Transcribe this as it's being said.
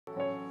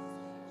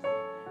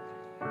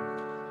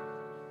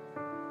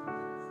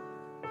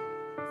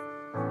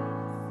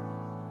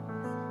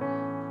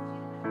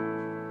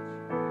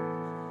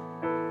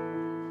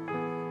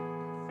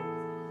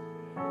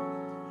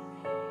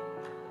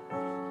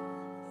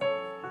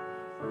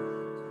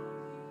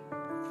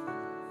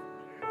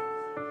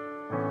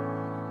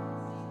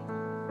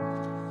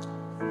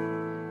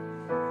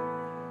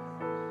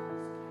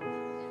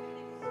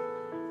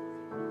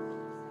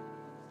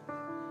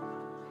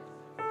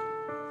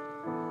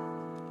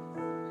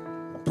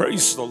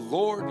Praise the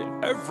Lord,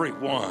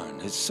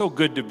 everyone. It's so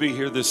good to be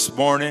here this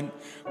morning.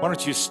 Why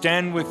don't you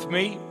stand with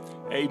me?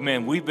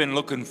 Amen. We've been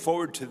looking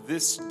forward to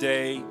this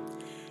day.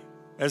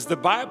 As the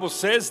Bible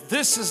says,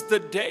 this is the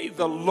day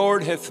the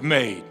Lord hath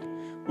made.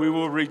 We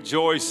will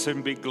rejoice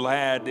and be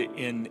glad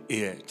in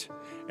it.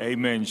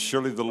 Amen.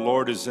 Surely the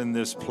Lord is in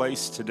this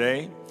place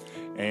today,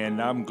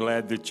 and I'm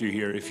glad that you're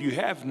here. If you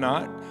have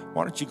not,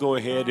 why don't you go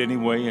ahead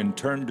anyway and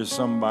turn to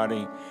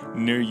somebody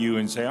near you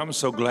and say, I'm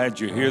so glad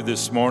you're here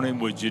this morning.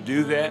 Would you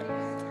do that?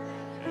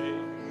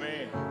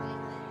 Amen.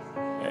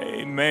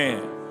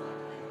 Amen.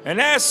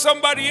 And ask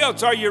somebody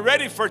else, are you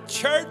ready for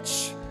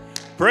church?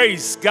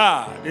 Praise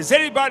God. Is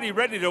anybody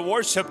ready to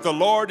worship the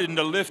Lord and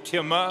to lift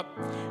him up?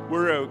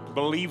 We're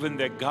believing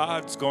that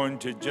God's going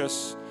to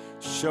just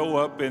show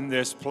up in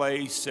this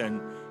place, and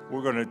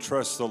we're going to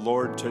trust the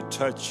Lord to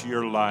touch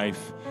your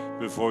life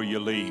before you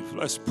leave.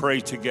 Let's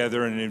pray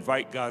together and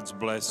invite God's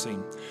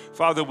blessing.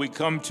 Father, we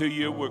come to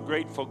you. We're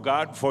grateful,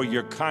 God, for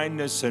your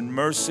kindness and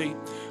mercy.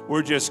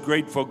 We're just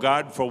grateful,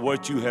 God, for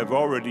what you have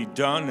already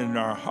done in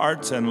our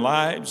hearts and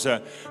lives,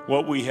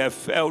 what we have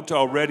felt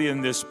already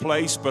in this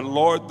place. But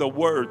Lord, the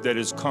word that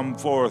has come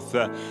forth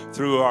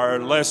through our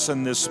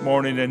lesson this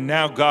morning. And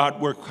now, God,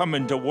 we're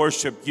coming to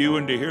worship you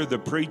and to hear the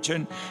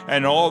preaching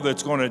and all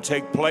that's going to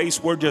take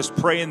place. We're just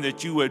praying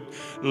that you would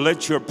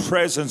let your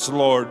presence,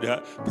 Lord,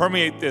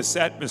 permeate this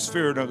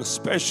atmosphere in a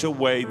special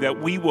way, that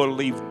we will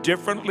leave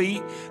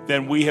differently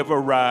than we have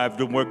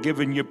arrived. And we're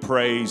giving you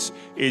praise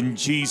in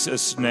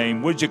Jesus'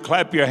 name. Would you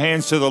clap your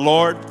hands to the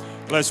Lord?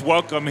 Let's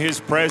welcome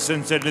his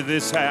presence into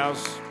this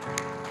house.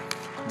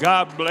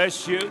 God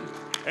bless you.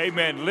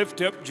 Amen. Lift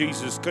up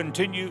Jesus.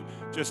 Continue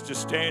just to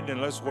stand and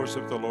let's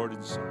worship the Lord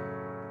and sing.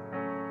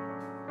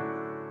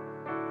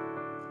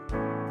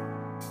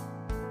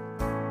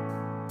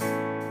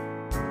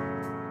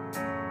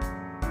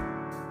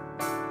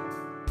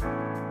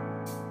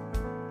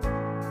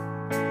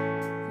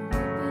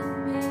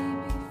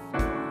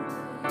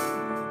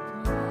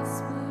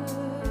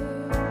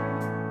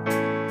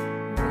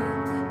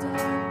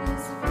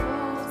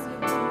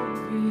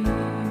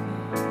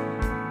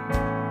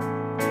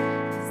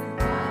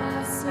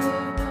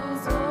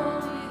 Knows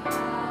only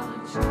how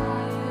to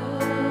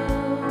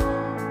triumph.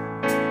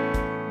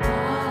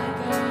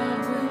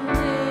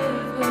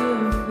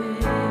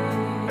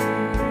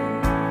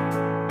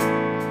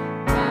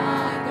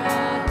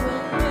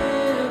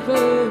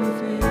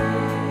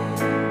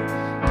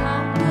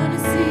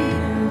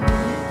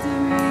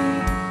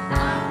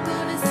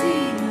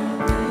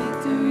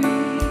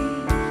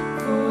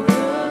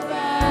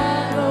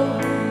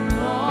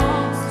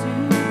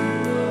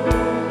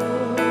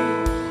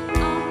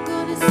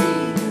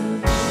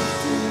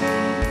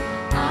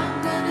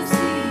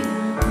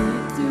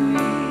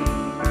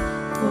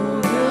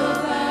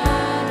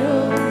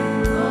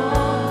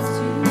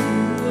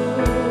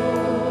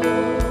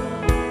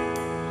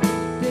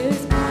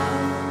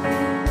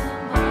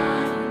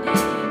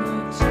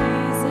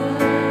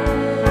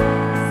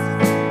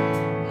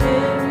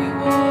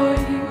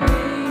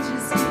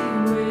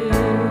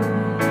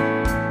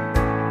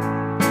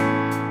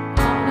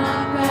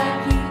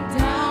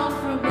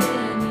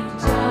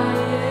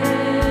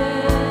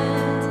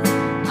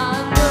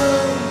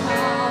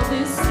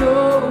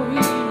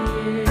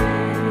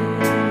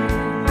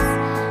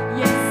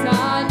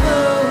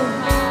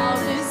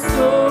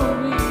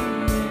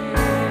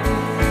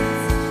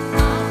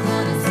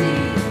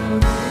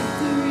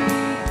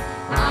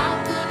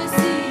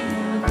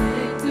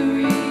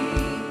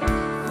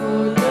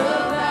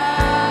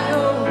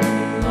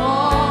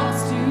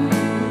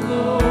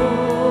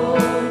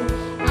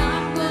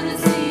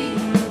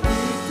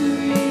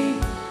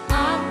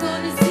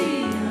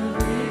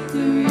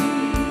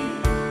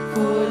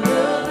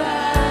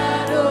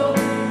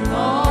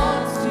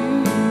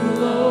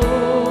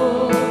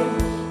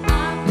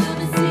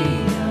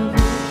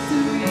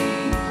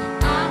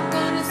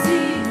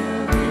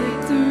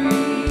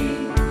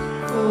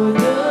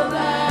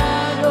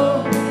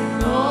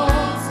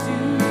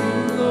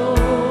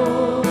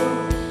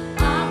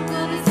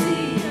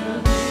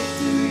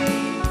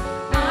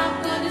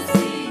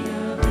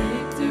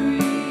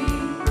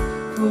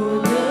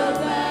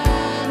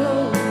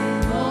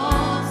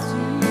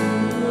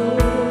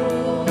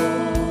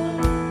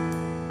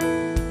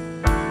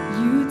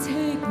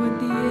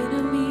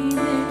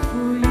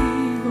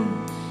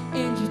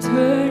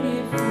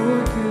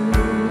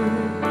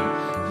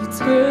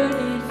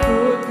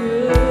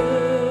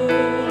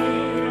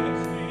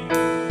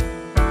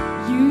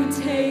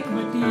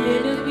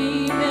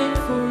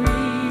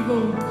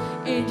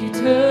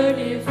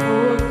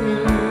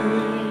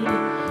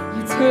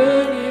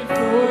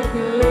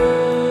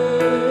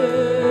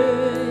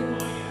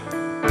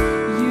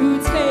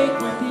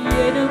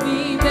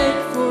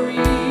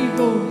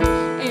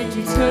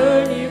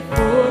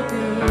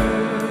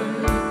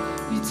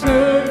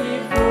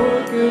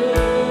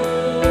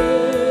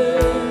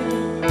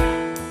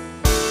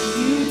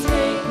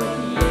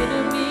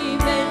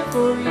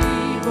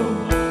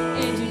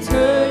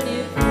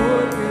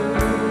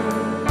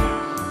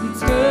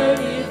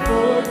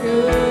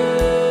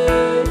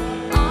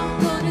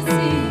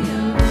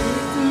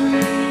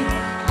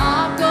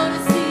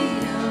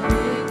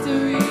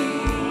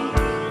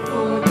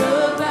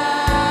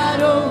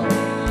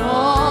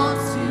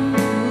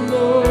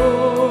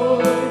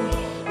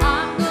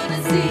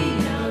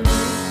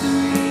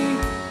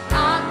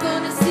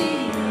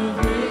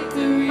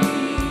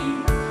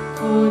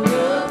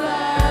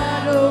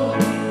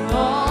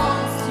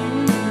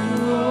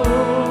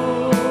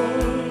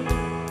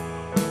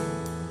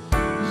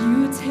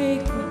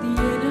 take what the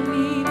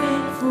enemy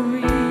meant for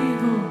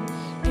evil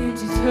and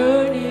you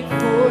turn it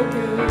for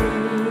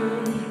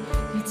good.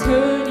 You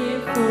turn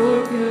it for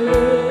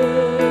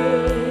good.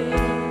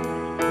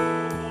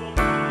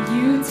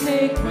 You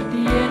take what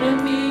the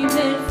enemy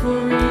meant for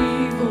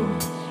evil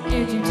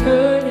and you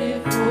turn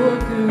it for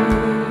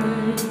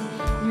good.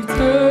 You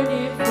turn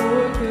it for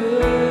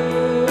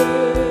good.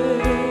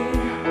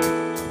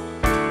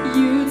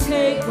 You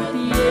take what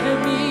the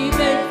enemy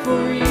meant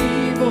for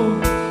evil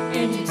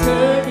and you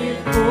turn it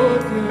for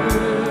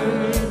good.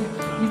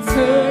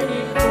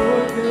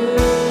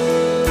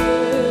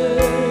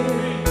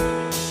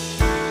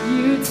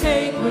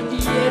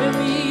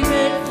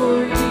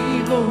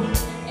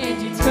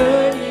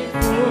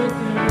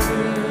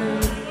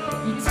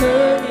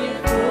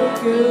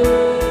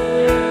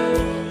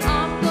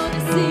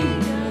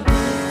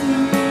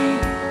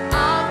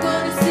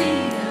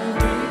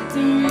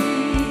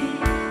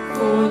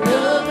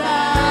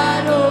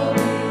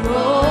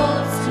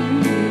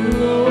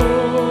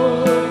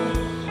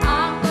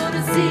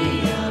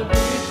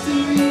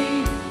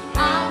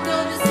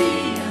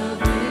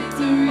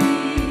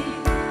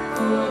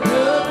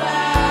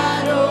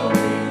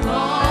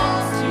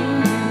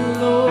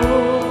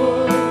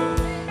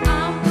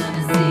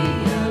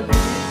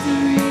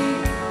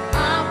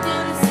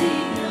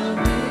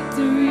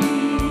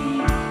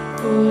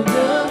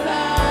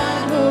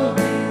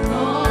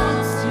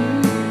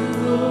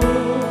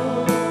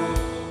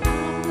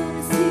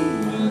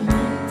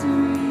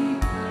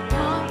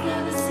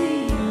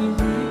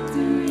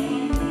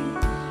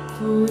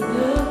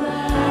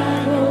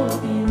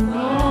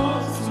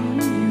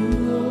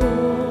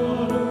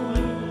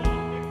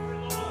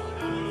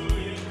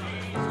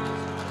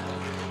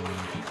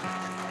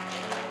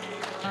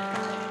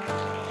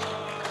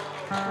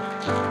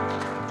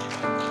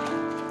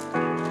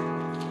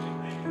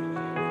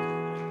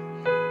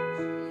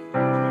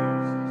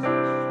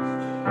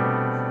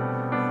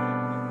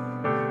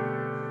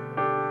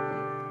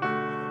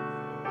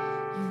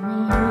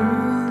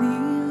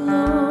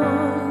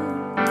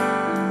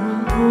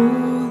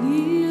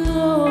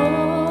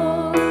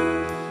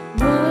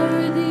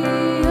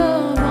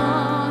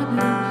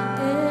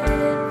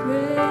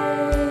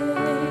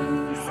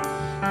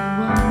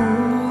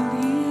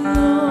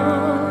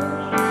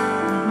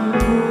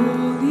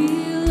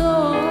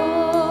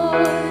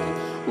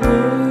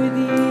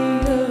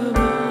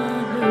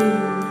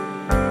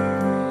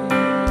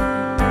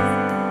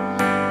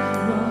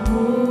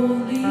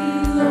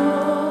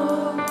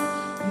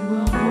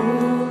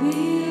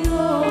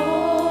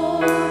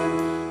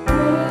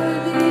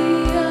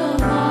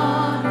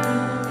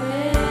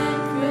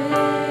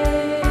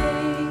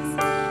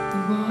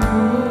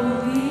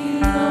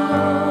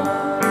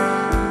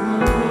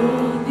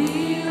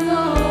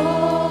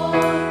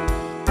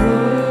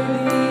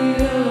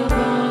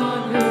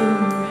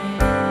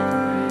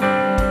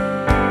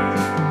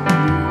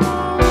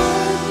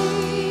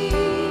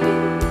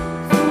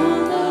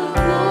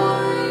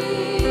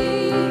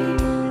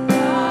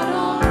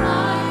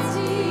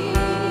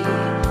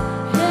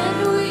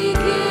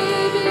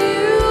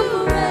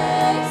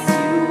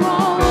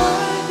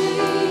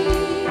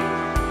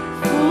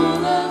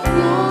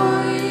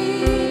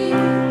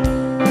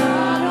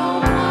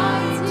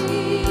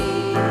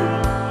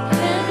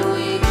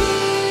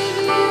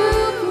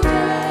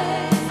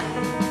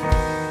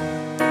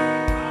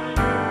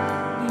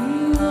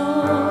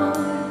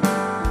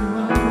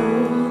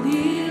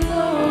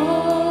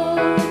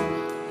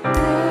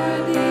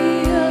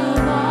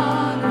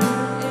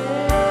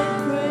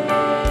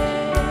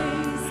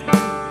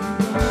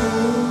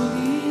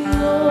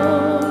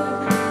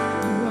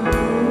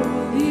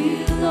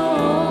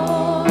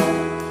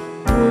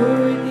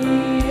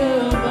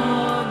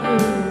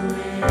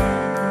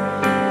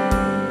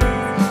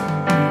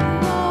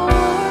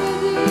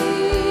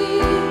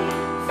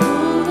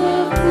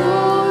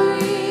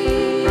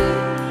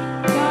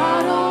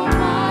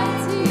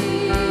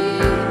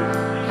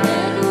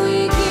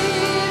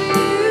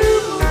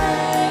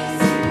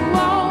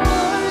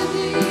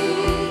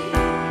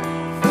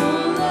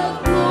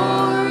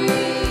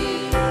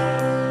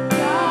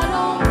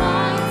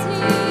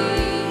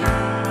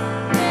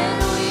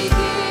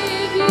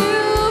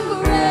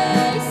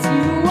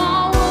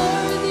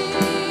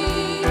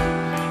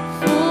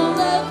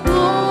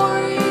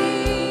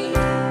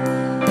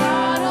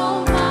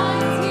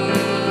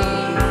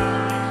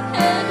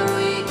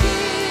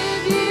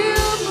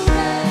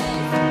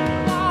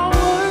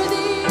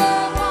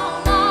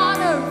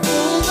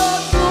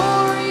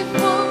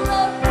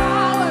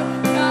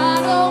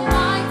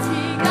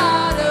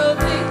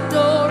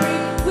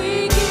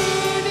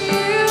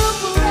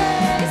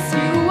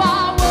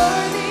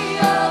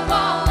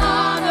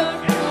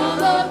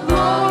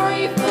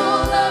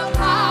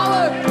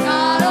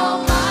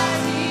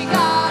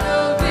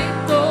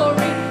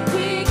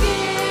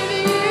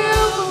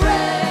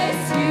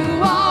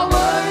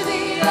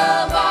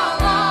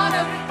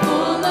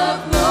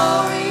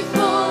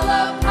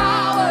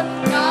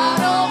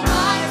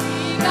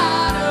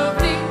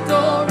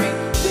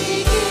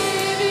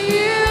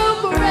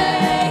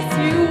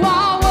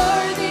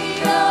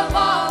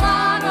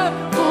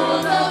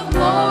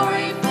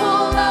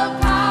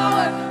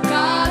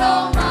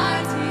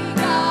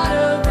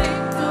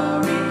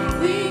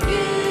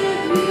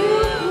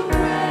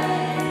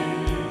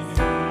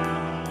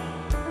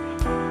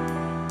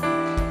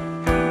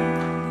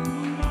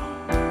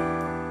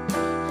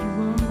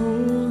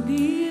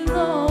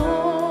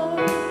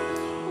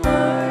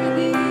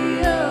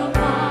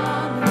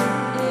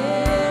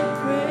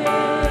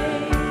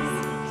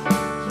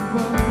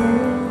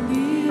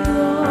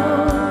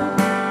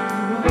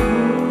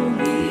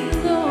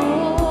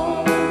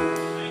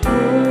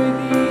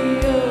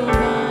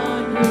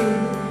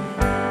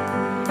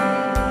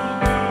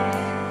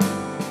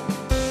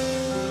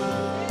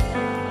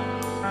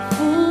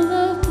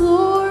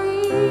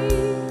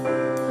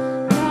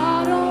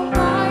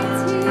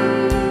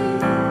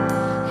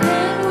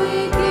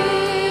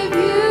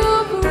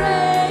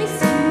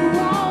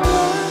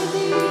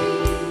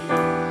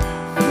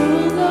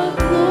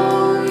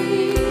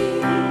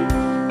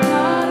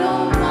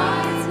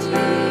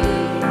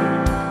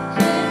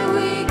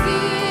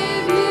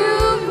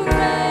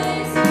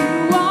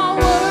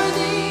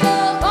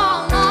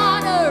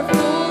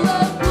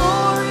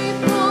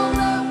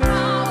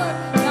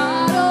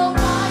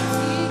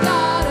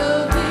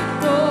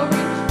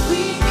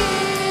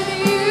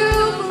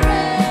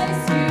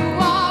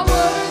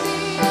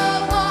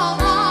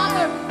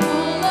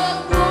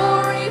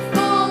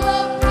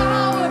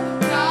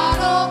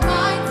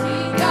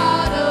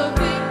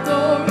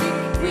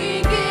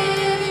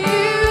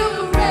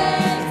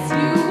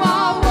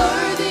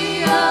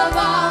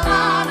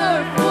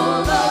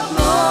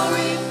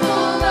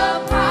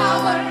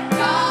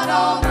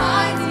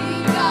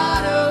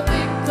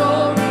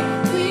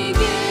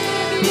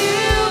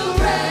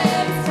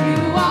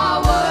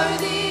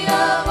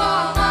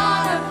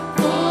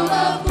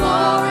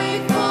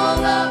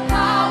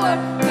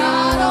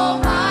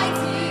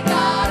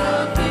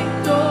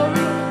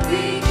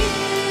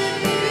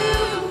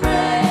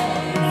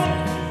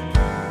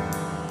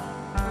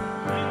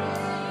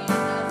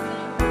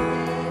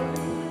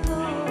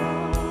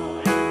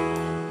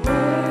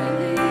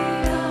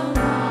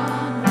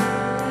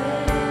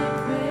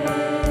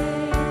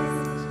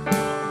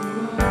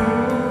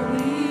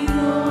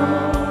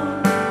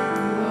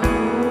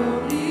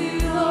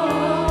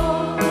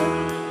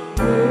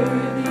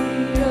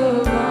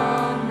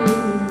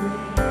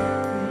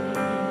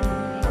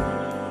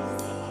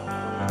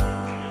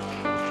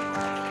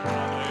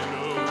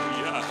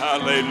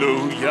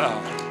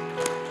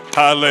 Hallelujah.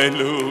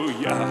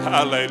 Hallelujah.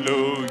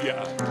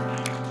 Hallelujah.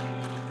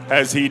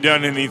 Has he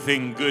done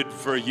anything good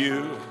for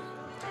you?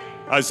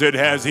 I said,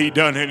 has he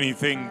done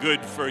anything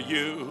good for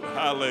you?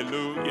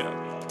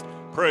 Hallelujah.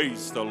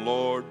 Praise the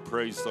Lord.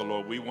 Praise the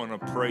Lord. We want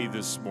to pray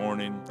this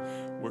morning.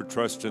 We're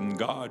trusting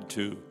God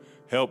to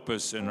help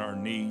us in our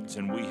needs,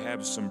 and we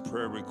have some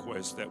prayer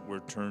requests that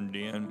were turned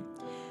in.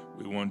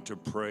 We want to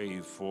pray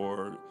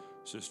for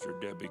Sister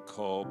Debbie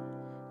Culp.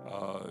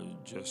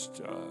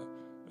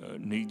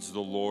 Needs the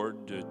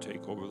Lord to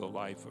take over the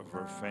life of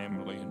her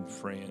family and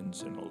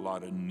friends, and a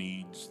lot of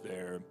needs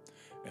there.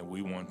 And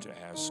we want to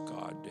ask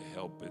God to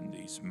help in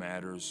these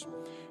matters.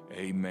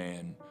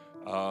 Amen.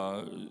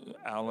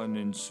 Alan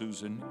and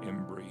Susan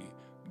Embry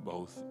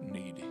both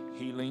need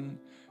healing,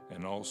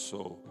 and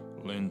also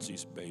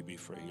Lindsay's baby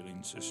for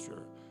healing.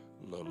 Sister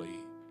Lily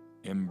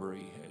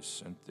Embry has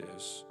sent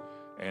this.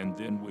 And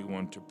then we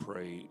want to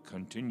pray,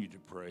 continue to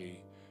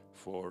pray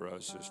for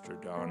Sister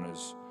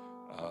Donna's,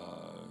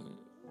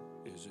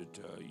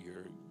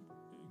 your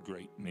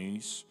great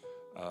niece,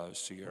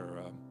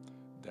 Sierra,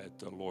 that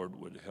the Lord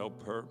would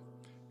help her.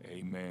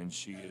 Amen.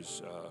 She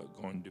is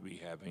going to be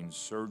having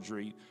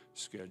surgery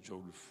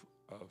scheduled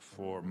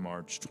for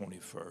March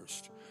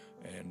 21st.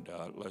 And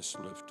let's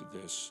lift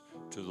this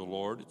to the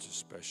Lord. It's a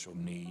special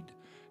need,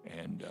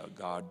 and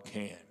God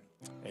can.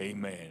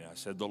 Amen. I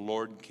said the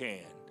Lord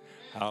can.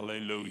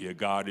 Hallelujah.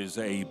 God is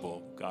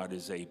able. God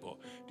is able.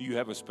 Do you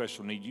have a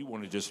special need? You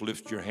want to just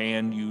lift your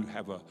hand? You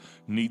have a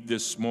need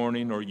this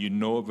morning, or you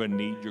know of a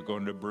need you're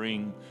going to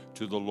bring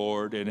to the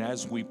Lord. And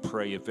as we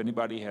pray, if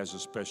anybody has a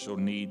special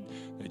need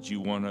that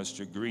you want us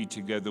to agree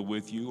together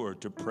with you or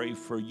to pray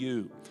for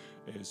you,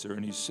 is there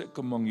any sick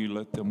among you?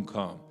 Let them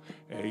come.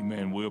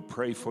 Amen. We'll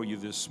pray for you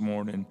this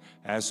morning,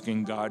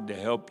 asking God to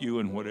help you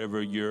in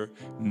whatever your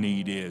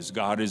need is.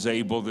 God is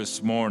able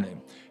this morning.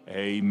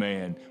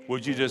 Amen.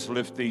 Would you just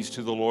lift these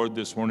to the Lord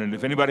this morning?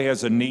 If anybody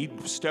has a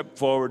need, step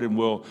forward and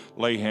we'll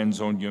lay hands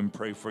on you and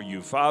pray for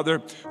you.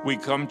 Father, we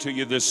come to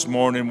you this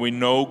morning. We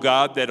know,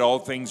 God, that all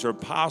things are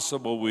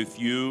possible with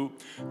you.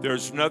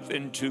 There's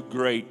nothing too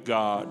great,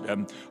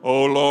 God.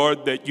 Oh,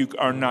 Lord, that you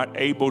are not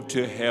able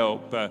to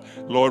help.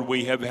 Lord,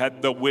 we have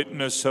had the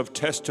witness of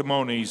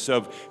testimonies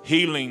of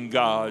healing,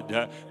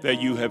 God,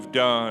 that you have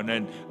done,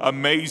 and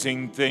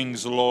amazing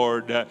things,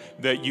 Lord,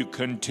 that you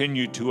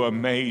continue to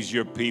amaze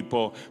your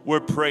people. We're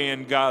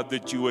praying, God,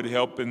 that you would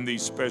help in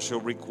these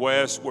special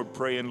requests. We're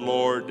praying,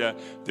 Lord,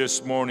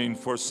 this morning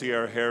for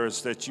Sierra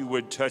Harris, that you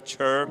would touch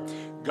her,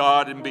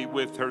 God, and be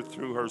with her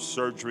through her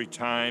surgery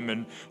time.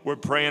 And we're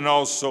praying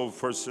also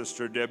for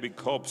Sister Debbie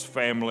Culp's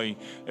family,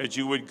 that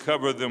you would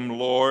cover them,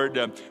 Lord.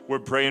 We're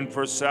praying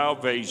for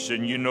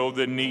salvation. You know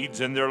the needs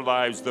in their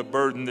lives, the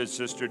burden that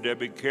Sister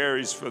Debbie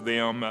carries for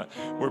them.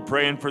 We're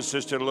praying for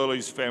Sister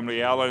Lily's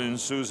family. Alan and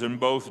Susan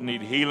both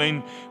need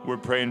healing. We're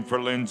praying for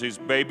Lindsay's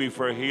baby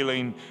for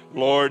healing.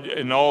 Lord,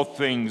 in all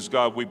things,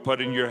 God, we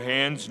put in your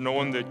hands,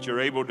 knowing that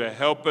you're able to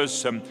help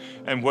us,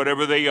 and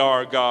whatever they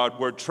are, God,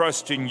 we're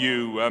trusting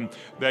you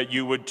that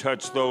you would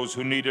touch those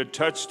who need a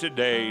touch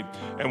today,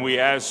 and we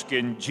ask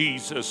in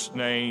Jesus'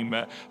 name.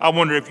 I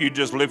wonder if you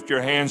just lift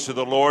your hands to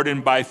the Lord,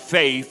 and by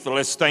faith,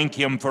 let's thank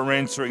him for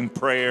answering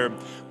prayer.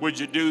 Would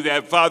you do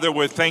that? Father,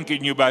 we're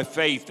thanking you by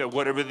faith that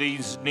whatever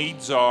these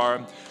needs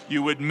are,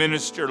 you would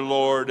minister,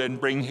 Lord, and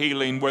bring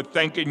healing. We're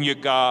thanking you,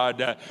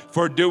 God,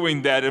 for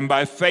doing that. And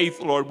by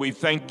faith, Lord, we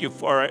thank you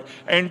for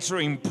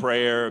answering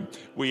prayer.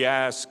 We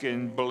ask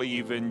and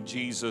believe in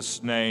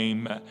Jesus'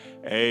 name.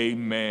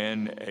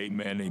 Amen,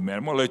 amen, amen.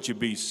 I'm going to let you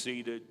be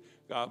seated.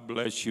 God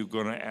bless you.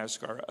 Going to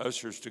ask our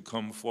ushers to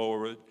come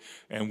forward,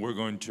 and we're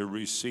going to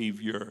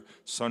receive your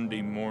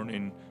Sunday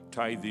morning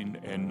tithing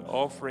and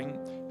offering.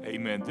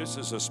 Amen. This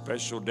is a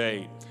special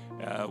day.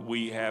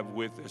 We have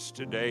with us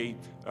today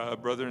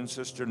Brother and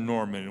Sister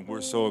Norman, and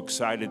we're so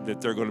excited that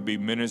they're going to be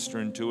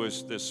ministering to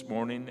us this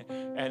morning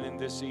and in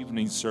this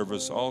evening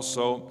service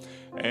also.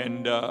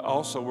 And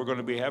also we're going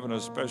to be having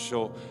a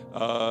special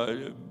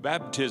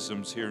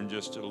baptisms here in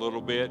just a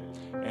little bit,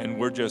 and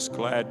we're just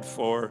glad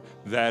for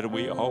that.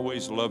 We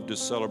always love to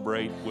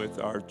celebrate with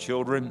our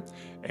children,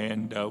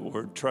 and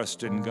we're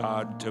trusting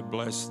God to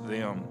bless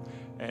them.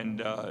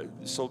 And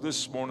so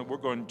this morning we're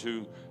going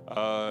to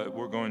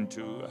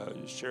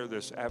share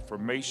this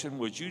affirmation.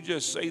 Would you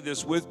just say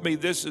this with me?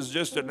 This is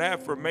just an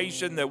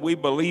affirmation that we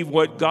believe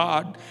what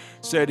God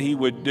said he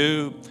would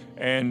do.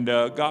 And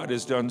God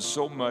has done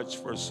so much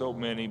for so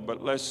many,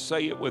 but let's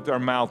say it with our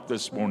mouth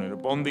this morning.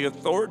 Upon the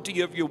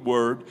authority of your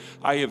word,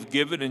 I have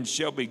given and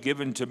shall be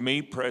given to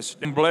me.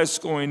 I'm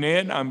blessed going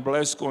in, I'm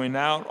blessed going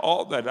out.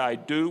 All that I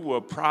do will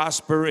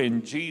prosper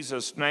in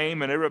Jesus'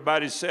 name. And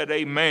everybody said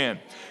amen.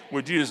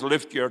 Would you just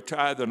lift your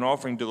tithe and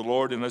offering to the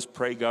Lord, and let's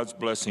pray God's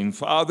blessing.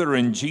 Father,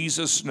 in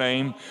Jesus'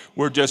 name,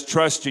 we're just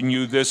trusting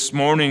you this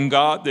morning,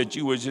 God, that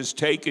you would just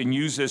take and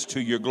use this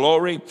to your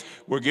glory.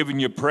 We're giving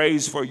you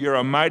praise for you're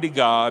a mighty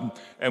God.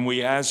 And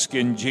we ask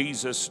in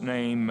Jesus'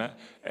 name,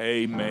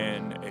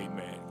 amen,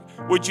 amen.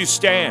 Would you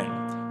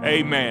stand?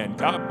 Amen.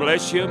 God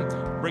bless you.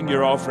 Bring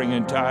your offering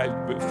and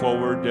tithe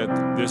forward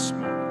this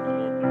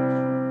morning.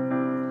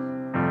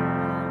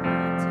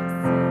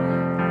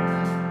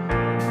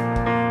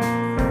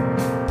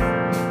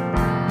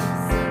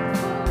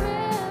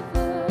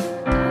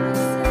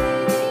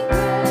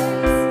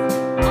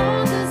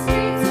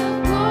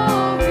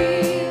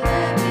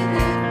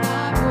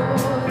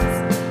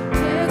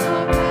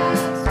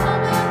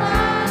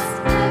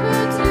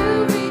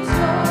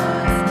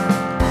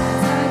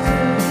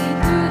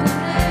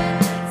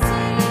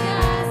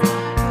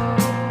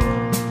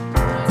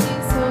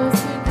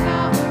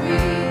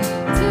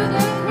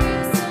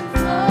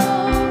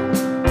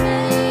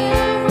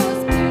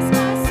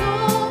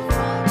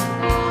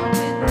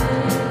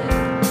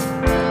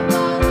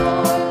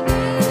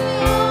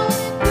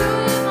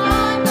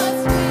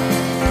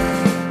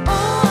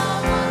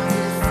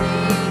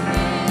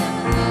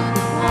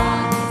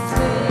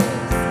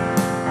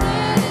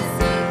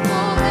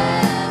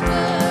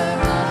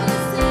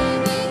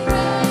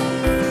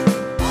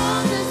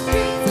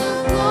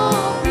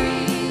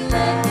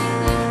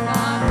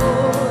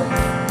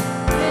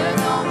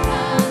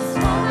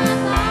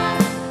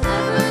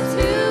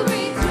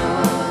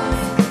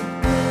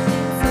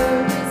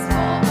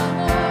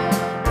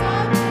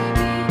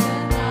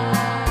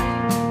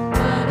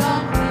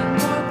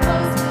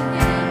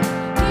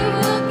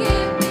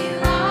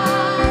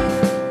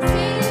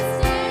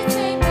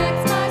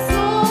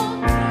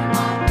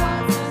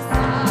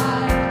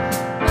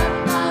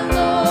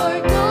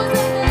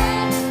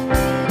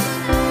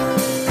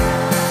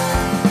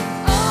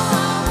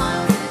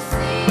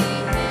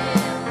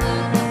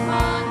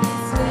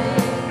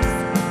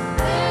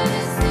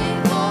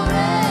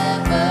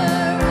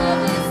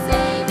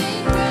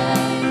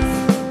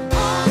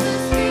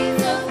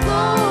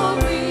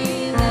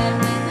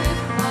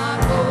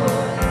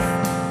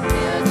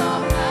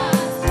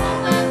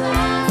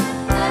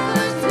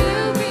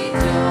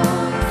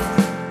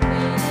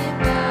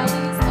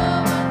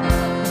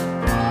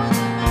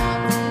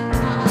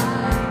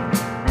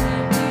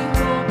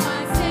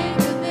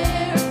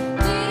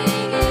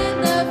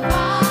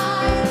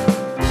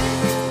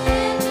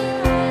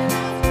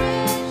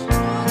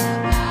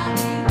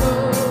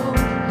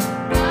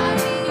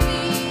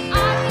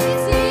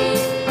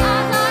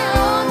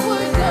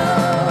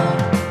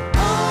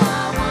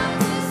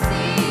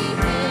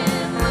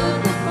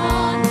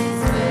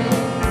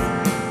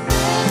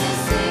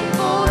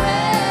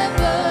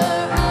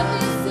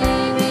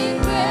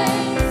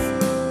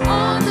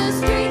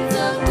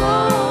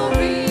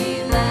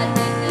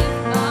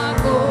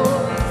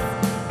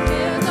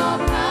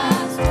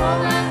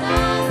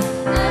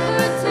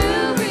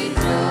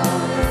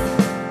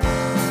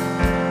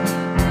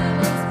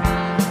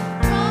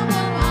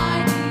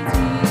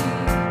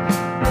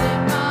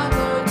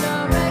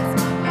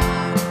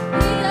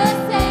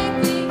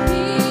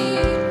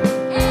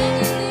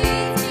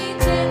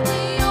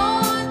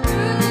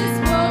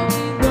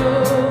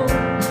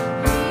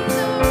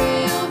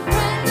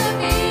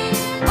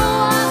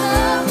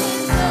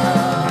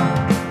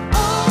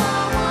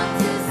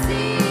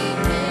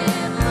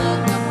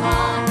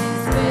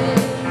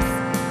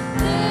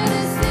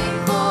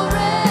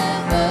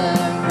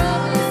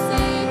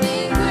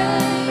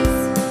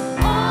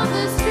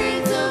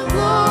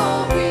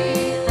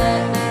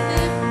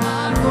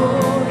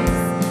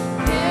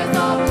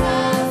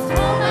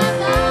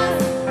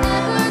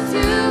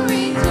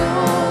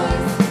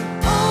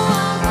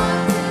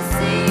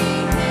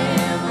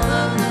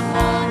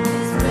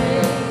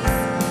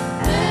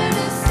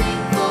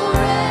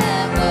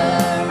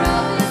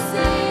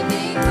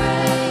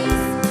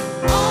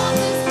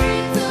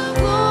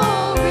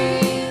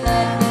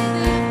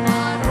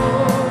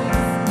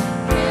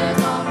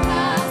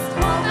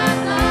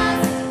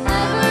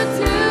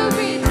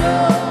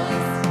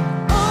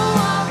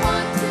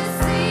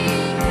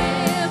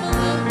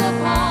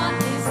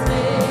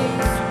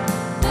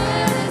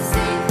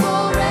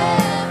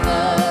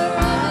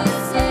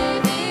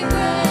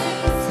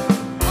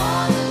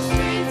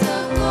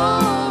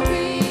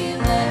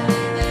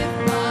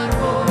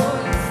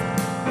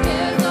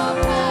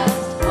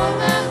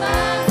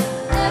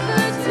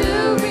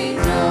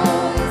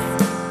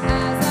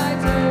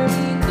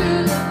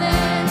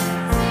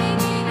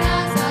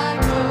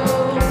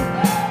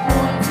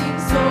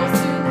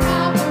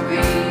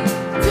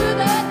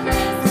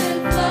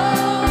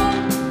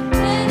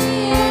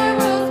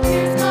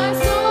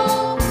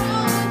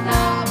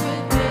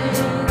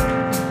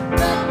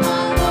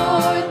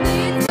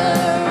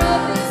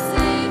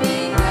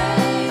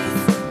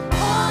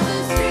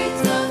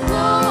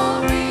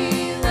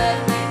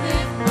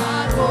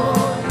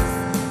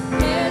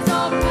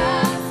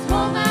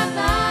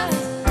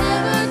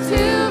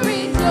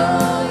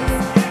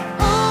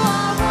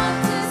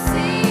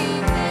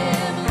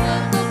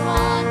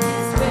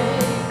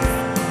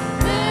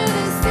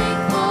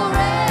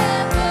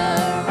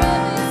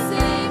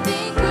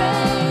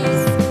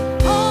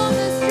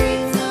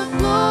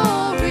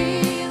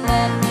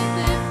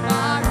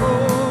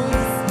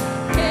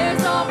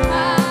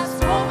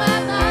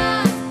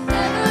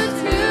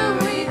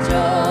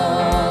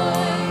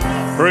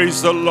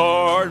 Praise the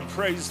Lord,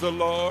 praise the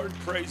Lord,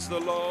 praise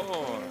the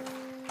Lord.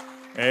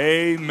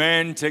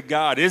 Amen to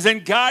God.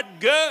 Isn't God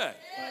good?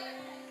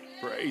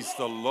 Praise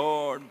the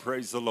Lord,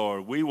 praise the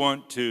Lord. We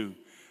want to,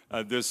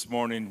 this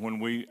morning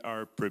when we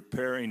are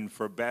preparing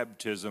for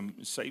baptism,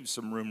 save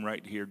some room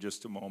right here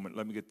just a moment.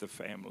 Let me get the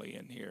family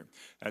in here.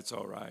 That's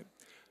all right.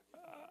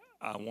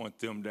 I want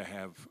them to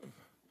have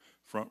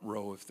front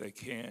row if they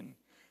can.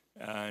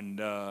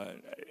 And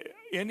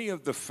any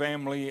of the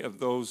family of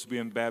those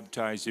being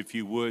baptized, if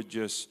you would,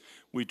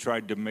 we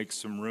tried to make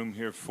some room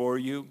here for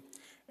you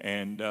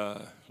and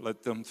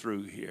let them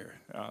through here.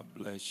 God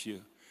bless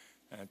you.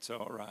 That's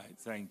all right.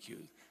 Thank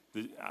you.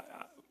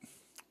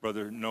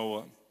 Brother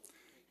Noah,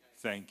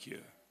 thank you.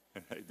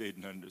 They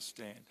didn't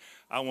understand.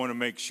 I want to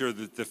make sure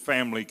that the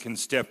family can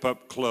step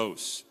up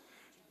close.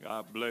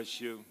 God bless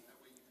you.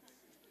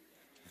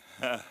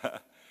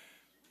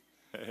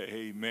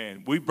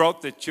 Amen. We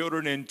brought the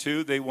children in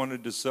too. They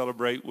wanted to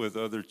celebrate with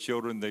other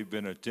children they've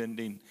been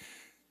attending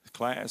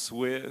class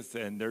with,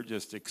 and they're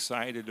just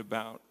excited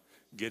about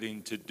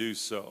getting to do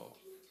so.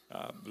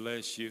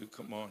 Bless you.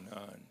 Come on,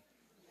 hon.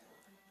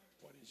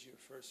 What is your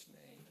first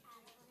name?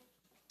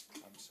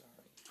 I'm sorry.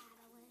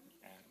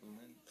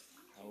 Adeline.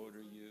 How old are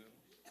you?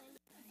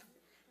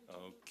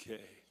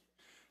 Okay.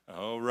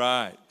 All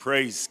right.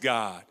 Praise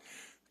God.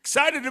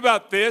 Excited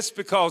about this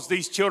because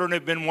these children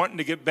have been wanting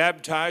to get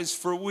baptized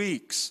for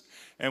weeks.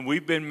 And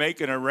we've been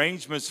making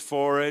arrangements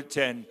for it.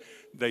 And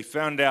they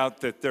found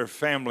out that their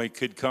family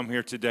could come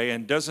here today.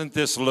 And doesn't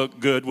this look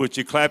good? Would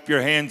you clap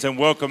your hands and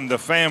welcome the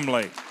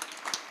family?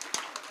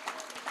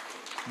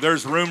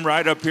 There's room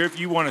right up here. If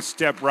you want to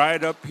step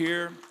right up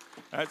here,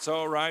 that's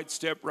all right.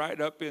 Step right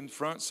up in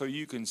front so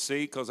you can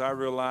see, because I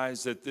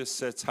realize that this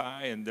sits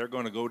high and they're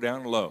going to go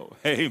down low.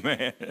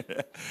 Amen.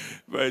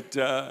 But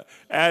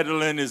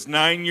Adeline is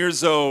 9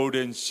 years old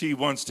and she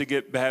wants to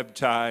get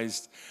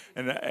baptized.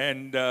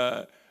 And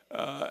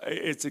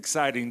it's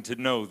exciting to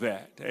know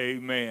that.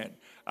 Amen.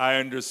 I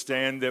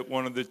understand that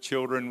one of the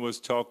children was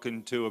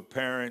talking to a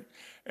parent,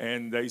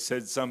 and they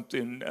said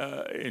something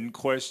in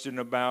question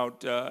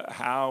about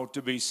how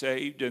to be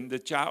saved, and the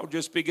child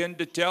just began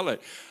to tell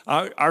it.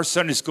 Our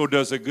Sunday school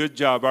does a good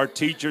job. Our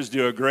teachers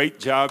do a great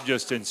job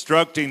just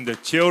instructing the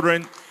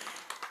children.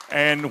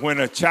 And when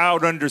a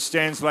child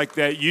understands like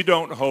that, you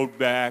don't hold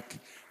back.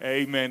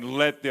 Amen.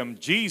 Let them.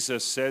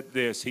 Jesus said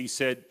this. He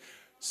said,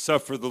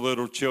 suffer the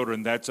little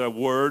children. That's a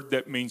word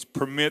that means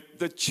permit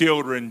the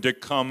children to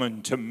come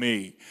unto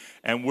me.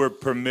 And we're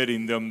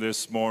permitting them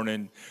this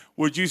morning.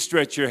 Would you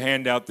stretch your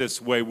hand out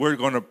this way? We're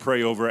going to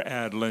pray over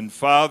Adeline.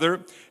 Father,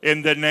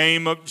 in the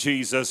name of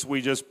Jesus,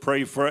 we just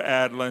pray for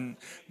Adeline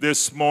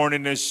this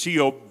morning as she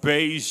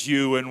obeys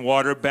you in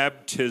water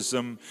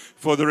baptism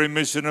for the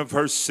remission of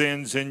her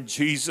sins in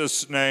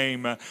Jesus'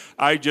 name.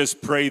 I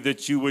just pray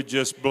that you would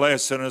just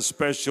bless in a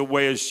special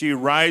way as she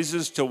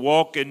rises to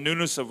walk in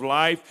newness of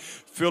life.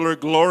 Fill her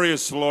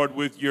glorious, Lord,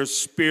 with your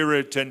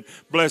spirit, and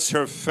bless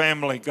her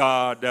family,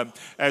 God.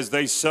 As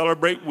they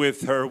celebrate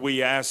with her,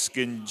 we ask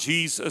in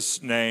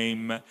Jesus'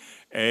 name,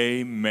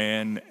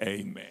 amen,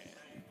 amen.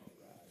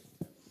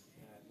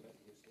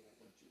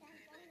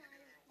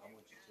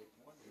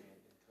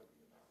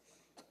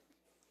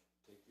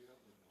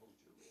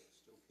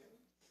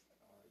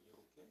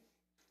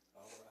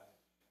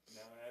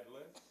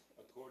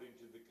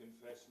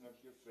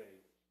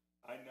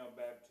 I now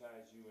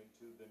baptize you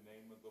into the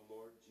name of the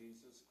Lord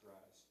Jesus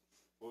Christ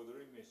for the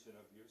remission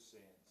of your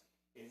sins.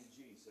 In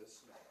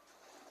Jesus' name.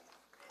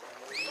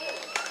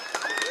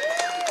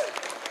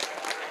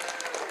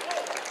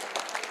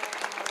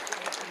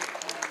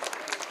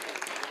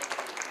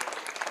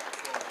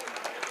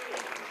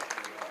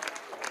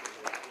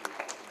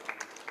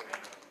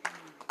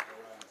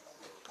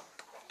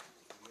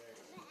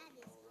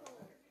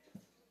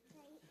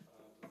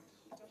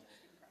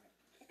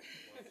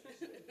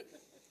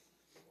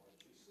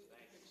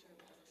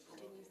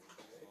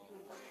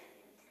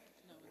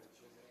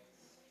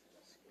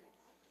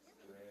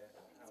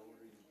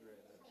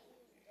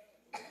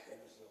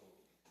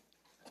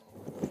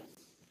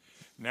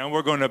 Now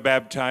we're going to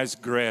baptize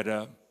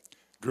Greta.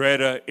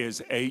 Greta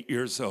is 8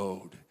 years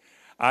old.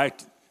 I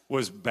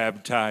was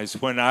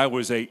baptized when I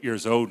was 8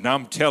 years old, and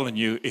I'm telling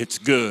you, it's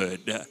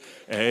good.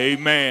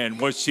 Amen.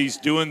 What she's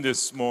doing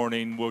this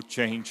morning will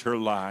change her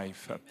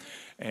life,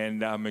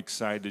 and I'm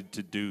excited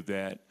to do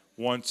that.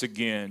 Once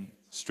again,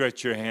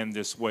 stretch your hand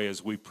this way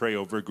as we pray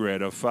over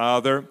Greta.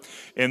 Father,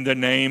 in the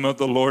name of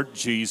the Lord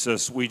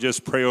Jesus, we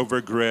just pray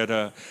over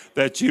Greta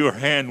that your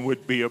hand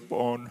would be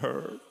upon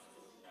her.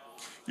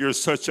 You're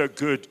such a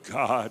good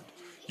God.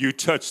 You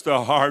touch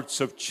the hearts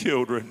of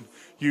children.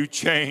 You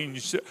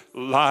change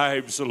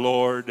lives,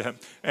 Lord.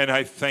 And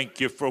I thank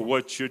you for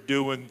what you're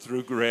doing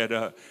through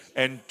Greta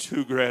and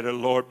to Greta.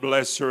 Lord,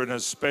 bless her in a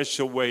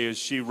special way as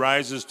she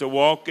rises to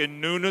walk in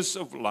newness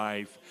of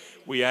life.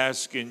 We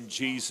ask in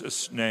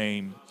Jesus'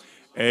 name.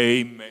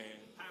 Amen.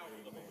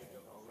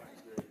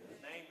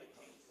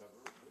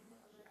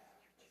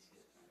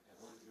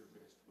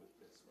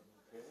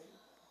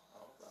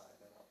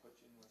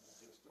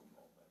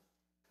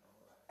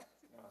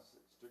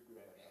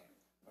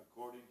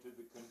 according to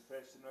the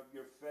confession of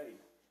your faith.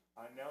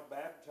 I now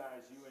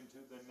baptize you into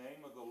the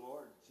name of the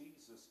Lord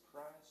Jesus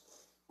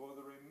Christ for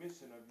the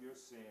remission of your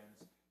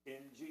sins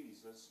in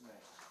Jesus' name.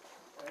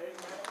 Amen.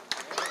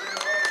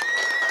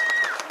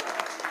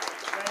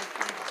 Thank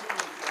you,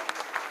 Jesus.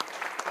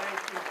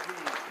 Thank you,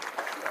 Jesus.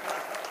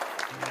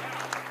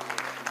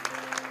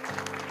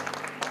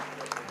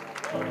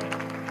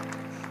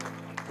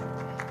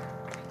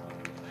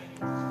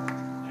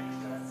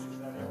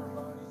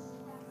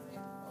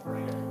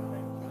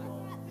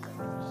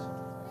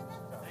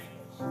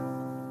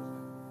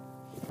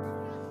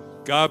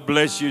 God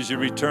bless you as you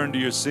return to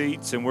your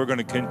seats, and we're going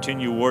to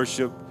continue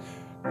worship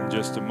in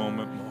just a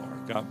moment more.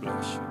 God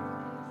bless you.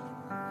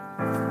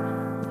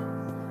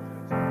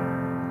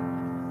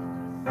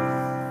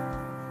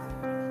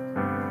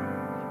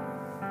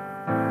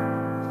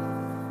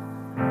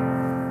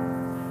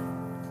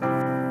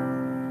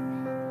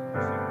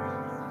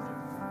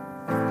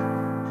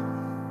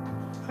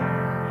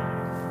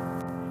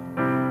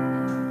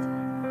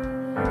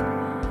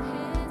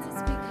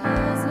 It's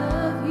because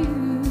of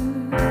you.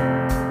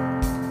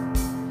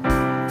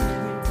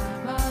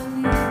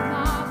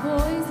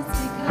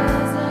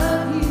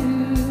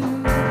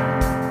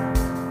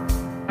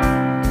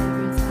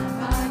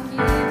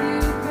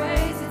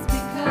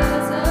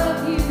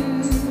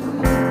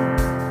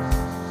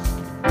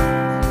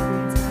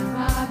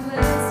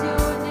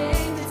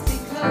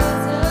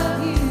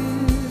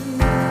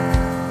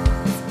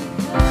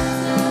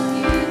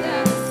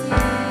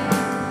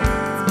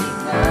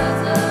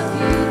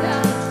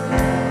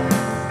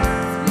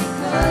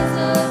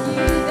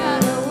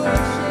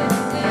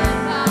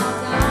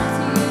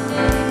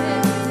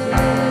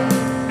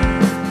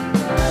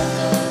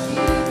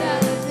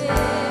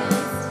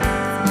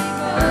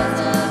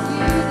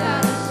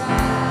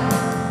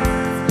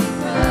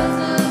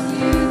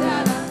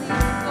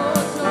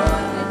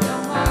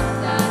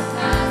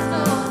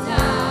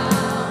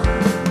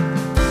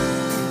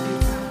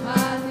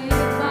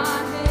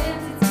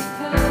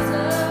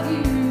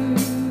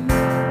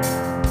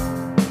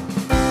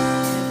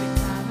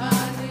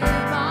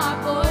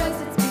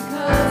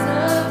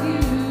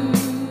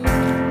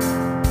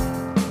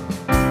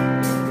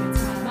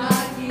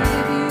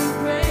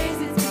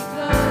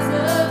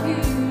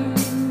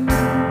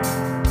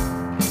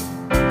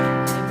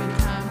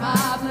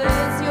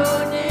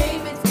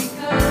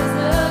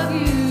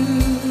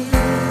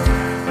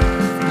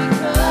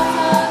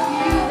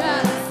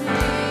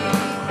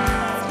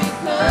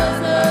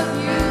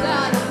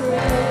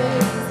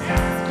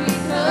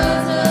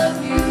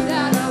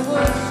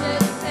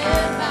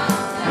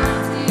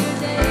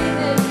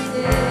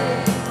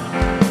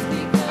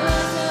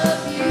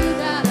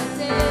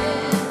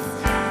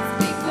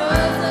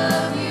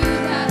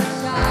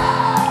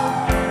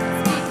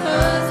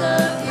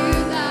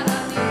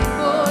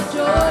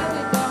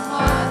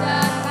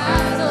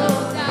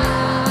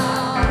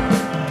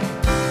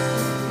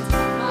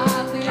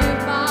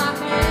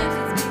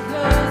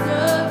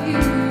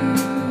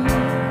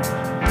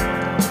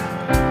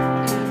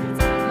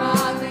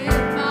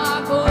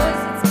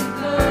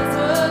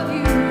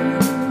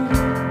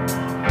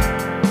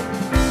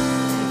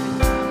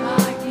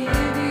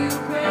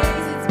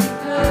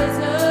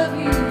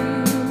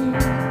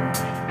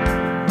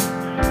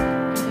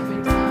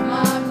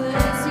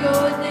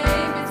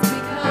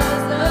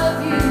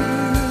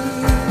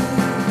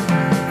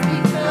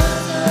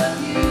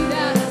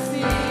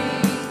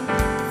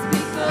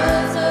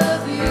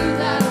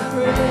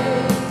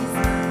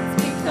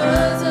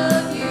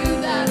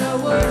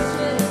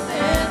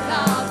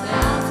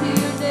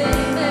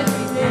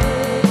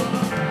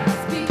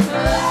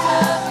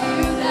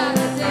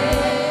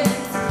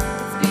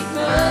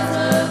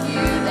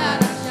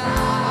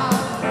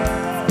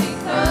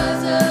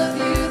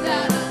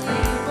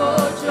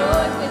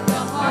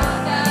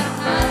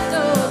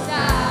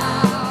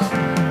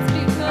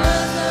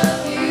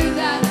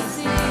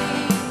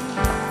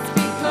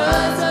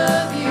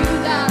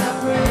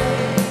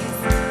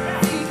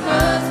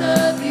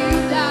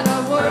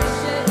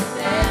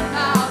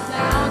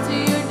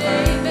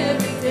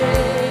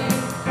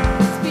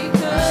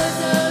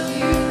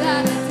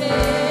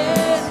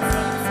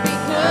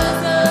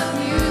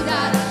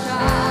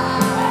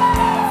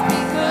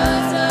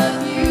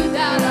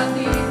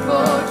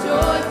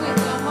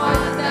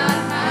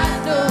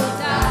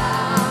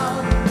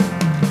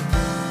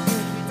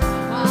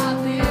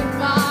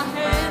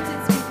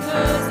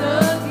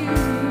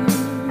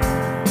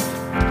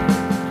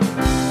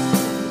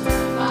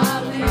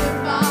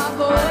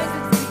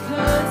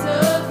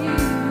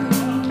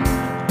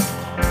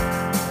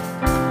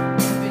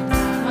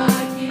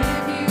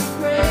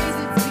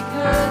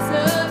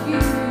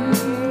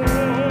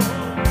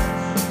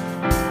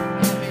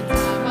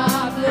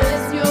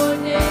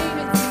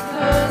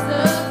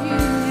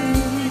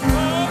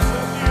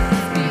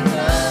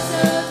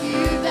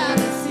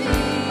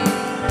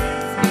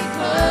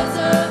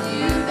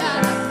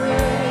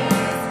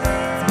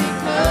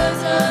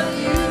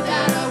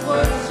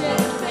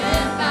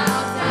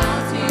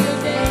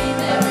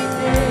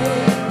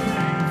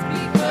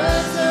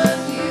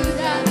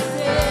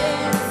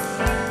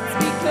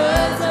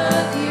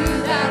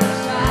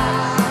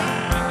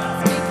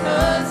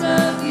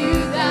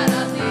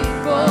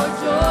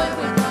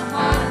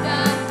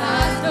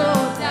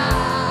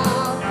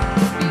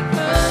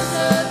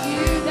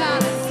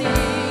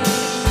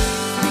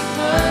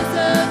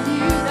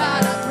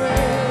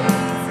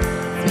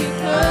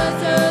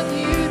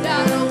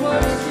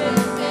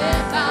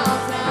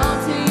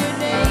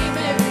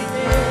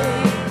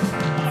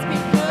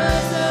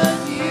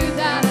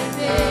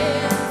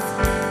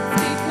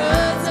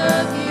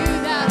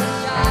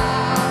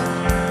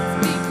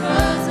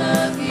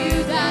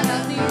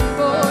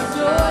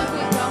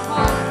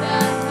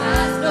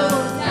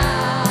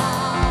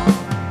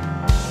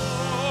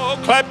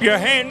 clap your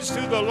hands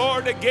to the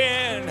Lord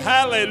again.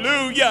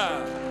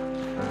 Hallelujah.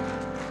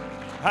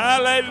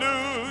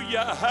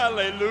 Hallelujah,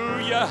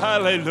 hallelujah,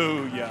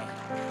 hallelujah.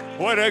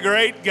 What a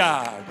great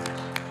God.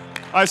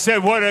 I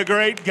said, what a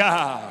great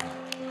God.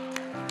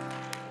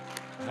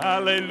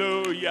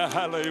 Hallelujah,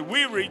 hallelujah.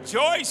 We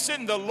rejoice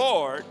in the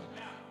Lord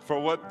for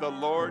what the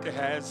Lord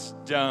has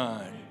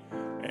done.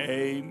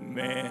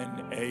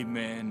 Amen,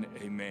 amen,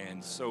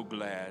 amen. So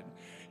glad.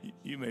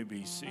 You may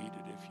be seated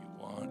if you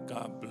want.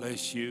 God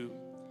bless you.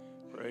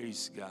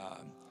 Praise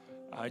God.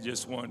 I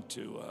just want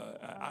to,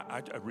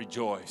 I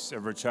rejoice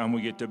every time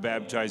we get to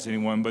baptize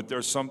anyone, but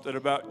there's something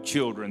about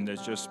children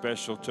that's just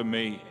special to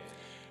me.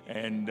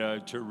 And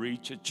to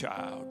reach a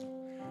child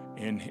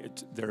in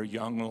their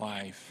young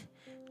life,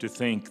 to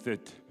think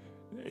that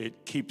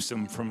it keeps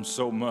them from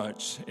so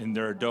much in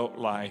their adult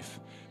life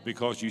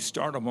because you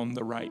start them on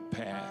the right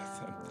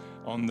path,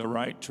 on the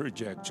right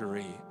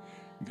trajectory.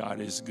 God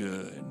is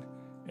good.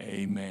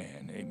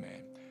 Amen,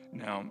 amen.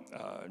 Now,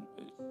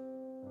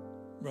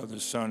 Brother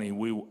Sonny,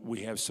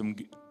 we have some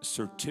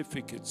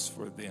certificates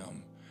for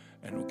them,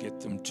 and we'll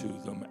get them to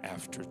them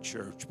after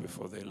church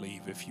before they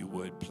leave, if you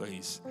would,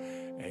 please.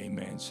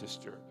 Amen,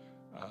 Sister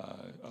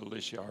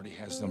Alicia already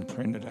has them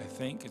printed, I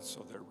think, and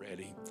so they're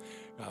ready.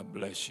 God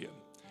bless you.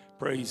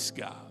 Praise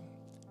God.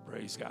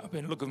 Praise God. I've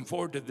been looking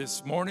forward to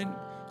this morning.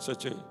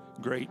 Such a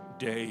great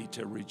day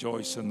to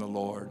rejoice in the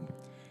Lord.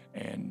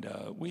 And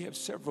we have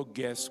several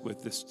guests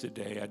with us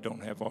today. I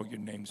don't have all your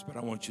names, but I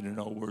want you to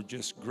know we're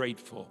just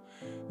grateful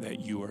that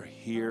you are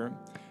here.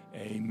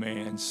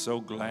 Amen.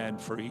 So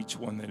glad for each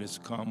one that has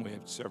come. We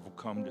have several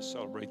come to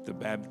celebrate the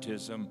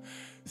baptism.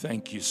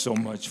 Thank you so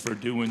much for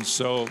doing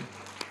so.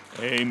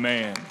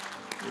 Amen.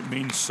 It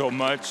means so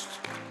much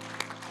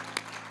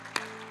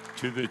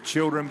to the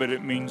children, but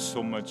it means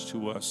so much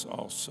to us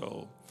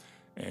also.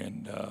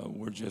 And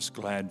we're just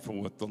glad for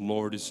what the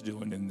Lord is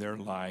doing in their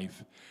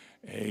life.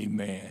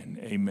 Amen.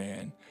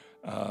 Amen.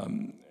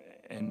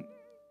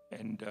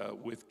 And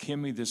with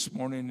Kimmy this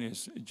morning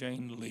is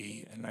Jane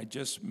Lee, and I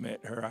just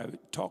met her. I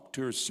talked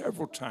to her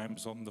several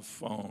times on the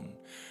phone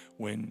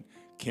when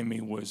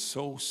Kimmy was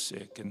so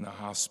sick in the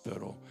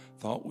hospital.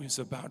 Thought we was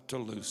about to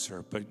lose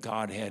her, but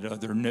God had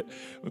other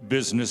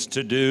business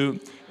to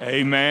do.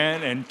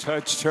 Amen. And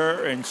touched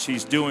her, and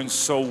she's doing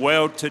so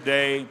well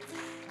today.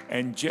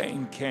 And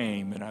Jane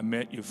came, and I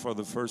met you for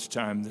the first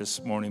time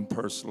this morning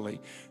personally.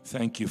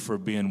 Thank you for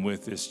being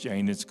with us,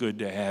 Jane. It's good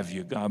to have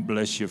you. God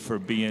bless you for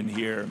being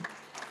here.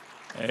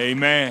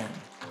 Amen.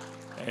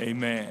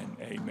 Amen.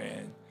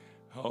 Amen.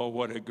 Oh,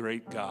 what a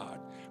great God.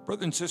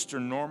 Brother and Sister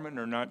Norman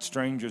are not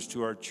strangers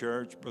to our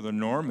church. Brother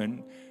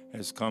Norman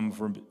has come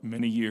for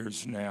many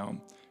years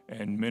now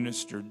and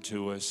ministered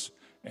to us,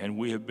 and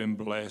we have been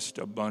blessed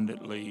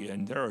abundantly.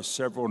 And there are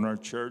several in our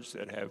church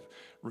that have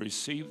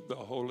received the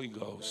Holy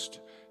Ghost.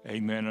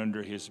 Amen,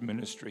 under his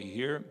ministry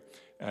here.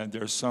 And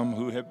there are some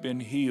who have been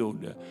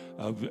healed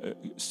of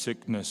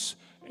sickness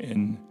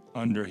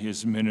under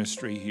his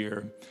ministry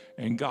here.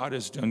 And God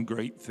has done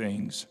great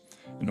things.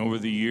 And over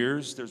the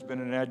years, there's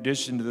been an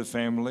addition to the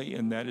family,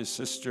 and that is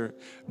Sister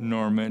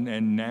Norman.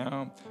 And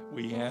now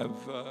we have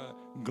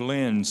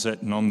Glenn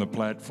sitting on the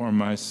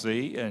platform, I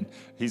see. And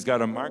he's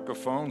got a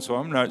microphone, so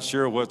I'm not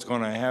sure what's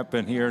going to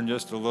happen here in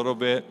just a little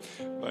bit.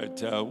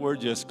 But we're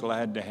just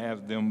glad to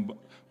have them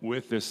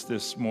with us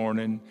this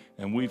morning,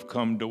 and we've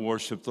come to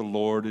worship the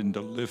Lord and to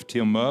lift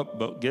him up,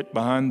 but get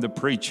behind the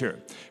preacher.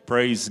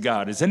 Praise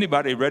God. Is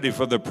anybody ready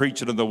for the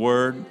preaching of the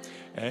word?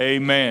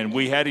 Amen.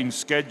 We had him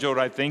scheduled,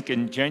 I think,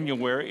 in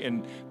January,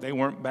 and they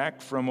weren't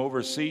back from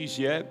overseas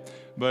yet,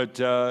 but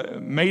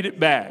made it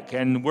back,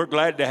 and we're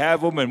glad to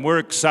have them, and we're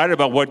excited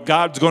about what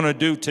God's going to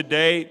do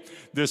today,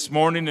 this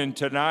morning, and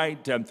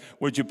tonight.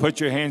 Would you put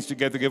your hands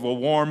together, give a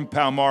warm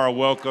Palmyra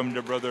welcome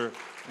to Brother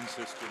and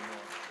Sister Norman.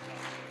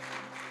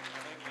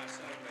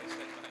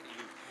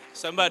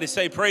 Somebody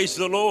say, praise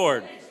the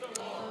Lord.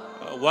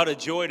 What a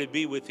joy to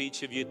be with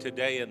each of you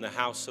today in the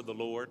house of the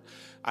Lord.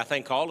 I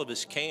think all of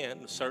us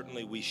can,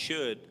 certainly we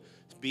should,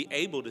 be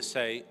able to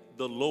say,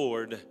 the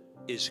Lord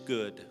is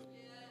good.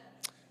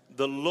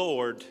 The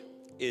Lord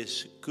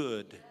is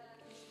good.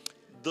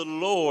 The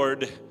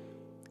Lord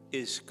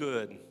is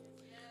good.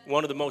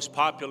 One of the most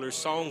popular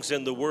songs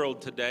in the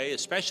world today,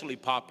 especially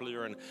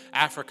popular in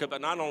Africa, but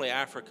not only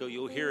Africa,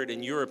 you'll hear it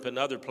in Europe and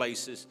other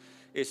places.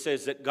 It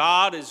says that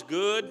God is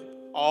good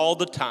all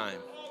the time.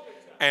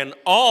 And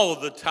all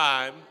the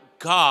time,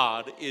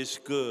 God is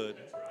good.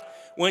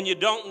 When you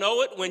don't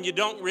know it, when you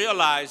don't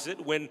realize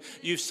it, when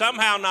you've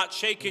somehow not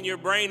shaken your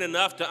brain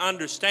enough to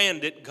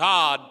understand it,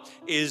 God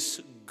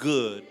is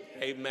good.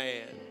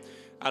 Amen.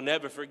 I'll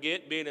never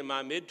forget being in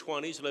my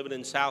mid-20s, living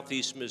in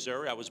southeast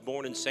Missouri. I was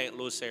born in St.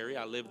 Louis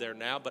area. I live there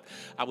now, but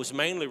I was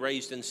mainly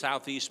raised in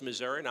southeast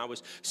Missouri. And I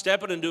was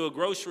stepping into a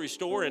grocery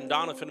store in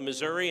Doniphan,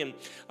 Missouri, and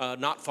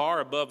not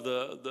far above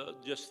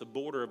just the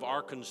border of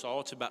Arkansas.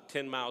 It's about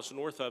 10 miles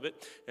north of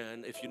it.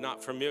 And if you're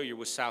not familiar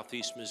with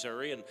southeast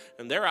Missouri,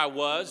 and there I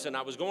was, and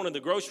I was going to the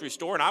grocery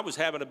store, and I was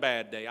having a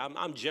bad day.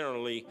 I'm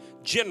generally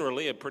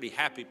a pretty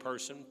happy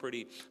person.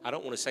 I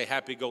don't want to say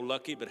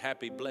happy-go-lucky, but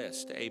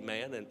happy-blessed.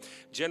 Amen. And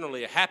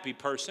generally a happy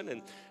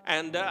person,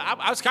 and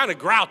I was kind of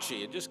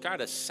grouchy and just kind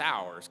of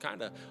sour. It's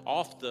kind of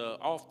off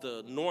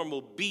the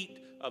normal beat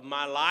of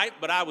my life,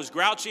 but I was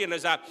grouchy. And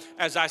as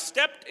I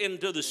stepped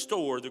into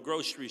the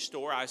grocery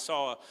store, I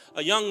saw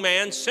a young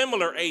man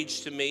similar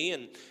age to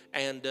me,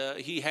 and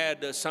he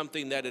had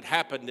something that had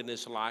happened in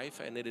his life,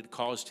 and it had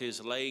caused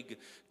his leg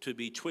to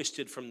be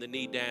twisted from the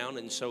knee down,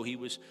 and so he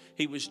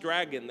was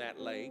dragging that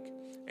leg.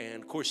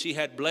 And of course, he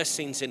had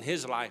blessings in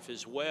his life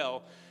as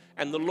well,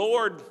 and the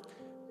Lord,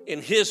 in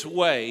his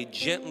way,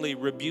 gently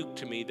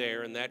rebuked me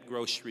there in that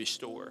grocery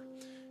store.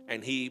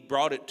 And he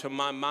brought it to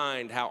my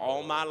mind how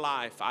all my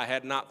life I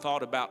had not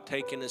thought about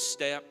taking a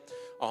step.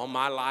 All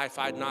my life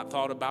I'd not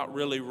thought about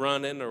really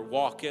running or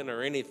walking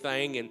or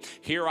anything. And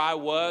here I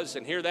was,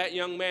 and here that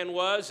young man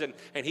was, and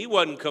he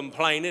wasn't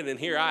complaining, and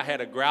here I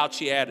had a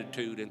grouchy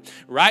attitude. And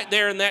right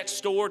there in that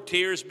store,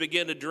 tears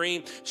began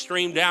to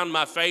stream down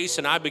my face,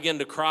 and I began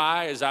to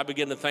cry as I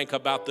began to think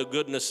about the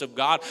goodness of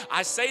God.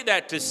 I say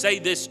that to say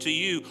this to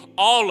you: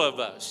 all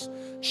of us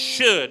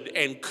should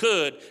and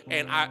could,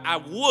 and I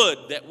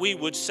would that we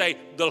would say,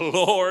 the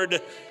Lord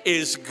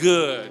is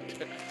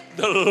good.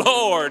 The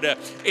Lord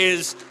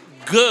is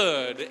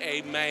good.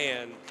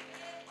 Amen.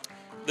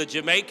 The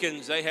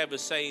Jamaicans, they have a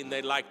saying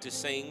they like to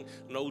sing,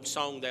 an old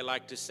song they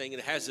like to sing.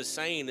 It has a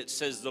saying that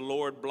says, the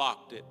Lord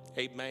blocked it.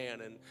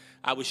 Amen. And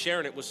I was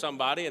sharing it with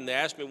somebody, and they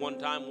asked me one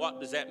time, what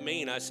does that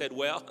mean? I said,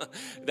 well,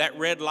 that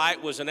red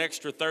light was an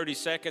extra 30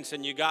 seconds,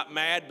 and you got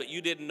mad, but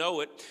you didn't know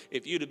it.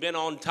 If you'd have been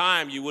on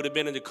time, you would have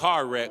been in a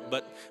car wreck,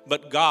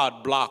 but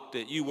God blocked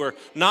it. You were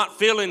not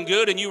feeling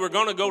good, and you were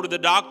going to go to the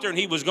doctor, and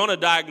he was going to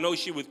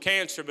diagnose you with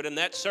cancer, but in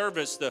that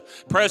service, the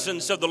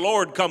presence of the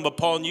Lord come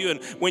upon you,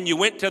 and when you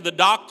went to the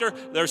doctor,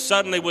 there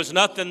suddenly was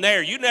nothing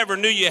there. You never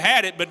knew you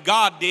had it, but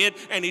God did,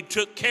 and he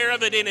took care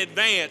of it in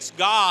advance.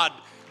 God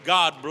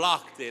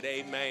blocked it.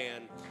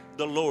 Amen.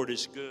 The Lord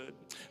is good.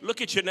 Look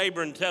at your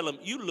neighbor and tell him,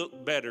 you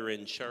look better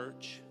in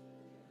church.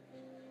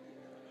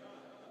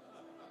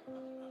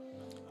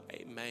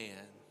 Amen.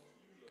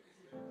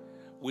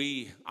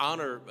 We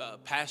honor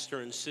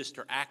Pastor and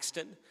Sister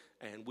Axton,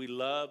 and we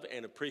love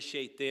and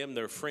appreciate them,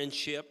 their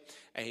friendship.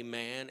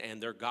 Amen.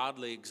 And their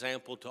godly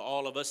example to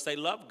all of us. They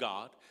love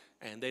God,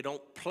 and they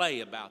don't play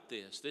about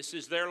this. This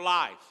is their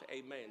life.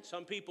 Amen.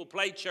 Some people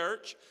play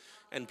church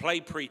and play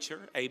preacher,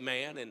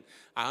 amen, and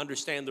I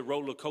understand the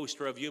roller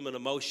coaster of human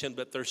emotion,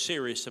 but they're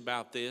serious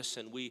about this,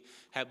 and we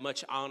have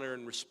much honor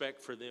and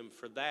respect for them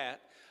for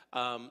that.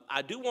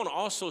 I do want to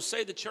also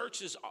say the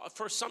church has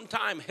for some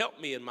time helped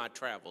me in my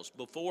travels,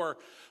 before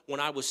when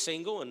I was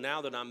single and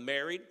now that I'm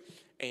married.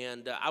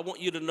 And I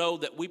want you to know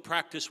that we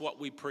practice what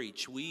we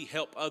preach. We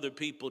help other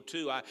people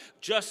too. I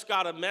just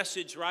got a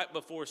message right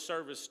before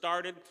service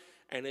started,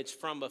 and it's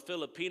from a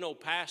Filipino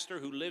pastor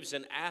who lives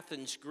in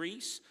Athens,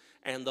 Greece.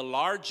 And the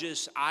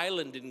largest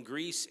island in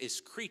Greece is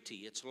Crete.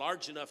 It's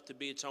large enough to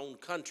be its own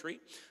country.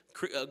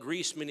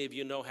 Greece, many of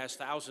you know, has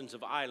thousands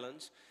of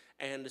islands.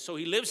 And so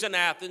he lives in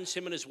Athens.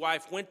 Him and his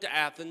wife went to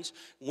Athens,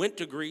 went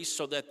to Greece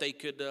so that they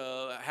could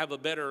have a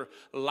better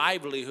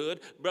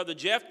livelihood. Brother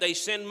Jeff, they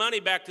send money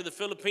back to the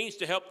Philippines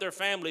to help their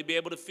family be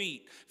able to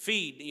feed,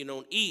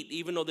 and eat,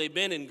 even though they've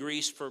been in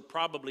Greece for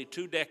probably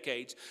 2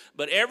 decades.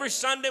 But every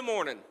Sunday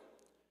morning,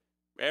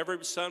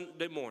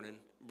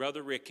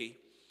 Brother Ricky,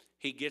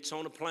 he gets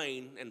on a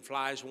plane and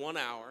flies 1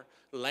 hour,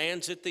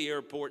 lands at the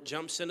airport,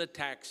 jumps in a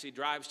taxi,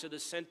 drives to the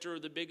center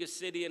of the biggest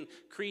city in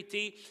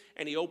Crete,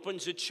 and he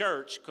opens a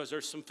church because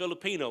there's some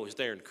Filipinos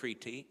there in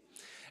Crete,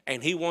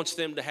 and he wants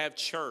them to have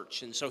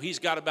church. And so he's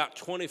got about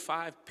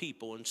 25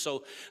 people. And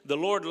so the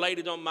Lord laid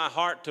it on my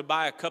heart to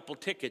buy a couple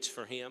tickets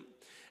for him.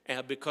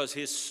 Because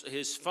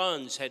his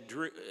funds had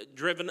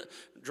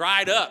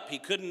dried up. He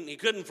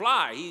couldn't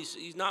fly.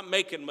 He's not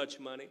making much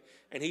money.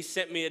 And he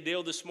sent me a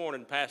deal this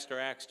morning, Pastor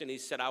Axton. He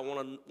said, I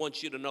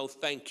want you to know,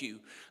 thank you.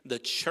 The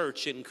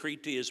church in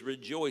Crete is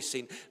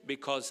rejoicing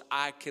because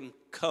I can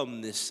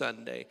come this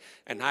Sunday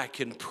and I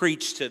can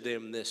preach to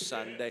them this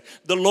Sunday.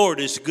 The Lord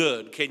is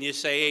good. Can you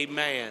say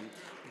amen?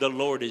 The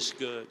Lord is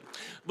good.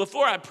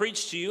 Before I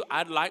preach to you,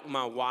 I'd like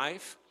my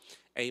wife,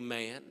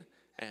 amen,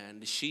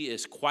 and she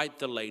is quite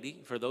the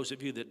lady. For those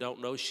of you that don't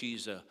know,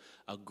 she's a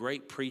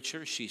great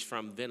preacher. She's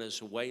from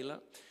Venezuela,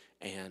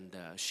 and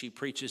she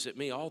preaches at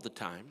me all the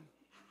time.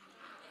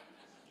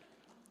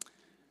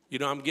 You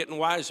know, I'm getting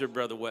wiser,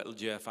 Brother Wettle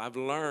Jeff. I've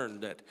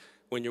learned that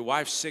when your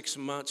wife's 6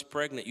 months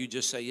pregnant, you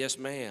just say, yes,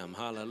 ma'am,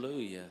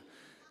 hallelujah.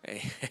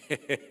 I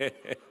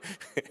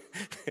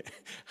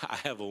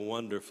have a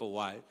wonderful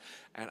wife,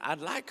 and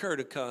I'd like her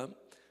to come.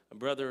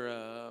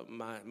 Brother,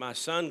 my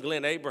son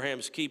Glenn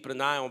Abraham's keeping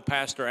an eye on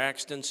Pastor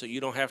Axton, so you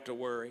don't have to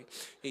worry.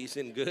 He's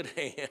in good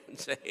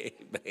hands.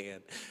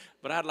 Amen.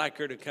 But I'd like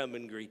her to come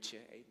and greet you.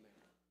 Amen.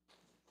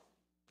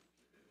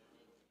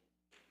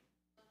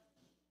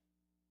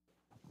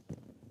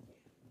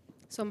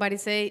 Somebody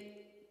say,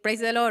 praise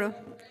the Lord.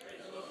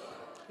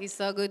 It's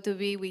so good to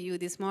be with you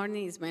this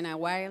morning. It's been a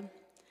while.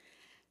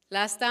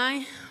 Last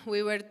time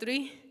we were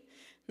 3,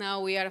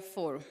 now we are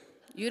 4.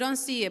 You don't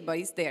see it, but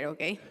it's there,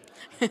 okay?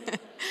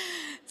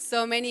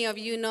 So many of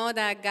you know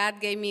that God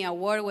gave me a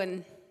word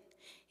when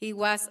it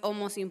was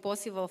almost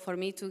impossible for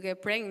me to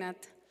get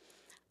pregnant.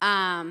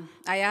 I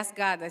asked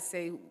God, I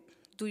say,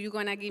 do you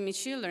gonna give me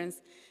children?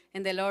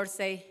 And the Lord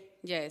say,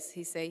 yes.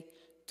 He say,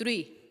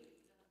 3.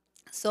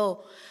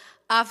 So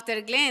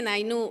after Glenn,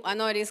 I knew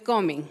another is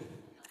coming.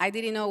 I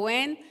didn't know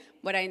when,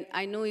 but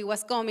I knew it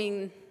was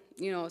coming,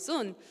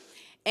 soon.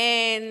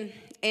 And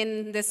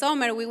in the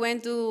summer, we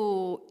went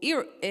to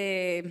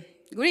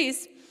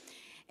Greece.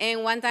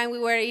 And one time we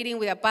were eating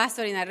with a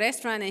pastor in a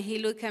restaurant, and he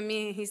looked at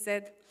me and he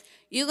said,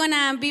 you're going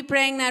to be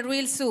pregnant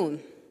real soon.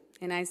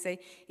 And I said,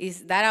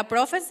 is that a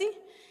prophecy?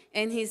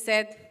 And he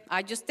said,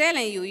 I'm just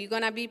telling you, you're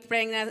going to be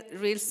pregnant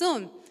real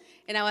soon.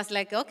 And I was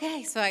like,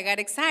 okay. So I got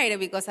excited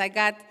because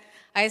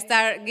I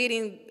started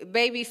getting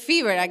baby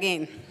fever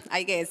again,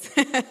 I guess,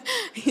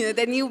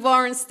 the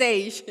newborn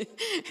stage.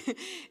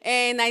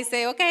 And I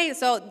say, okay,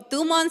 so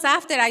 2 months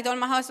after, I told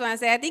my husband, I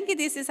said, I think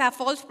this is a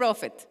false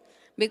prophet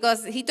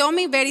because he told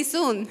me very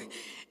soon.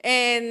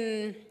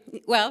 And,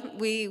 well,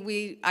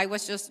 I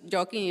was just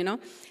joking,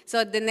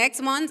 So the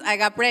next month, I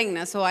got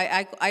pregnant. So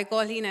I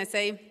called him and I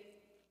say,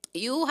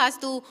 you have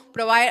to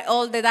provide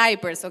all the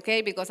diapers,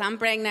 okay, because I'm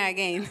pregnant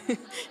again.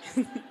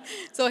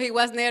 So he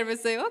was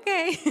nervous, say,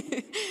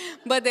 okay.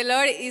 But the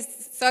Lord is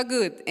so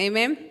good,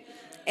 amen?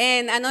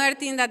 And another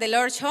thing that the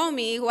Lord showed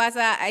me was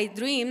a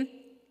dream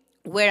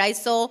where I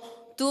saw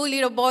 2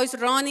 little boys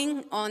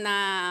running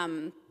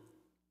on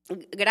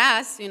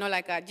grass,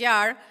 like a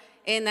jar,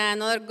 and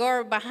another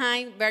girl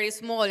behind, very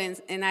small.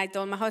 And I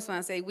told my husband,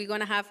 I said, we're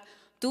going to have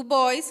 2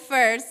 boys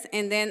first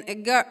and then a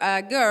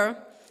girl.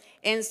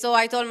 And so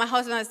I told my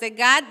husband, I said,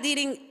 God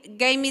didn't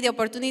give me the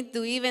opportunity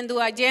to even do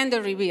a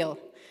gender reveal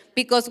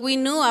because we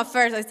knew at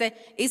first, I said,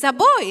 it's a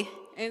boy.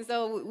 And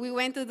so we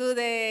went to do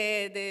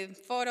the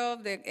photo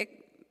of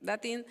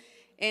that thing,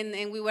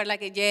 and we were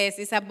like, yes,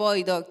 it's a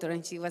boy, doctor.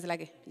 And she was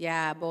like,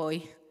 yeah,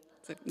 boy.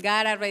 So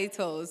God already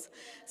told us.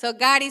 So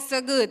God is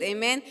so good,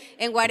 amen?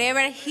 And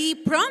whatever he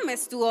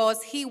promised to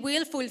us, he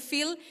will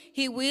fulfill.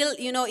 He will,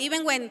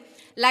 even when,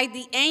 like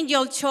the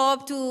angel showed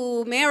up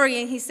to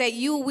Mary and he said,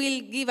 you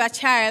will give a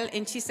child.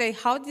 And she said,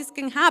 how this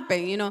can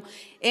happen,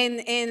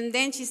 And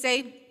then she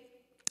said,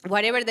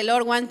 whatever the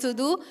Lord wants to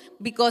do,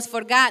 because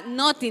for God,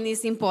 nothing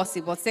is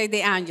impossible, said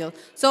the angel.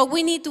 So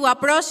we need to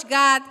approach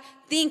God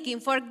thinking,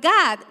 for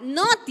God,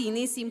 nothing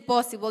is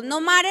impossible. No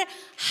matter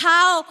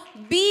how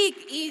big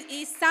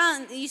it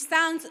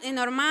sounds in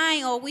our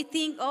mind, or we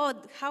think, oh,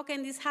 how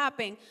can this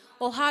happen?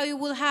 Or how it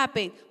will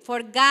happen.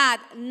 For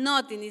God,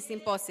 nothing is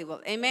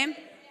impossible. Amen?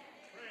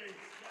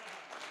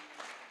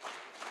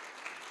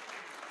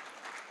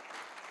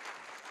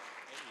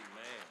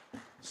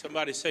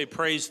 Somebody say,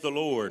 praise the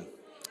Lord.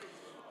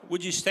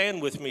 Would you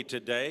stand with me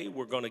today?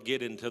 We're going to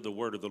get into the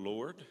word of the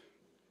Lord.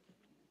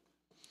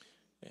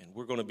 And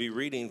we're going to be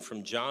reading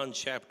from John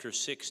chapter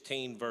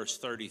 16, verse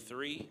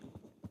 33.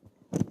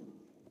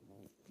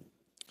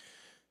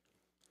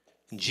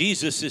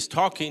 Jesus is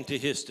talking to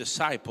his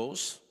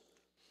disciples,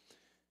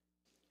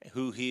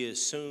 who he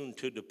is soon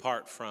to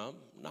depart from,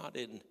 not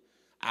in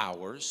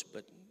hours,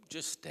 but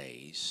just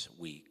days,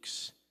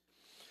 weeks.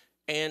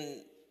 And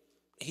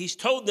he's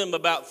told them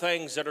about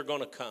things that are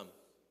going to come,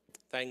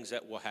 things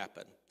that will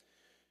happen.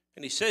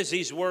 And he says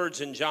these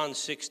words in John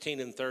 16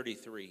 and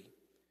 33.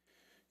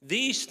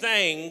 These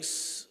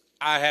things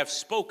I have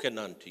spoken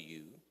unto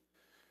you,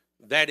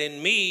 that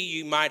in me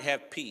you might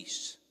have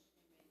peace.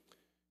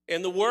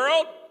 In the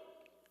world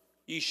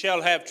you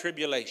shall have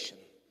tribulation,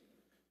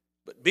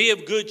 but be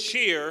of good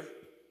cheer,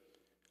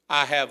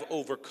 I have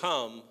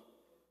overcome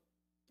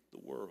the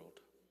world.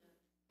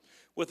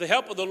 With the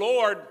help of the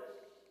Lord,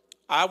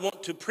 I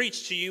want to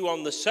preach to you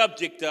on the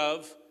subject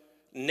of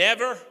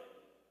never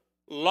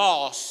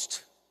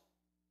lost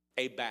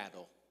a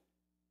battle.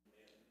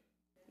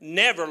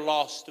 Never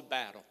lost a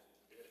battle.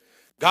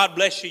 God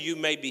bless you. You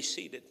may be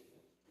seated.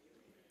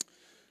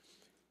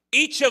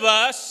 Each of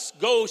us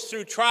goes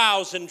through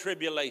trials and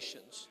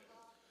tribulations.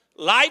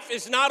 Life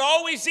is not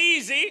always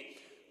easy,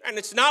 and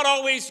it's not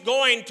always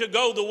going to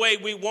go the way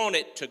we want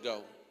it to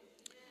go.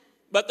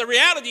 But the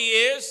reality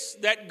is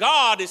that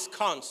God is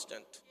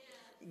constant.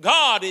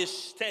 God is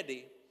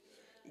steady.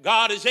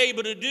 God is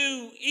able to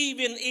do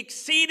even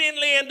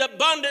exceedingly and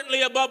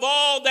abundantly above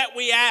all that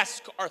we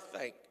ask or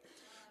think.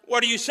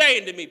 What are you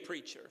saying to me,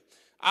 preacher?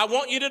 I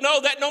want you to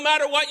know that no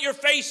matter what you're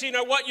facing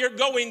or what you're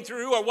going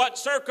through or what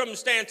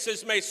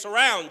circumstances may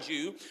surround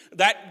you,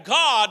 that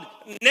God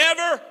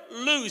never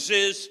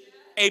loses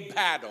a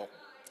battle.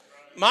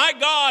 My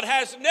God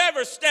has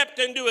never stepped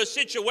into a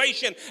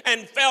situation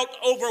and felt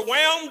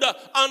overwhelmed,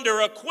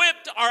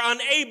 under-equipped, or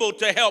unable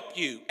to help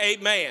you.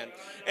 Amen.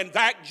 In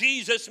fact,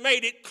 Jesus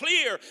made it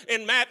clear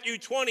in Matthew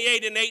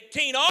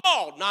 28:18,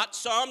 all, not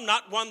some,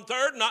 not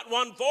 1/3, not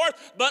 1/4,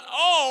 but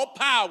all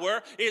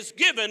power is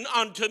given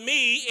unto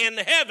me in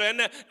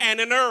heaven and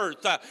in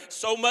earth.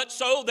 So much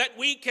so that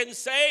we can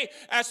say,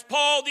 as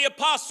Paul the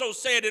Apostle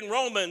said in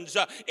Romans,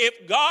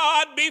 if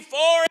God be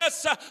for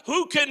us,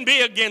 who can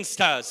be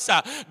against us?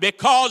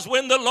 Because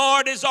when the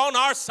Lord is on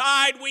our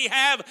side, we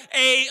have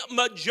a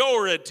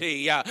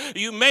majority.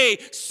 You may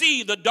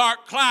see the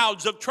dark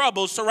clouds of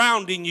trouble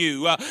surrounding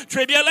you.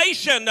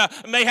 Tribulation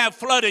may have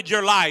flooded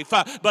your life,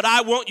 but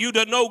I want you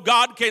to know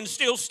God can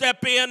still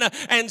step in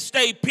and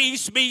say,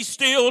 peace be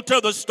still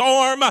to the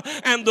storm,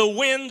 and the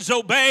winds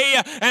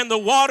obey, and the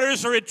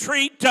waters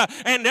retreat,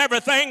 and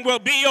everything will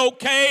be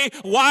okay.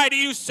 Why do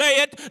you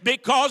say it?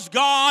 Because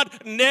God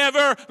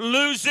never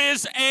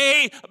loses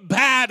a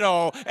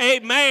battle.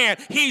 Amen.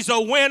 He's a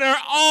winner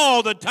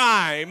all the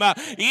time.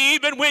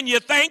 Even when you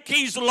think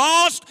he's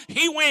lost,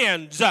 he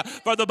wins.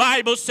 For the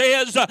Bible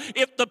says,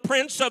 if the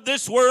prince of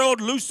this world,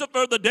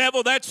 Lucifer, the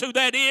devil, that's who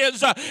that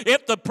is,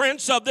 if the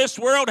prince of this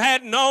world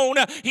had known,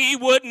 he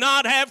would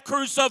not have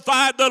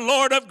crucified the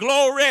Lord of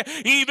glory.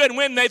 Even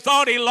when they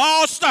thought he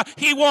lost,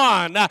 he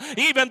won.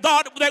 Even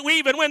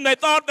when they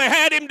thought they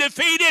had him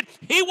defeated,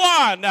 he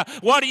won.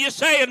 What are you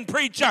saying,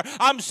 preacher?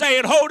 I'm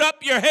saying, hold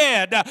up your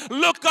head.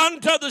 Look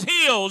unto the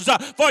hills,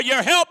 for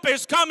your help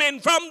is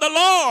coming from the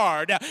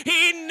Lord.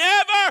 He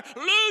never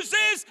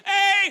loses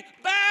a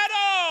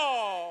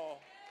battle.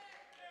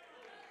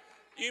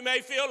 You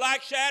may feel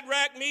like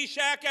Shadrach,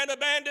 Meshach, and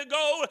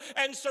Abednego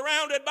and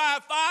surrounded by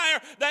a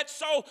fire that's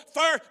so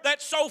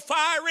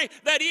fiery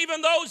that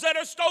even those that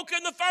are stoked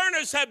in the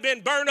furnace have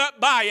been burned up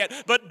by it.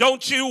 But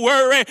don't you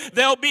worry.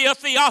 There'll be a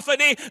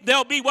theophany.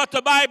 There'll be what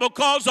the Bible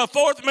calls a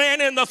fourth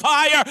man in the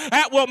fire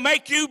that will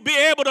make you be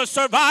able to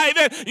survive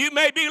it. You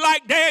may be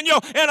like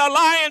Daniel in a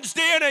lion's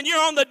den and you're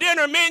on the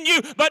dinner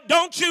menu, but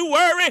don't you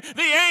worry.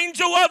 The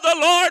angel of the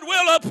Lord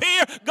will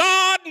appear.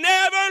 God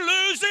never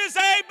loses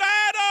a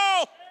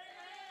battle.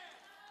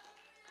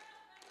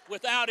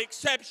 Without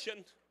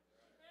exception,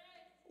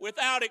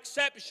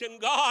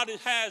 God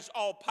has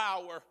all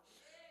power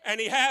and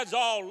he has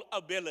all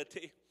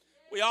ability.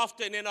 We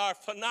often in our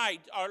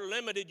finite, our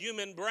limited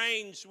human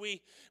brains,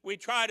 we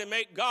try to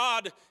make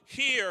God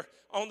here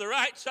on the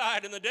right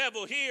side and the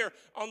devil here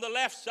on the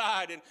left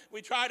side. And we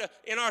try to,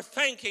 in our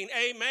thinking,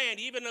 amen,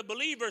 even the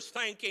believer's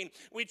thinking,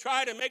 we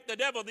try to make the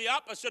devil the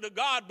opposite of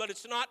God, but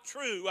it's not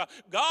true.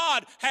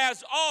 God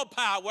has all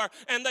power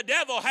and the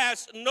devil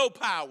has no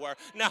power.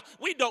 Now,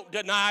 we don't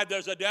deny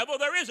there's a devil.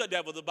 There is a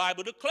devil. The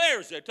Bible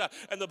declares it.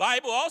 And the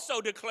Bible also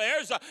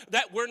declares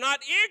that we're not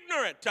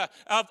ignorant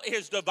of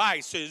his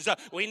devices.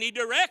 We need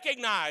to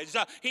recognize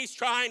he's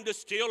trying to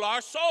steal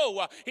our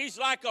soul. He's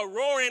like a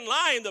roaring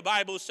lion, the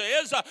Bible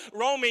says,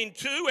 roaming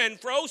to and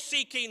fro,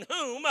 seeking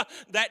whom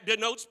that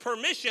denotes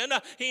permission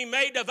he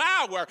may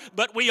devour.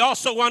 But we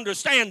also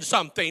understand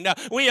something.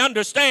 We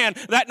understand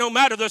that no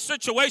matter the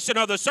situation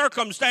or the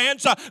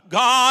circumstance,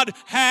 God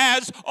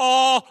has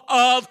all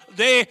of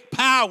the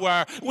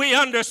power. We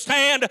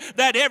understand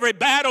that every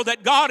battle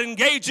that God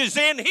engages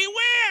in, he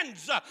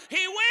wins.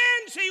 He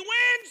wins, he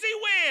wins, he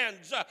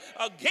wins.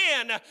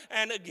 Again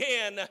and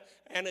again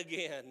and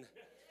again.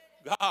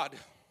 God,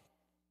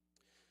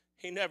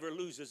 he never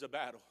loses a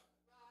battle.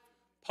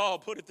 Paul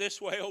put it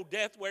this way, O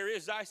death, where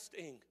is thy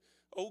sting?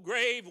 O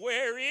grave,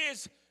 where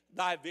is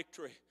thy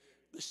victory?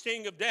 The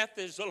sting of death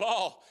is the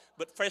law.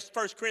 But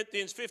 1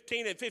 Corinthians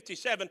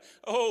 15:57,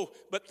 oh,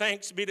 but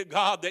thanks be to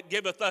God that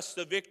giveth us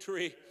the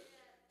victory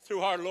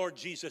through our Lord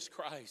Jesus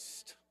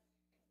Christ.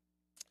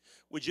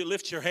 Would you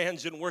lift your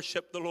hands and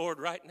worship the Lord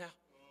right now?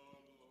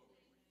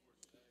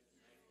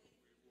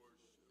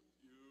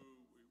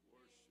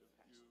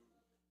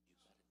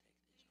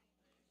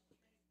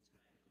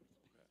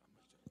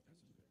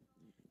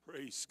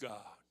 Praise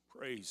God.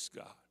 Praise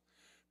God.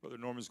 Brother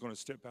Norman's going to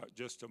step out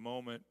just a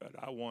moment, but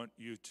I want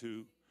you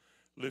to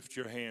lift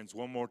your hands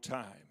one more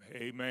time.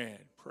 Amen.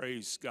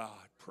 Praise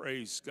God.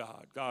 Praise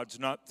God. God's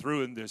not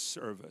through in this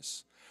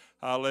service.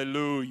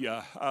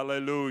 Hallelujah.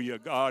 Hallelujah.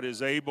 God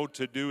is able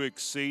to do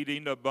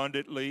exceeding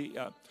abundantly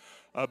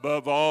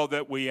above all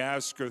that we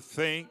ask or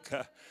think.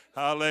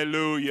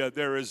 Hallelujah.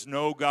 There is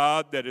no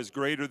God that is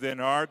greater than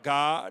our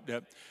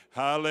God.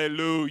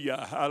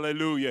 Hallelujah.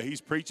 Hallelujah. He's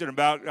preaching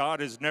about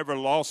God has never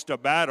lost a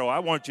battle. I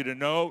want you to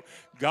know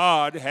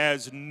God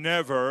has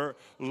never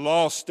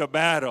lost a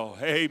battle.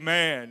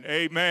 Amen.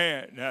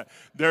 Amen.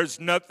 There's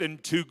nothing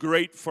too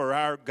great for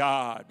our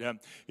God.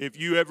 If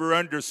you ever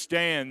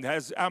understand,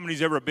 how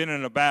many's ever been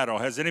in a battle?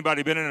 Has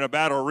anybody been in a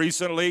battle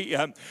recently?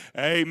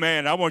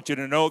 Amen. I want you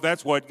to know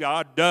that's what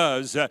God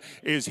does,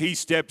 is he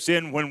steps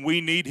in when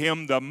we need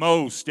him the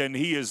most, and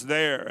he is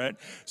there. And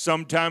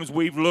sometimes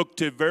we've looked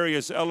to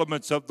various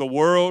elements of the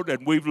world,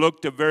 and we've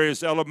looked to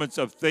various elements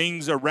of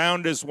things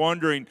around us,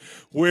 wondering,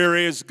 where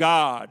is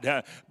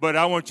God? But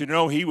I want you to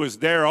know he was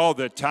there all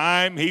the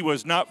time. He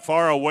was not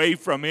far away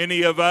from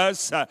any of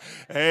us.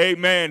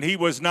 Amen. He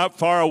was not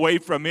far away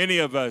from any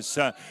of us.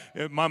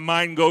 My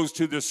mind goes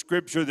to the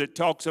scripture that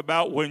talks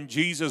about when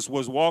Jesus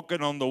was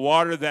walking on the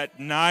water that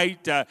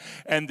night,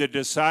 and the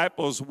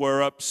disciples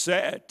were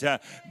upset.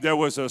 There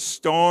was a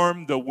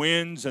storm, the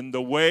winds and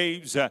the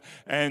waves,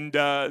 and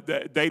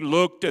they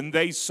looked and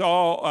they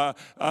saw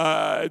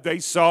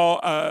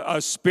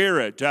a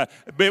spirit.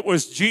 It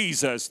was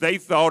Jesus. They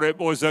thought it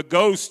was a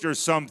ghost or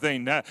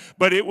something,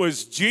 but it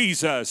was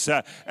Jesus.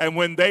 And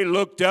when they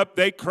looked up,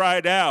 they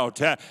cried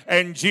out,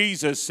 and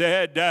Jesus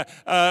said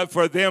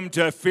for them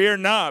to fear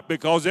not,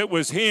 because it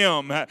was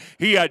him.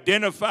 He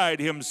identified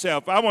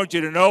himself. I want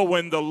you to know,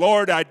 when the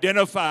Lord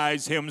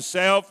identifies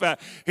himself,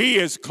 he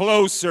is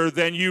closer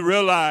than you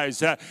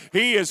realize.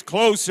 He is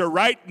closer,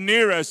 right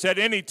near us at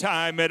any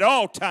time, at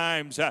all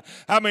times.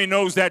 How many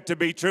knows that to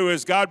be true?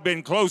 Has God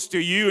been close to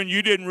you and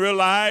you didn't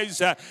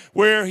realize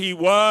where he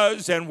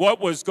was and what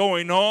was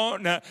going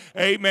on?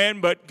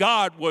 Amen. But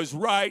God was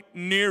right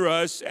near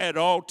us at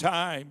all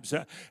times.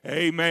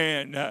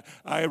 Amen.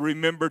 I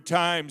remember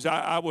times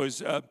I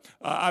was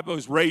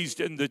raised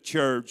in the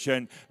church,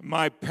 and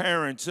my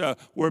parents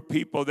were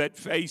people that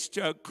faced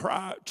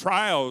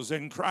trials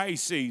and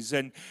crises,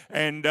 and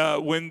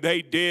when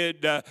they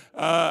did,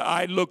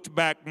 I looked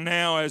back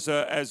now as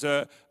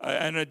an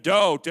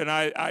adult, and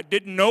I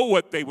didn't know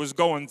what they was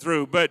going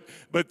through, but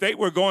they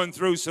were going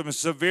through some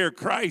severe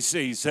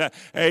crises.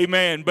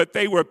 Amen. But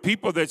they were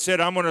people that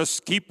said, I'm going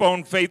to keep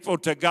on faithful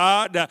to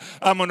God.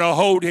 I'm going to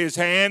hold his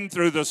hand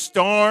through the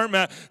storm,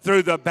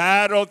 through the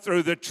battle,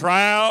 through the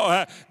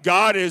trial.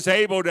 God is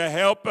able to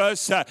help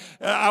us.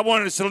 I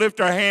want us to lift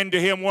our hand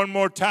to him one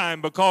more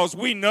time, because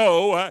we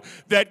know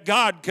that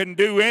God can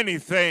do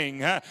anything.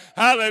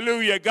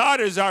 Hallelujah.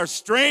 God is our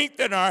strength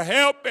and our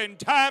help in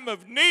time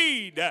of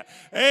need.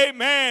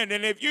 Amen.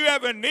 And if you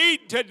have a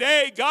need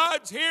today,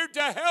 God's here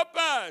to help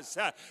us.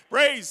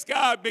 Praise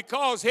God,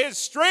 because his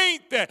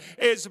strength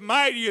is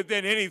mightier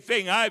than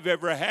anything I've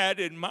ever had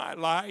in my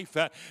life.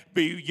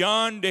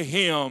 Beyond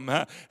him,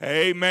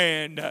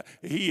 amen,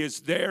 he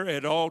is there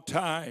at all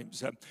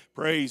times.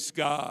 Praise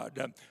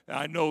God.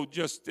 I know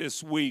just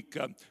this week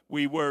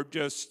we were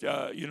just,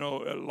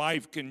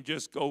 life can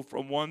just go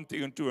from one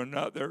thing to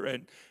another.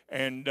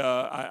 And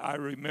I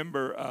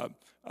remember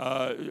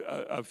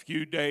a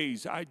few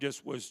days, I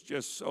was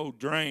just so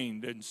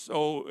drained and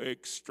so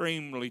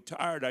extremely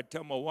tired. I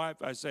tell my wife,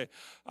 I say,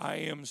 I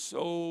am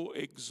so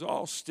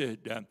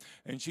exhausted.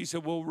 And she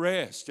said, well,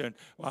 rest. And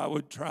I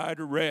would try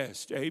to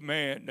rest.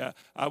 Amen.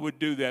 I would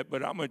do that.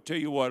 But I'm going to tell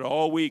you what,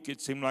 all week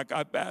it seemed like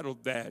I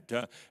battled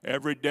that.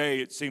 Every day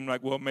it seemed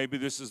like, well, maybe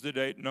this is the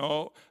day.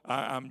 No,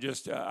 I'm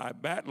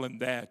battling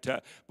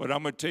that. But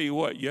I'm going to tell you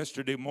what,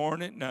 yesterday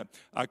morning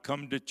I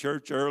come to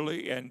church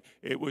early, and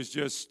it was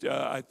just,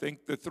 I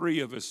think, the three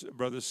of us,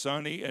 Brother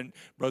Sonny and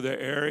Brother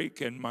Eric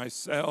and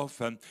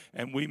myself, and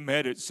we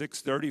met at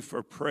 6:30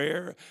 for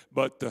prayer.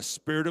 But the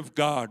Spirit of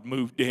God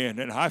moved in,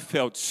 and I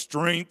felt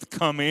strength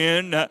come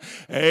in.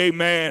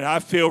 Amen. I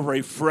feel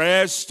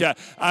refreshed.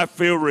 I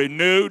feel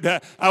renewed.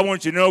 I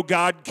want you to know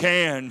God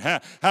can.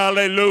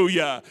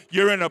 Hallelujah.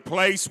 You're in a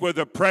place where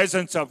the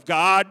presence of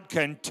God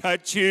can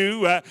touch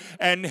you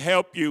and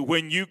help you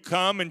when you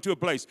come into a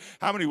place.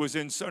 How many was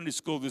in Sunday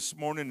school this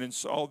morning and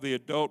saw the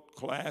adult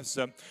class,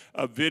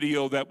 a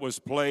video that was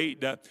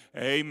played?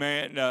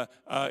 Amen.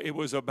 It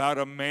was about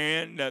a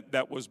man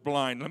that was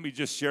blind. Let me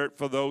just share it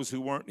for those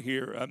who weren't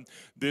here.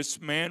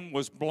 This man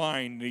was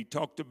blind. He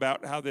talked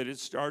about how that it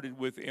started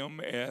with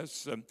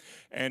MS,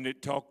 and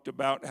it talked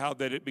about how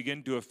that it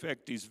began to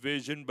affect his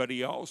vision, but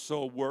he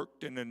also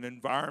worked in an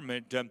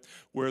environment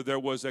where there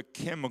was a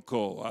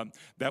chemical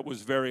that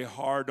was very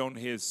hard on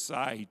his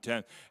sight,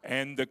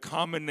 and the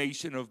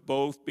combination of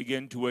both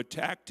began to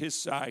attack his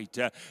sight,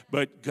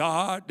 but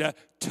God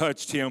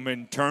touched him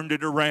and turned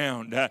it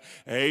around.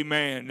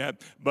 Amen.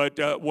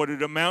 But what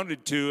it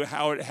amounted to,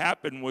 how it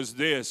happened was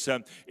this.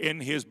 In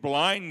his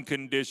blind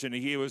condition,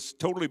 he was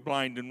totally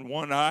blind in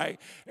one eye,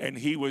 and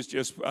he was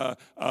just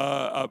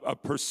a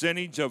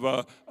percentage of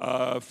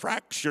a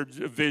fractured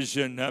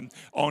vision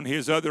on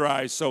his other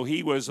eye. So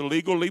he was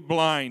legally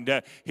blind.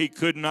 He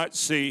could not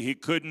see. He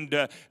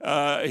couldn't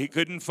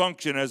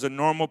function as a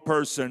normal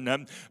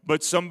person.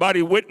 But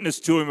somebody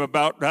witnessed to him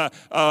about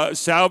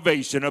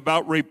salvation,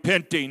 about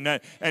repenting.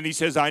 And he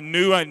says, I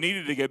knew I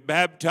needed to get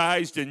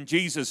baptized in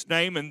Jesus'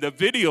 name. And the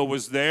video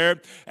was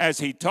there as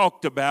he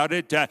talked about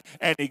it.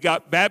 And he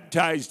got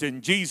baptized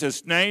in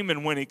Jesus' name.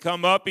 And when he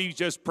come up, he's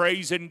just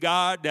praising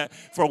God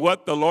for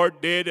what the Lord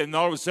did. And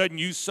all of a sudden,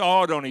 you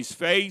saw it on his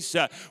face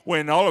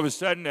when all of a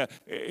sudden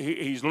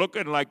he's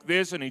looking like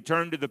this. And he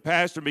turned to the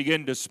pastor and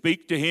began to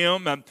speak to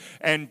him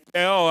and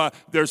tell,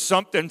 there's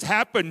something's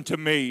happened to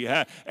me.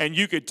 And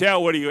you could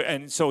tell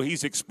and so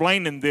he's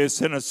explaining this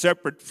in a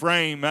separate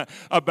frame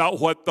about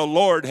what the Lord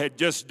Lord had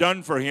just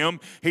done for him.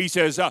 He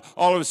says,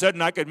 all of a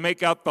sudden I could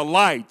make out the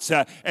lights.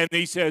 And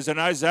he says, and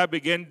as I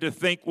began to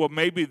think, well,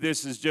 maybe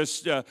this is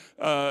just,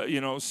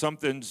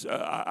 something's,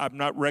 I'm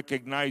not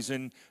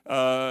recognizing,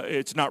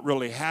 it's not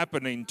really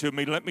happening to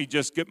me. Let me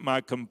just get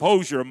my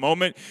composure a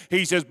moment.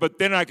 He says, but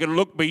then I could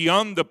look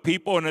beyond the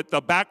people, and at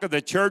the back of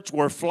the church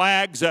were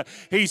flags.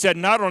 He said,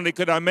 not only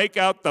could I make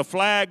out the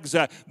flags,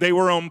 they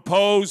were on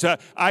poles.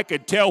 I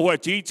could tell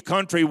what each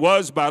country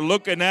was by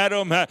looking at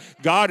them.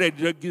 God had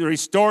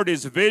restored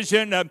his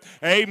vision.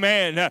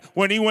 Amen.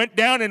 When he went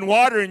down in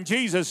water in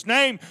Jesus'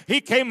 name, he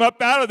came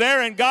up out of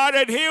there and God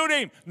had healed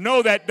him.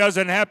 No, that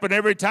doesn't happen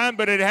every time,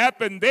 but it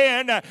happened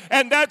then.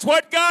 And that's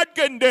what God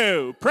can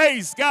do.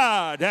 Praise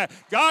God.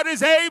 God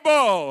is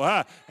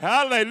able.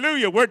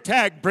 Hallelujah. We're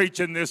tag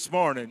preaching this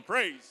morning.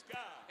 Praise God.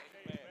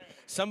 Amen.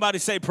 Somebody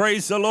say,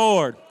 praise the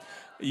Lord.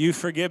 You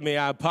forgive me,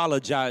 I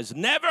apologize.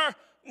 Never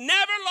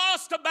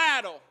lost a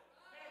battle.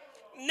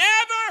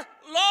 Never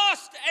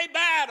lost a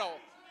battle.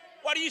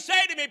 What do you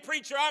say to me,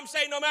 preacher? I'm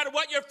saying no matter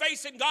what you're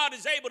facing, God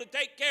is able to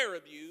take care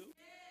of you.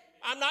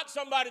 I'm not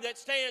somebody that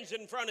stands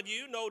in front of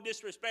you, no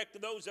disrespect to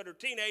those that are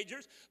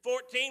teenagers,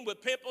 14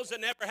 with pimples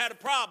and never had a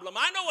problem.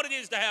 I know what it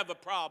is to have a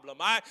problem.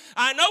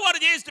 I know what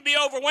it is to be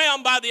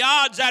overwhelmed by the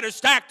odds that are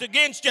stacked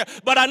against you,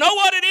 but I know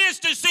what it is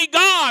to see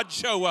God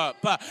show up.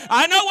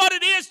 I know what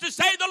it is to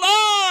say, the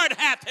Lord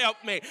hath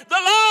helped me.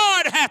 The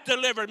Lord hath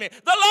delivered me.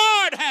 The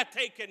Lord hath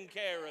taken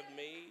care of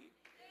me.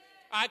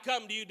 I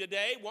come to you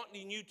today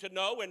wanting you to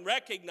know and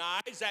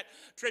recognize that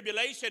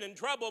tribulation and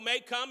trouble may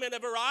come in a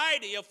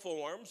variety of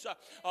forms.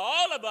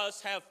 All of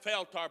us have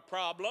felt our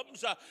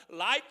problems.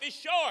 Life is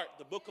short.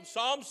 The book of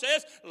Psalms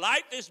says,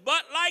 life is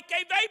but like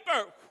a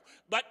vapor.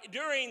 But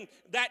during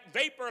that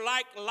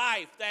vapor-like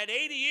life, that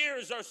 80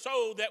 years or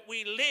so that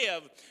we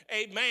live,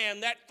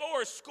 amen, that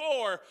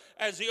 80,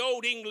 as the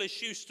old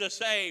English used to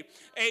say,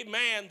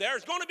 amen,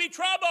 there's going to be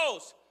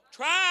troubles.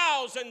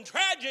 Trials and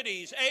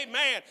tragedies,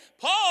 amen.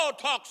 Paul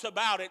talks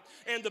about it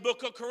in the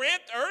book of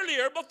Corinth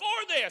earlier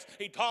before this.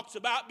 He talks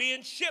about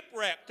being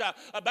shipwrecked,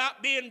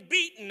 about being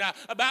beaten,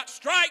 about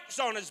stripes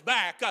on his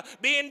back,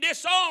 being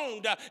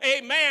disowned,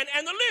 amen.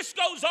 And the list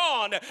goes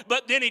on.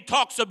 But then he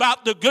talks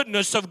about the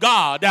goodness of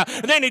God.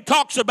 Then he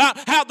talks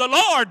about how the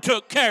Lord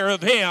took care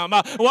of him.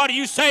 What are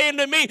you saying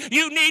to me?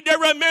 You need to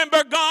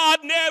remember God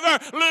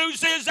never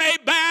loses a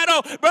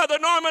battle. Brother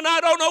Norman,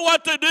 I don't know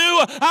what to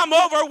do. I'm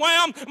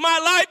overwhelmed. My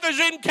life is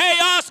in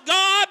chaos.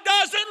 God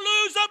doesn't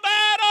lose a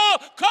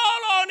battle.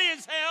 Call on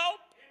his help.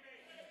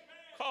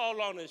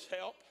 Call on his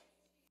help.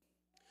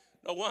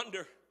 No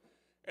wonder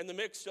in the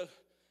midst of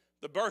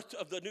the birth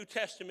of the New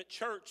Testament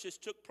church, this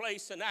took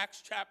place in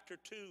Acts chapter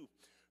 2.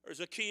 There's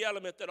a key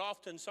element that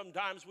often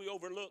sometimes we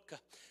overlook.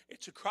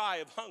 It's a cry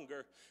of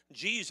hunger.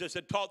 Jesus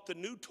had taught the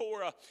new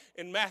Torah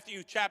in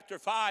Matthew chapter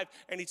 5,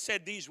 and he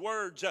said these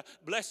words,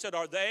 blessed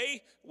are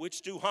they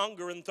which do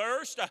hunger and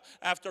thirst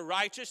after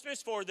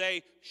righteousness, for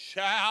they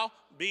shall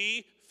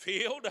be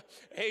filled.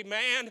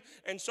 Amen.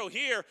 And so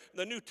here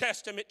the New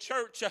Testament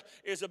church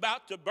is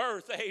about to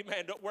birth.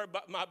 Amen. Don't worry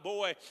about my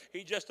boy.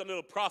 He's just a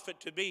little prophet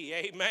to be.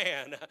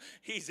 Amen.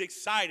 He's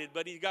excited,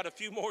 but he's got a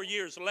few more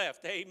years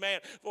left.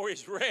 Amen. Before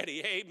he's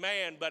ready.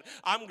 Amen. But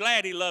I'm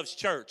glad he loves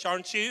church.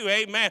 Aren't you?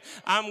 Amen.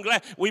 I'm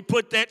glad we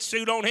put that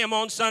suit on him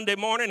on Sunday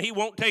morning. He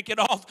won't take it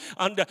off.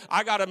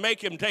 I got to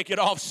make him take it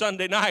off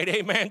Sunday night.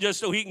 Amen. Just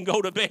so he can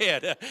go to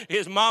bed.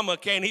 His mama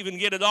can't even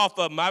get it off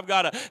of him. I've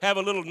got to have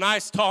a little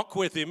nice talk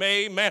with him.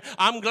 Amen.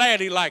 I'm glad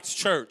he likes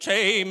church.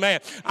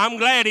 Amen. I'm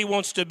glad he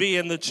wants to be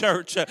in the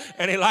church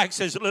and he likes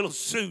his little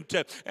suit.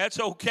 That's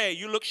okay.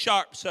 You look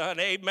sharp, son.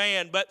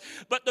 Amen. But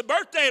the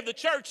birthday of the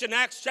church in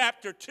Acts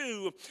chapter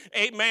 2,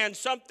 amen,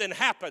 something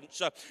happens.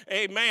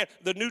 Amen.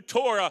 The new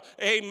Torah,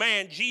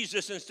 amen,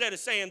 Jesus, instead of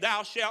saying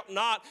thou shalt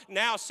not,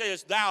 now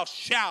says thou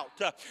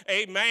shalt.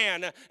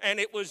 Amen. And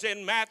it was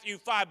in Matthew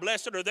 5,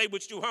 blessed are they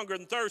which do hunger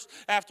and thirst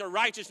after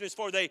righteousness,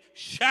 for they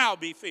shall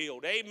be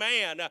filled.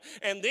 Amen.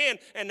 And then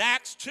in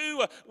Acts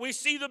 2, we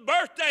see the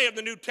birthday of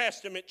the New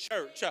Testament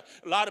church. A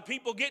lot of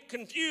people get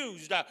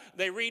confused.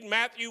 They read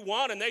Matthew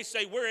 1 and they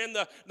say we're in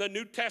the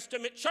New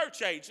Testament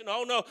church age.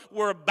 No,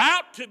 we're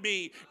about to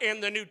be in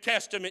the New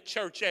Testament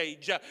church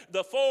age.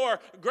 The four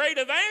great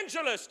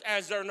evangelists,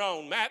 as they're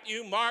known,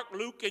 Matthew, Mark,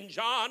 Luke, and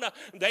John,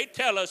 they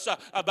tell us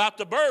about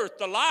the birth,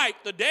 the life,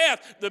 the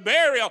death, the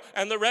burial,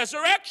 and the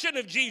resurrection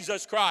of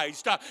Jesus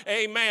Christ.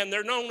 Amen.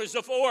 They're known as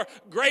the four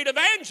great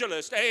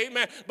evangelists.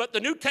 Amen. But the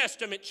New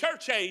Testament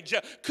church age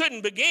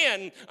couldn't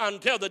begin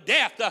until the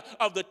death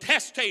of the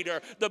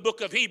testator, the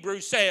book of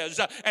Hebrews says.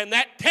 And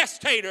that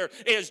testator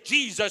is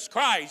Jesus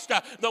Christ,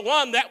 the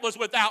one that was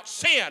without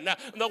sin,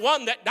 the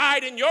one that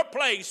died in your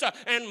place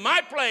and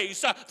my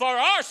place for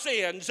our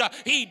sins.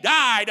 He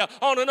died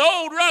on an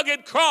old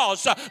rugged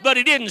cross, but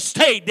he didn't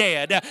stay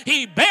dead.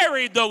 He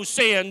buried those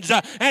sins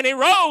and he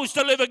rose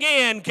to live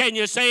again. Can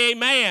you say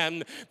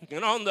amen?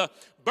 And on the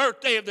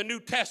birthday of the New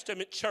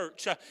Testament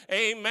church.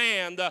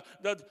 Amen. The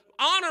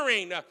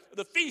honoring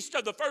the feast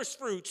of the first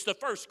fruits, the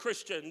first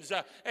Christians.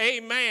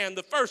 Amen.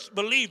 The first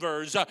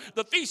believers.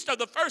 The feast of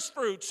the first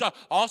fruits,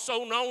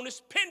 also known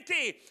as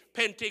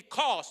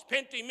Pentecost.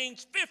 Pente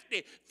means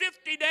 50.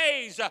 50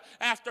 days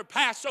after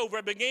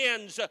Passover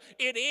begins,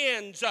 it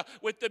ends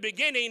with the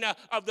beginning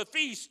of the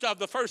feast of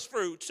the first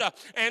fruits.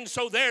 And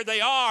so there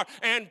they are,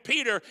 and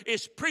Peter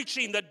is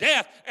preaching the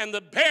death and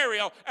the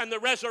burial and the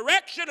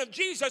resurrection of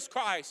Jesus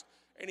Christ.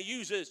 And he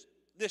uses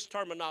this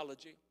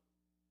terminology.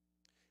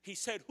 He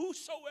said,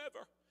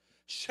 whosoever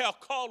shall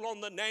call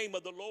on the name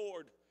of the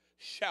Lord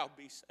shall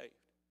be saved.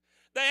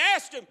 They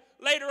asked him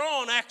later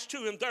on, Acts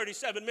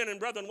 2:37, men and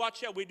brethren, what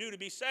shall we do to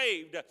be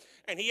saved?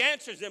 And he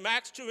answers them,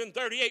 Acts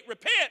 2:38,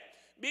 repent,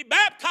 be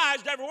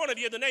baptized, every one of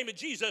you, in the name of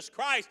Jesus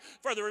Christ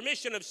for the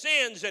remission of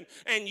sins,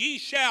 and ye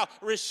shall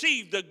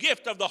receive the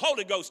gift of the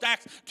Holy Ghost.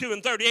 Acts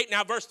 2:38,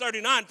 now verse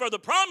 39, for the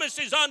promise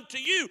is unto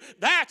you.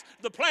 That's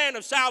the plan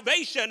of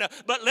salvation.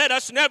 But let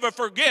us never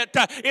forget,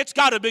 it's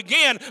got to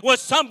begin with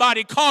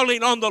somebody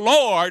calling on the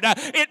Lord.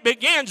 It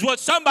begins with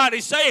somebody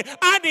saying,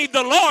 I need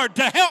the Lord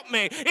to help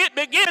me. It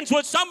begins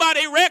with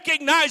somebody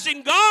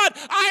recognizing, God,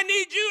 I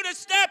need you to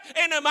step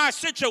into my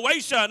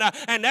situation.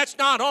 And that's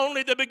not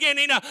only the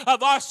beginning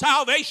of our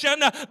salvation,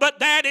 but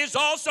that is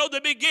also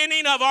the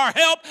beginning of our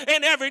help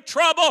in every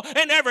trouble,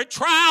 in every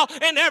trial,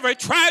 in every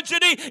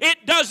tragedy.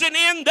 It doesn't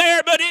end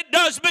there, but it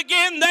does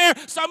begin there.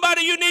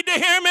 Somebody, you need to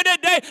hear me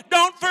today.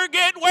 Don't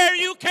forget where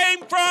you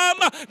came from.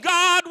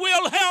 God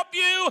will help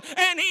you,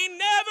 and He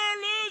never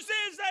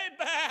loses a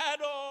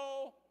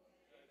battle.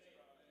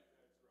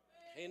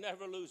 He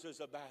never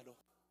loses a battle.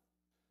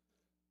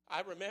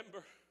 I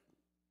remember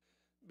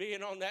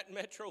being on that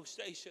metro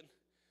station,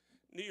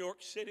 New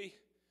York City.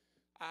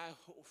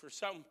 For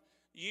some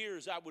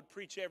years, I would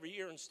preach every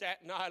year in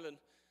Staten Island.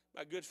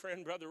 My good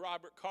friend, Brother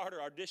Robert Carter,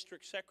 our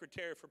district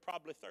secretary for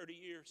probably 30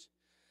 years.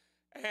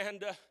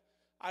 And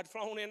I'd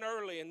flown in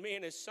early, and me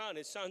and his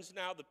son's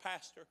now the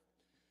pastor.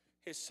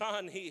 His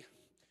son, he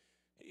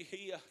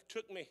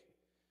took me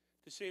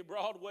to see a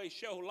Broadway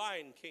show,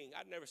 Lion King.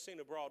 I'd never seen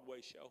a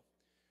Broadway show.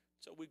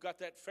 So we got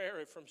that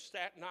ferry from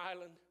Staten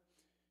Island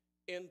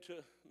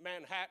into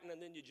Manhattan, and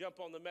then you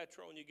jump on the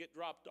metro and you get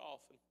dropped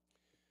off. And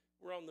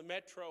we're on the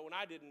metro, and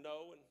I didn't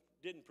know and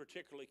didn't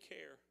particularly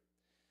care.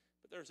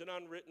 But there's an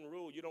unwritten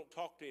rule. You don't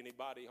talk to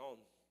anybody on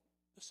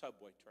the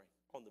subway train,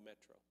 on the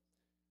metro.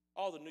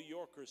 All the New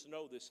Yorkers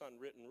know this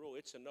unwritten rule.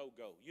 It's a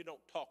no-go. You don't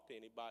talk to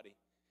anybody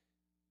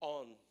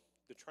on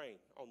the train,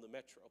 on the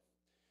metro.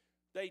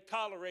 They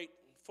tolerate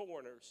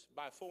foreigners.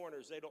 By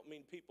foreigners, they don't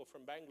mean people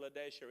from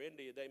Bangladesh or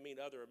India. They mean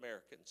other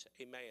Americans,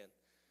 amen,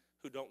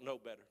 who don't know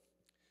better.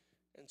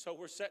 And so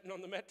we're sitting on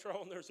the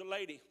metro, and there's a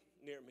lady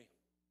near me.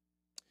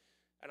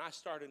 And I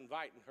started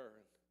inviting her.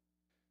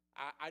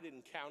 I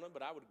didn't count them,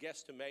 but I would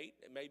guesstimate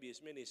maybe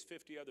as many as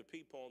 50 other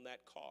people on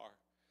that car,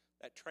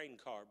 that train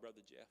car,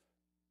 Brother Jeff.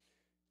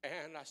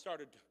 And I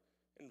started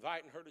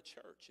inviting her to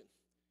church. And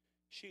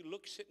she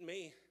looks at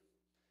me,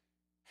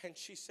 and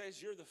she says,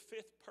 you're the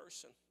 5th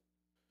person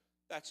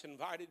that's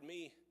invited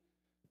me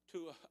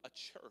to a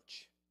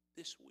church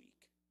this week.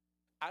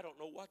 I don't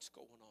know what's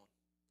going on.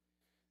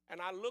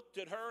 And I looked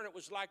at her, and it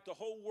was like the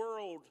whole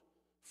world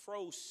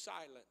froze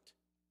silent.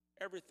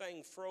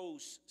 Everything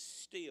froze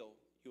still,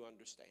 you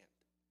understand.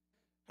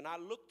 And I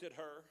looked at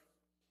her,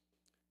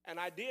 and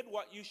I did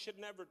what you should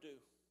never do.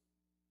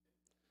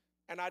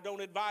 And I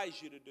don't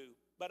advise you to do,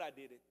 but I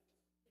did it.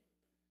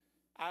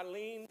 I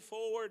leaned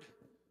forward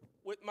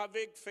with my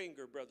big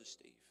finger, Brother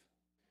Steve,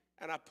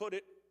 and I put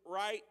it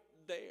right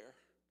there.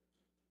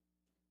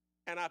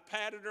 And I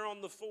patted her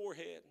on the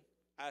forehead.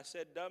 I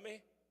said,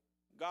 dummy,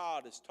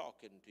 God is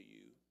talking to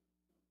you.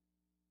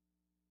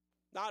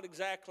 Not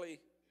exactly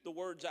the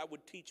words I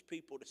would teach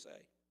people to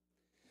say.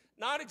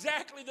 Not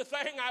exactly the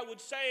thing I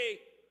would say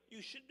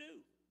you should do,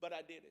 but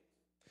I did it.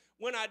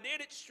 When I did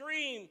it,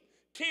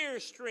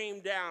 tears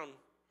streamed down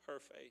her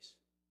face.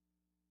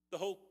 The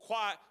whole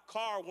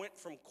car went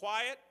from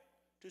quiet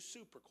to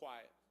super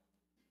quiet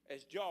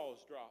as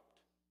jaws dropped.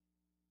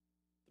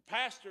 The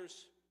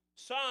pastor's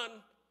son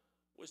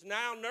was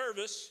now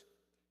nervous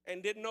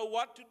and didn't know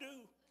what to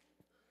do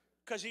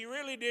because he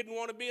really didn't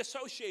want to be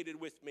associated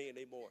with me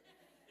anymore.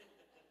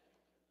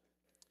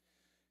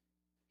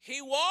 He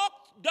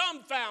walked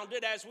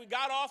dumbfounded as we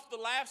got off the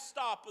last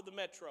stop of the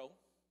metro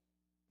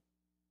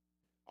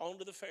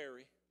onto the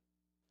ferry.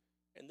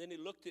 And then he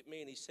looked at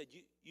me and he said,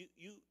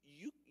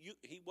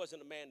 he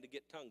wasn't a man to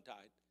get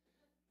tongue-tied.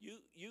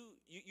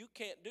 You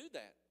can't do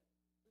that.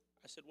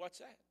 I said, what's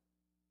that?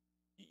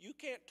 You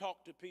can't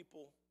talk to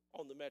people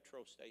on the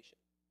metro station,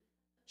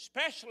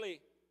 especially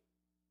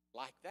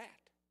like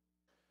that.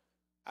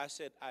 I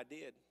said, I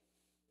did.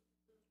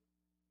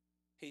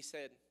 He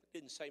said,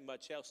 didn't say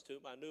much else to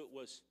him. I knew it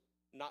was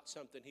not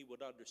something he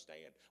would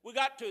understand. We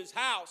got to his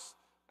house.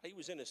 He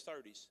was in his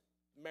 30s,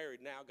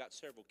 married now, got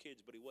several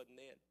kids, but he wasn't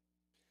then.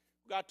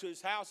 We got to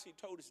his house. He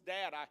told his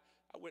dad, I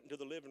went into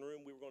the living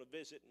room. We were going to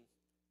visit and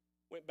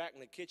went back in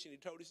the kitchen. He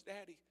told his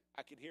daddy,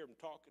 I could hear him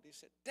talking. He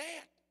said,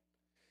 Dad,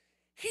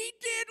 He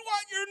did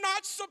what you're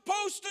not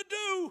supposed to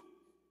do.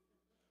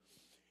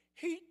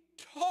 He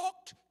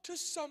talked to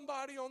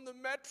somebody on the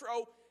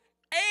metro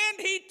and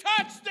he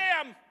touched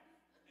them.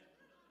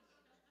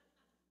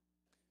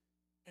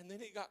 And then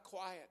he got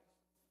quiet.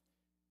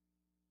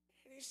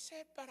 And he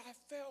said, but I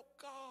felt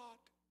God.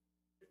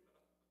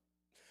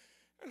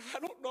 And I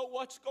don't know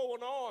what's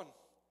going on.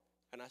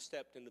 And I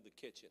stepped into the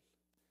kitchen.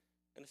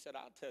 And I said,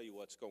 I'll tell you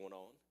what's going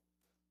on.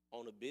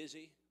 On a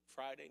busy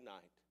Friday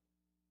night,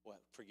 well,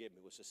 forgive me,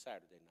 it was a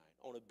Saturday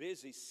night. On a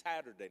busy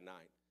Saturday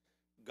night,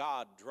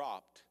 God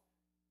dropped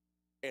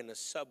in a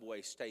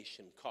subway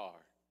station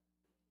car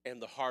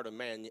in the heart of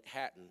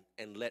Manhattan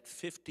and let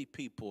 50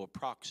 people,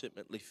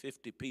 approximately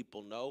 50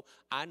 people know,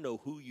 I know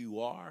who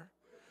you are.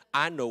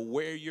 I know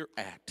where you're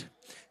at.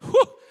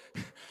 Whew.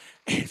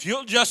 If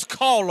you'll just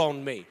call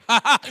on me.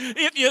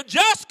 If you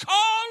just call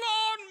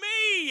on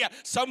me.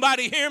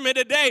 Somebody hear me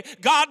today.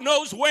 God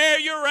knows where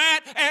you're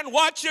at and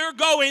what you're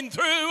going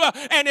through.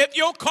 And if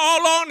you'll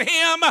call on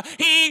him,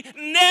 he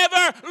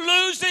never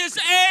loses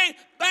a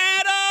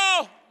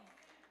battle.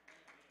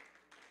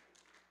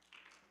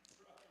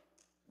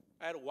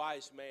 I had a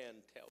wise man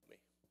tell me.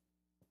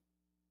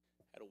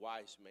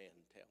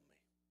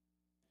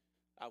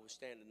 I was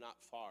standing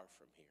not far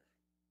from here.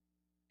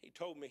 He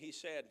told me, he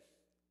said,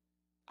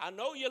 I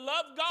know you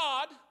love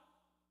God,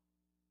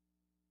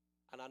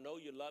 and I know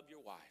you love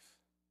your wife,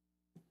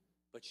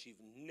 but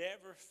you've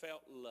never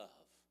felt love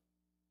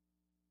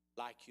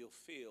like you'll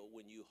feel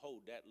when you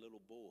hold that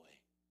little boy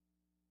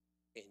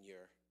in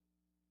your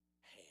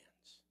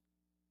hands.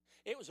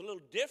 It was a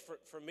little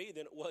different for me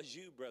than it was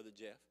you, Brother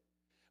Jeff.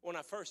 When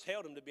I first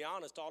held him, to be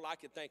honest, all I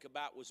could think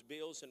about was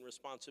bills and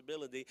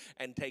responsibility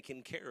and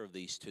taking care of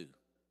these two.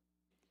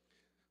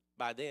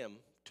 By them,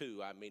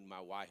 too, I mean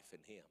my wife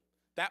and him.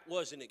 That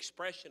was an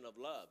expression of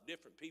love.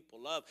 Different people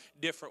love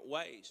different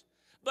ways.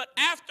 But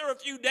after a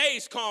few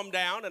days calmed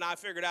down and I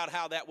figured out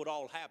how that would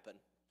all happen,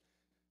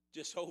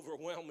 just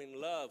overwhelming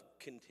love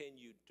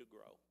continued to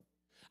grow.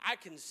 I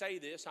can say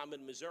this, I'm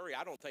in Missouri.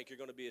 I don't think you're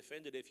going to be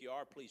offended. If you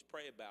are, please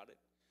pray about it.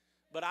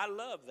 But I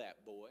love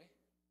that boy.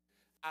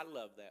 I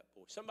love that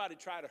boy. Somebody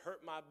try to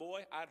hurt my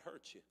boy, I'd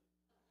hurt you.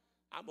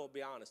 I'm going to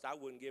be honest. I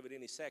wouldn't give it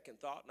any second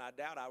thought, and I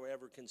doubt I would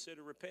ever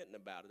consider repenting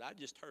about it. I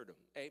just hurt him.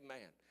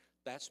 Amen.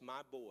 That's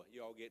my boy.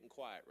 You're all getting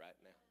quiet right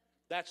now.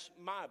 That's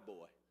my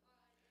boy.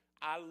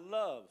 I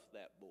love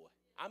that boy.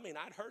 I mean,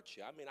 I'd hurt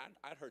you.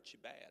 I'd hurt you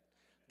bad.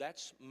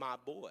 That's my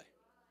boy.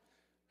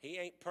 He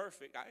ain't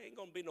perfect. I ain't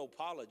going to be no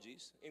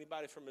apologies.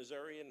 Anybody from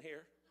Missouri in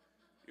here?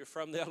 You're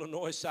from the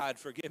Illinois side.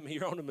 Forgive me.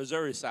 You're on the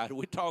Missouri side.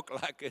 We talk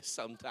like this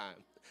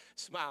sometimes.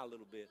 Smile a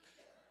little bit.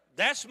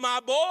 That's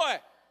my boy.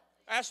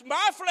 That's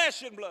my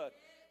flesh and blood.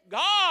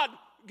 God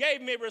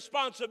gave me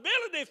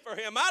responsibility for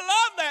him. I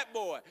love that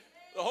boy.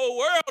 The whole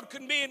world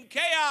can be in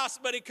chaos,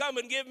 but he come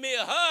and give me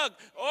a hug.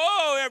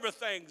 Oh,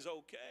 everything's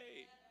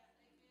okay.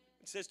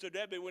 And Sister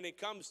Debbie, when he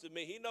comes to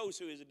me, he knows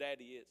who his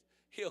daddy is.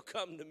 He'll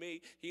come to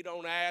me. He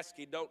don't ask.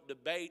 He don't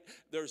debate.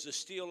 There's a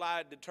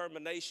steel-eyed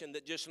determination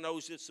that just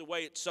knows it's the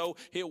way it's so.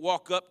 He'll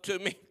walk up to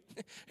me.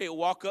 He'll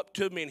walk up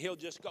to me, and he'll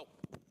just go.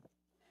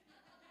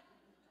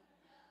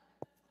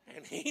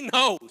 And he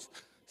knows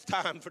it's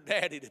time for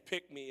Daddy to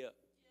pick me up.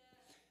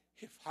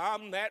 If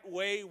I'm that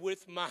way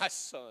with my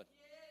son,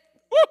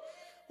 woo,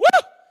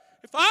 woo,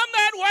 if I'm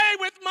that way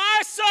with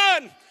my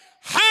son,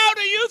 how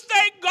do you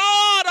think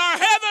God, our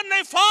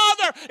Heavenly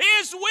Father,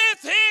 is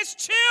with his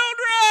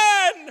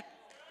children?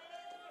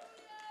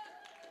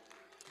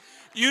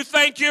 You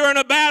think you're in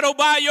a battle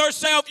by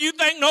yourself. You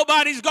think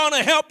nobody's going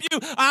to help you.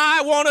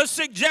 I want to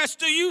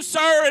suggest to you,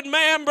 sir and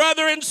ma'am,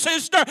 brother and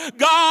sister,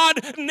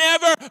 God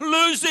never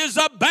loses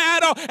a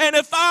battle. And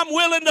if I'm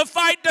willing to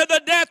fight to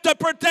the death to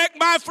protect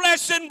my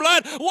flesh and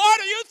blood, what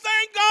do you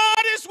think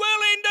God is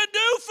willing to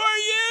do for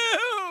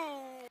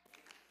you?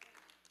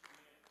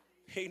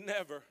 He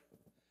never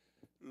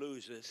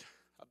loses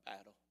a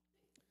battle.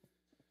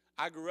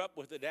 I grew up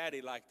with a daddy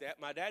like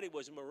that. My daddy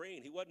was a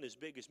Marine. He wasn't as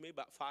big as me,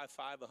 about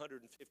 5'5",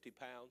 150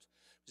 pounds.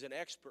 He was an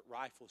expert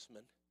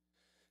riflesman.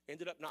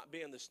 Ended up not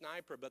being the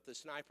sniper, but the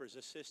sniper's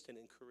assistant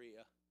in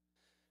Korea.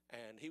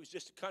 And he was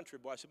just a country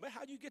boy. I said, man,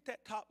 how'd you get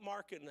that top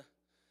mark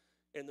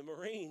in the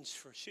Marines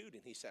for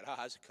shooting? He said,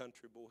 I was a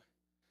country boy.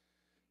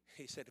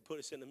 He said, to put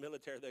us in the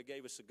military, they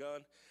gave us a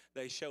gun.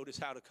 They showed us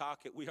how to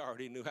cock it. We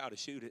already knew how to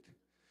shoot it.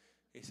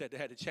 He said they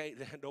had to change,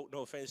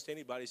 no offense to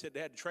anybody, he said they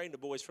had to train the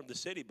boys from the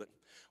city, but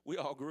we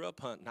all grew up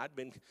hunting. I'd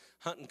been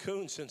hunting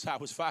coons since I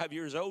was 5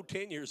 years old,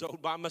 10 years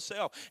old by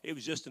myself. It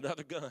was just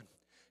another gun.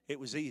 It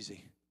was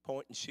easy,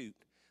 point and shoot.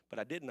 But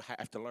I didn't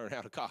have to learn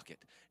how to cock it,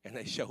 and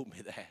they showed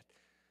me that.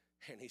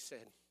 And he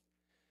said,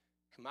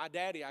 my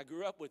daddy, I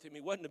grew up with him.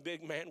 He wasn't a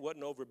big man,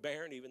 wasn't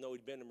overbearing, even though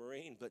he'd been a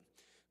Marine, but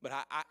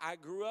I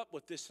grew up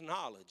with this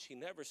knowledge. He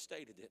never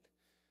stated it.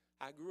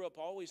 I grew up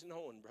always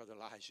knowing, Brother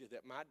Elijah,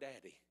 that my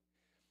daddy,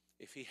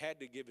 if he had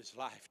to give his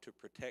life to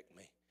protect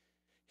me,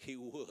 he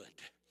would.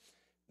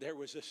 there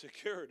was a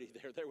security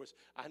there.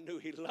 I knew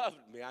he loved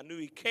me. I knew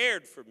he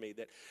cared for me.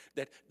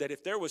 That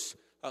if there was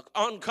an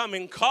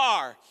oncoming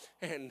car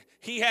and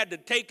he had to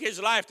take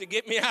his life to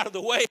get me out of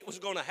the way, it was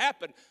going to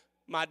happen.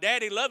 My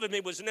daddy loving me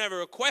was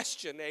never a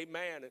question,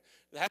 amen. And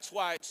that's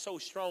why it's so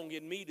strong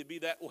in me to be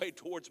that way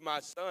towards my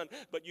son.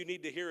 But you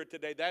need to hear it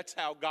today. That's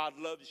how God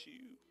loves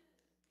you.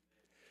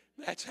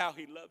 That's how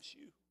he loves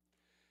you.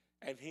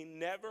 And he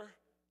never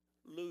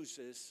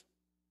loses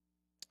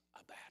a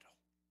battle.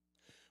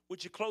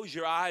 Would you close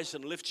your eyes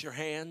and lift your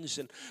hands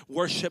and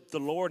worship the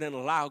Lord and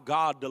allow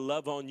God to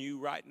love on you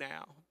right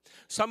now?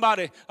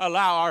 Somebody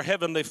allow our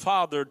Heavenly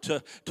Father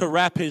to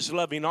wrap his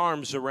loving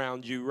arms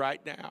around you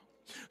right now.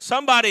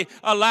 Somebody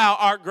allow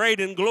our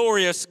great and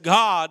glorious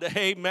God,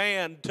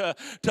 amen,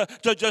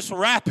 to just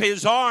wrap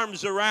his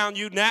arms around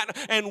you now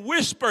and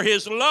whisper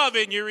his love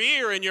in your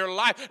ear in your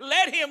life.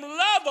 Let him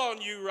love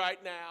on you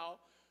right now.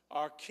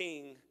 Our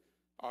King,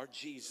 our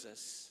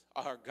Jesus,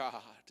 our God.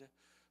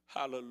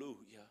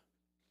 Hallelujah.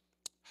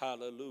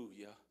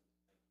 Hallelujah.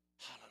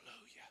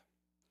 Hallelujah.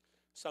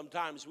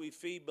 Sometimes we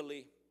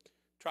feebly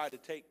try to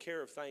take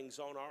care of things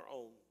on our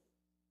own,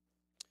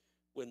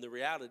 when the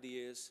reality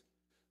is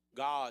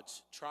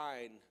God's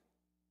trying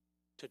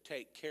to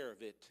take care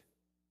of it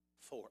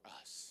for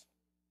us.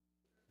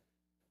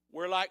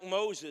 We're like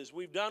Moses.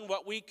 We've done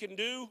what we can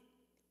do.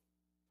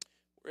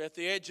 We're at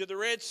the edge of the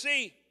Red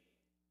Sea.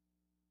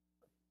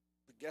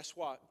 But guess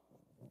what?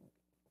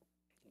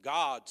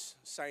 God's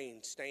saying,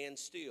 stand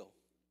still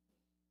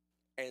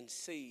and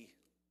see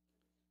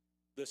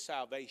the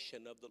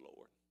salvation of the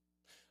Lord.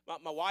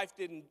 My wife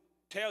didn't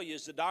tell you,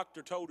 as the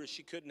doctor told her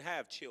she couldn't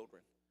have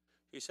children.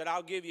 He said,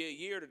 I'll give you a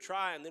year to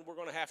try, and then we're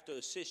going to have to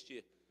assist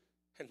you.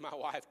 And my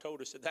wife told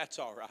her, said, that's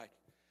all right.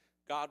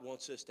 God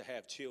wants us to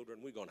have children.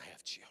 We're going to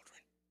have children.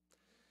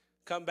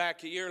 Come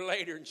back a year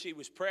later, and she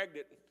was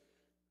pregnant.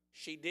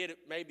 She did it.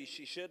 Maybe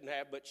she shouldn't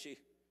have, but she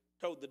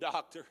told the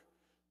doctor,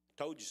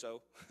 told you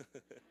so.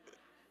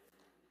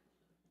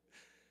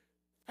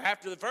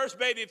 After the first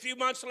baby, a few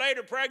months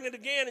later, pregnant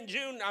again in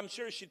June. I'm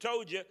sure she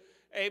told you,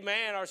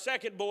 amen. Our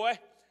second boy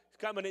is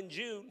coming in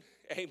June,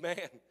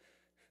 amen.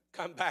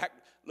 Come back,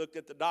 looked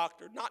at the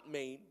doctor, not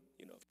mean.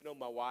 You know, if you know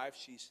my wife,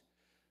 she's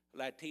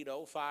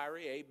Latino,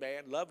 fiery,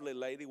 amen, lovely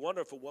lady,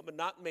 wonderful woman,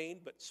 not mean,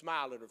 but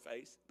smile in her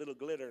face, little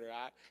glitter in her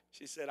eye.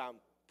 She said, I'm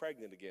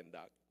pregnant again,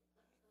 doc.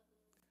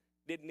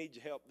 Didn't need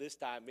your help this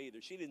time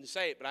either. She didn't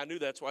say it, but I knew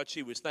that's what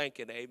she was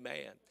thinking,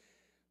 amen.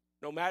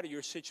 No matter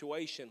your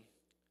situation,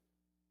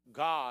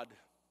 God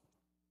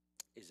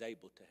is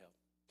able to help.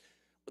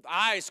 With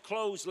eyes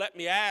closed, let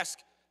me ask,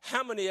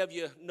 how many of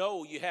you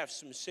know you have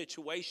some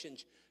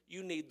situations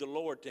you need the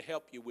Lord to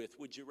help you with?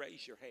 Would you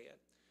raise your hand?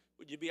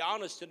 Would you be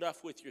honest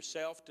enough with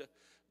yourself to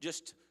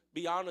just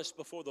be honest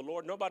before the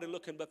Lord? Nobody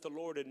looking but the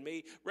Lord and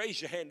me.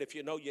 Raise your hand if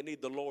you know you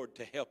need the Lord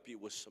to help you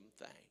with some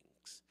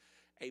things.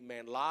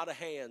 Amen. A lot of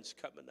hands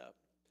coming up.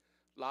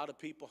 A lot of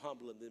people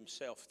humbling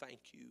themselves. Thank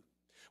you.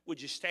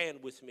 Would you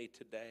stand with me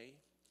today?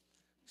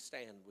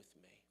 Stand with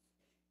me.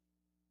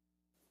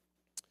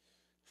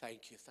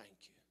 Thank you, thank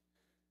you.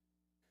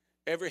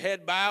 Every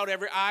head bowed,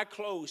 every eye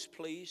closed,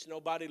 please.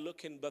 Nobody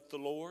looking but the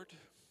Lord.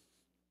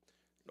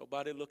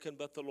 Nobody looking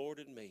but the Lord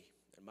and me.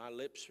 And my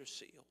lips are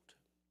sealed.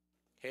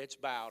 Heads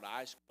bowed,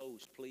 eyes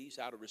closed, please,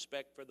 out of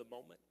respect for the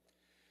moment.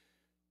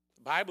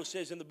 The Bible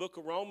says in the book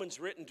of Romans,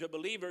 written to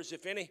believers,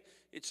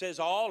 it says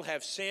all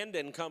have sinned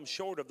and come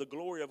short of the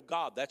glory of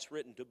God. That's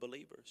written to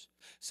believers.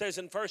 It says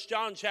in 1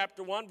 John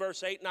chapter 1,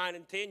 verse 8, 9,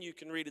 and 10, you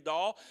can read it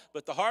all.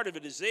 But the heart of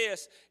it is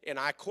this, and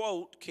I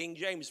quote King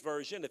James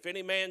Version, if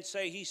any man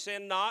say he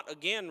sinned not,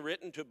 again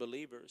written to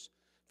believers,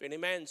 if any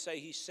man say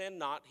he sinned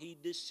not, he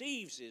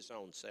deceives his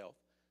own self,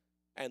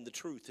 and the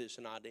truth is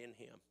not in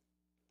him.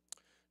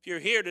 If you're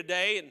here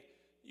today and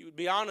you would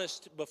be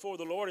honest before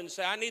the Lord and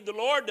say, I need the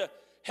Lord to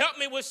help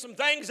me with some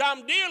things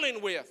I'm dealing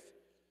with.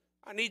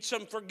 I need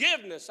some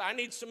forgiveness. I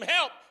need some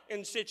help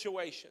in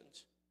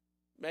situations.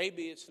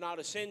 Maybe it's not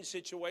a sin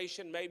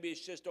situation. Maybe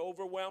it's just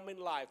overwhelming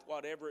life,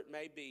 whatever it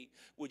may be.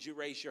 Would you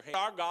raise your hand?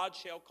 Our God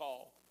shall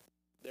call.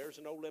 There's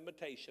no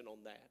limitation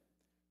on that.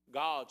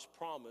 God's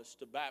promised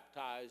to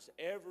baptize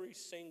every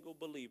single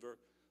believer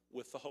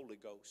with the Holy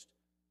Ghost.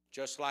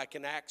 Just like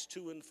in Acts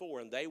 2 and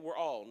 4. And they were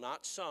all,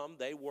 not some,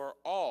 they were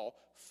all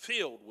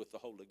filled with the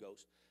Holy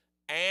Ghost.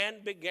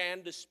 And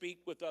began to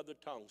speak with other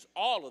tongues.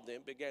 All of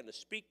them began to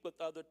speak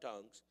with other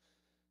tongues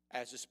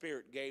as the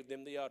Spirit gave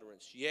them the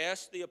utterance.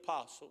 Yes, the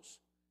apostles,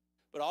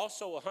 but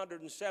also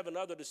 107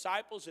 other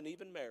disciples and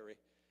even Mary,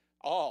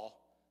 all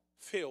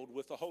filled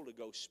with the Holy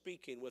Ghost,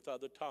 speaking with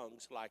other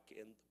tongues like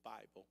in the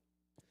Bible.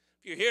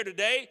 If you're here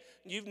today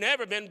and you've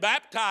never been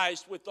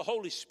baptized with the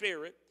Holy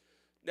Spirit,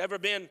 never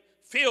been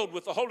filled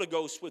with the Holy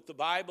Ghost with the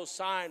Bible,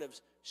 sign of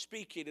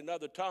speaking in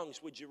other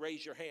tongues, would you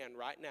raise your hand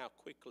right now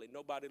quickly?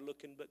 Nobody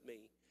looking but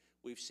me.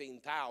 We've seen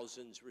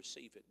thousands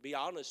receive it. Be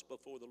honest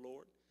before the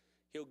Lord.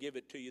 He'll give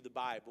it to you the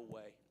Bible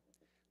way.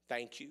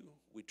 Thank you.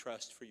 We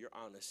trust for your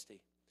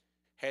honesty.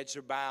 Heads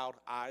are bowed,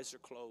 eyes are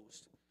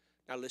closed.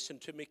 Now listen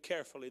to me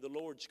carefully. The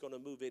Lord's going to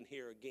move in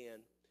here again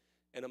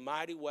in a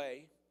mighty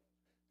way.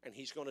 and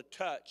He's going to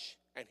touch,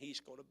 and He's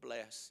going to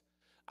bless.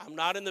 I'm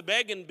not in the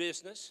begging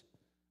business.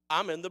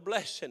 I'm in the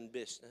blessing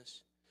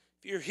business.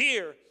 If you're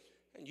here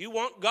and you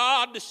want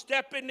God to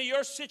step into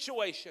your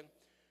situation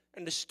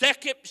and to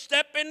step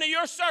into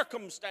your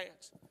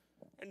circumstance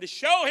and to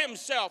show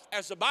Himself,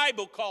 as the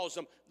Bible calls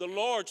Him, the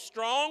Lord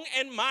strong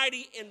and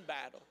mighty in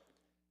battle,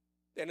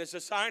 then as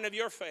a sign of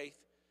your faith,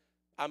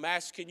 I'm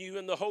asking you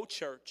and the whole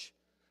church,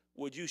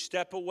 would you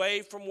step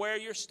away from where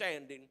you're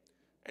standing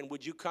and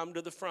would you come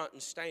to the front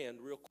and stand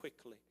real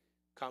quickly?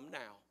 Come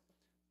now.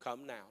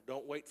 Come now.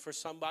 Don't wait for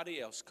somebody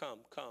else. Come.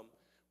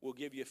 We'll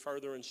give you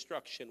further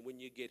instruction when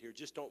you get here.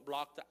 Just don't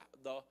block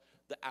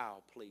the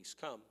aisle, please.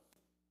 Come.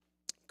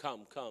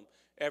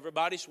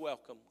 Everybody's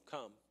welcome.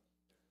 Come.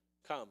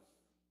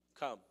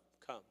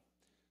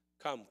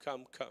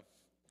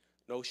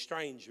 No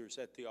strangers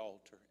at the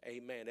altar.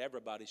 Amen.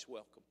 Everybody's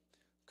welcome.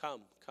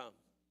 Come.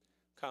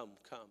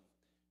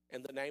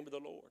 In the name of the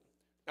Lord.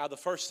 Now, the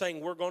first thing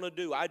we're going to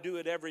do, I do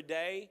it every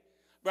day.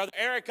 Brother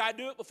Eric, I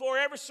do it before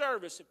every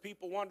service. If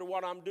people wonder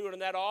what I'm doing in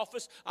that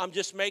office, I'm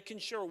just making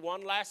sure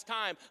one last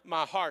time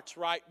my heart's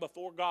right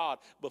before God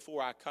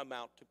before I come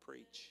out to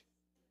preach.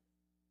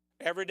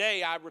 Every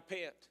day I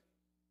repent.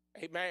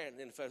 Amen.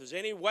 And if there's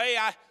any way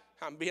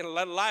I'm being a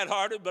little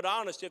lighthearted, but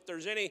honest, if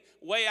there's any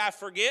way I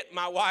forget,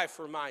 my wife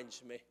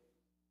reminds me.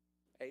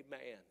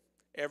 Amen.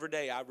 Every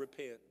day I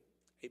repent.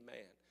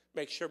 Amen.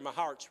 Make sure my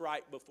heart's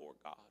right before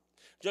God.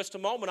 Just a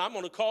moment, I'm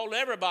going to call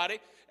everybody,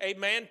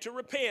 amen, to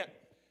repent.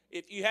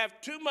 If you have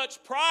too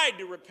much pride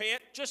to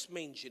repent, just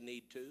means you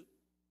need to.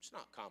 It's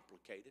not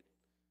complicated.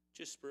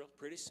 Just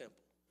pretty simple.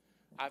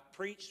 I've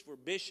preached for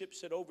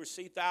bishops that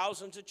oversee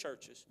thousands of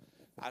churches.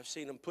 I've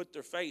seen them put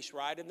their face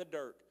right in the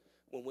dirt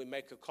when we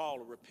make a call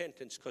of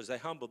repentance because they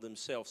humble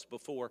themselves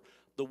before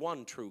the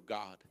one true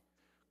God.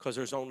 Because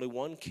there's only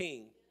one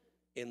king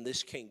in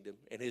this kingdom,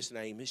 and His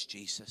name is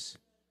Jesus.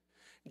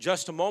 In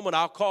just a moment,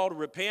 I'll call to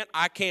repent.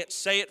 I can't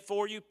say it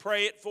for you,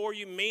 pray it for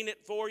you, mean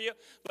it for you.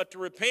 But to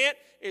repent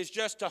is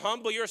just to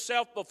humble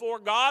yourself before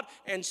God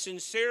and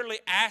sincerely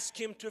ask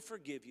Him to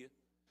forgive you,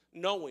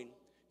 knowing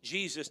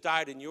Jesus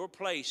died in your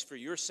place for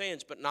your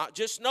sins, but not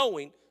just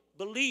knowing,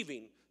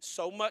 believing,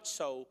 so much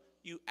so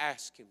you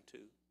ask Him to.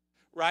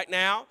 Right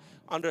now,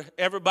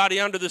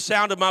 everybody under the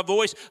sound of my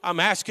voice, I'm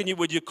asking you,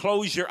 would you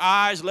close your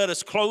eyes? Let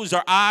us close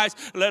our eyes.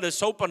 Let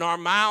us open our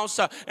mouths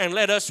and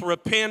let us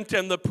repent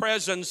in the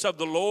presence of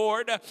the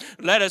Lord.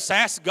 Let us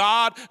ask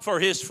God for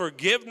His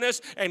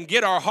forgiveness and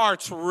get our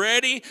hearts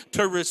ready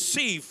to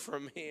receive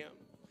from Him.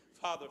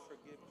 Father,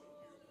 forgive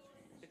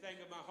me. Anything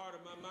in my heart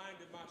and my mind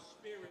and my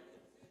spirit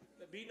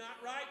that be not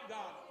right,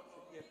 God,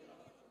 forgive me.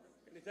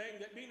 Anything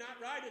that be not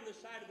right in the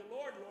sight of the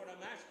Lord, Lord,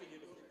 I'm asking you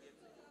to forgive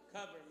me.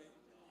 Cover me.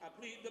 I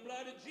plead the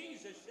blood of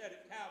Jesus shed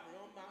at Calvary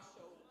on my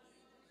soul.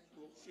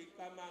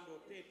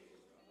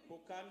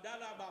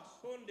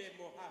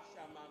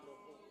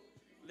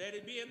 Let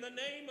it be in the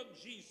name of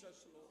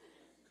Jesus, Lord.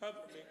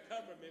 Cover me,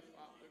 Father,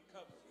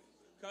 cover me.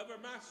 Cover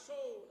my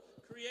soul.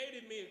 Create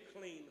in me a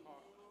clean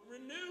heart.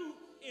 Renew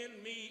in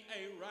me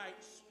a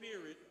right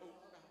spirit, O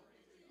God.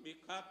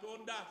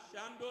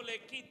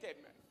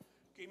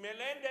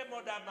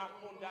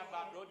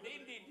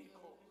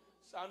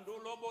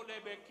 Sandulobo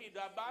lebeki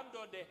da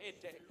bando de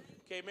hete.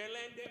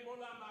 Kemelende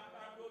bola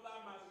makando la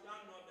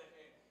masando de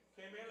he.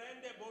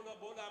 Kemelende bola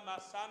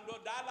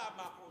masando dala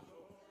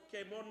mahoso.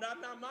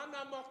 Kemonana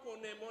mana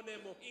mokone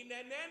monemo.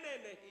 Inenene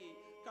nehi.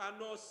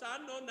 Kano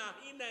sano na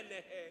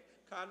inenehe.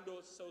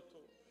 Kando soto.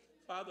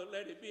 Father,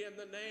 let it be in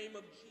the name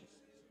of Jesus.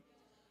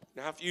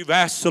 Now, if you've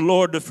asked the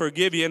Lord to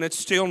forgive you and it's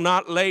still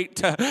not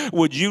late,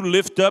 would you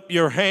lift up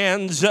your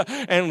hands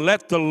and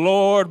let the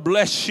Lord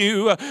bless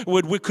you?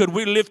 Could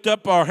we lift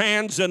up our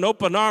hands and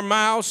open our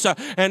mouths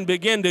and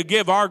begin to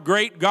give our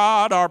great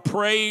God our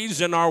praise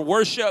and our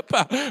worship?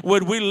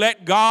 Would we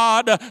let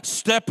God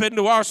step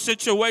into our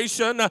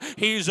situation?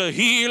 He's a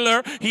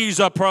healer. He's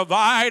a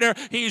provider.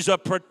 He's a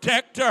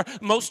protector.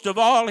 Most of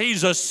all,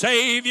 He's a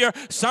Savior.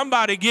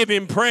 Somebody give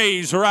Him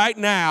praise right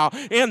now.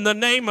 In the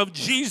name of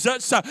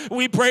Jesus,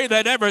 we pray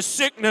that every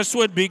sickness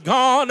would be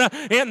gone.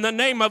 In the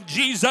name of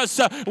Jesus,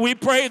 we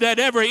pray that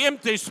every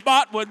empty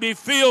spot would be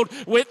filled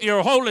with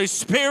your Holy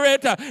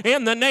Spirit.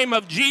 In the name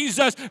of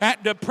Jesus,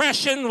 that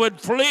depression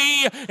would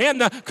flee.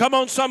 Come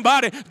on,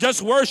 somebody,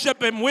 just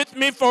worship Him with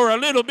me for a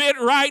little bit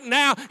right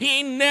now.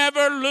 He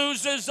never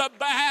loses a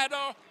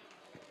battle.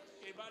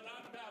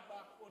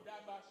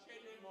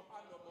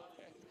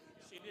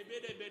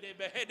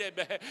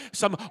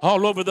 Some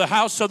all over the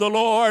house of the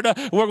Lord.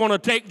 We're going to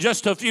take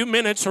just a few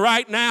minutes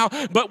right now,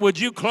 but would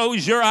you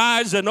close your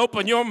eyes and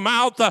open your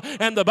mouth?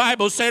 And the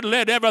Bible said,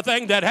 let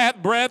everything that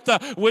hath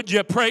breath, would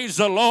you praise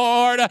the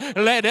Lord?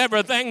 Let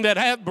everything that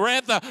hath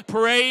breath,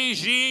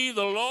 praise ye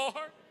the Lord.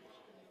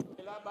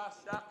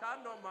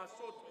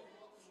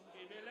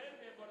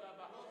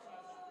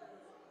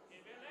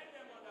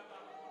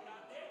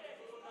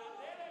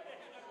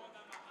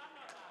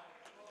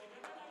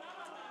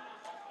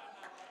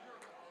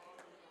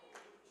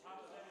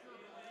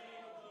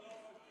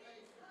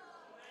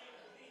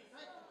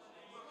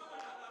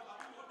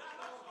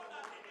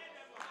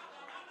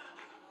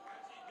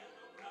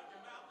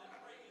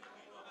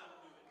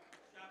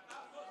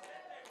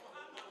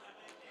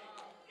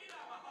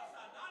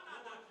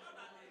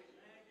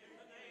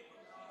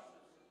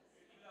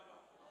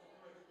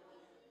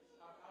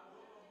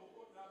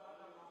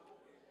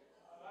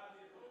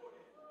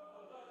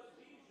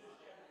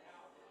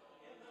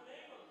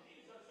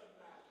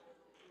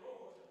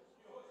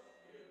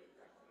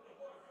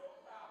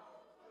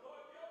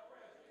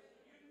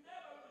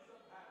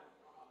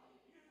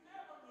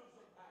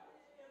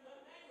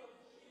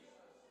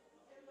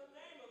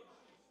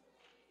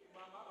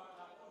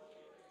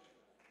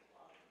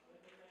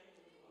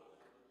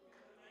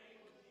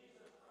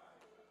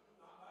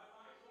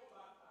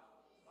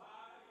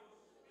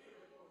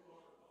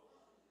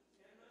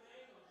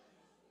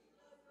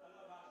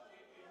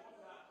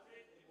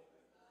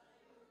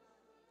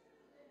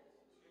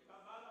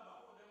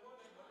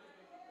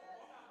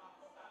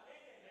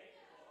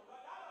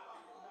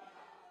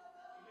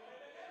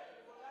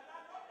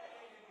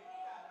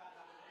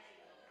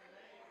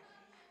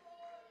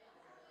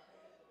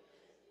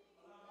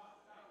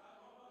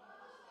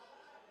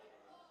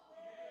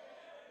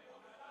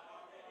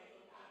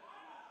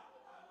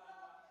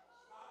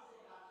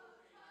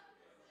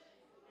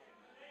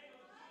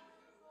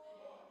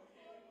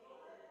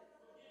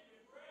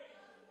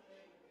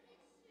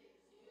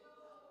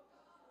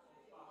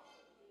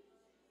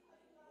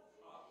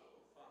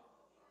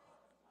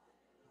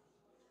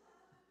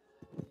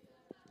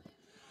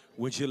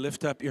 Would you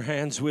lift up your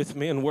hands with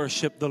me and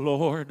worship the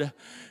Lord?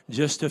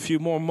 Just a few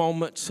more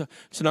moments.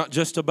 It's not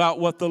just about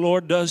what the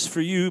Lord does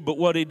for you, but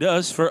what He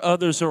does for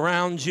others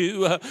around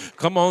you.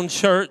 Come on,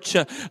 church.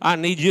 I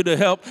need you to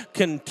help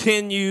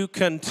continue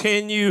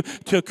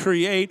to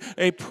create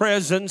a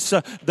presence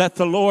that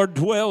the Lord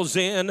dwells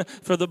in.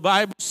 For the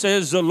Bible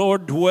says the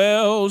Lord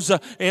dwells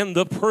in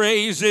the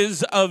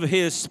praises of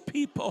His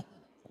people.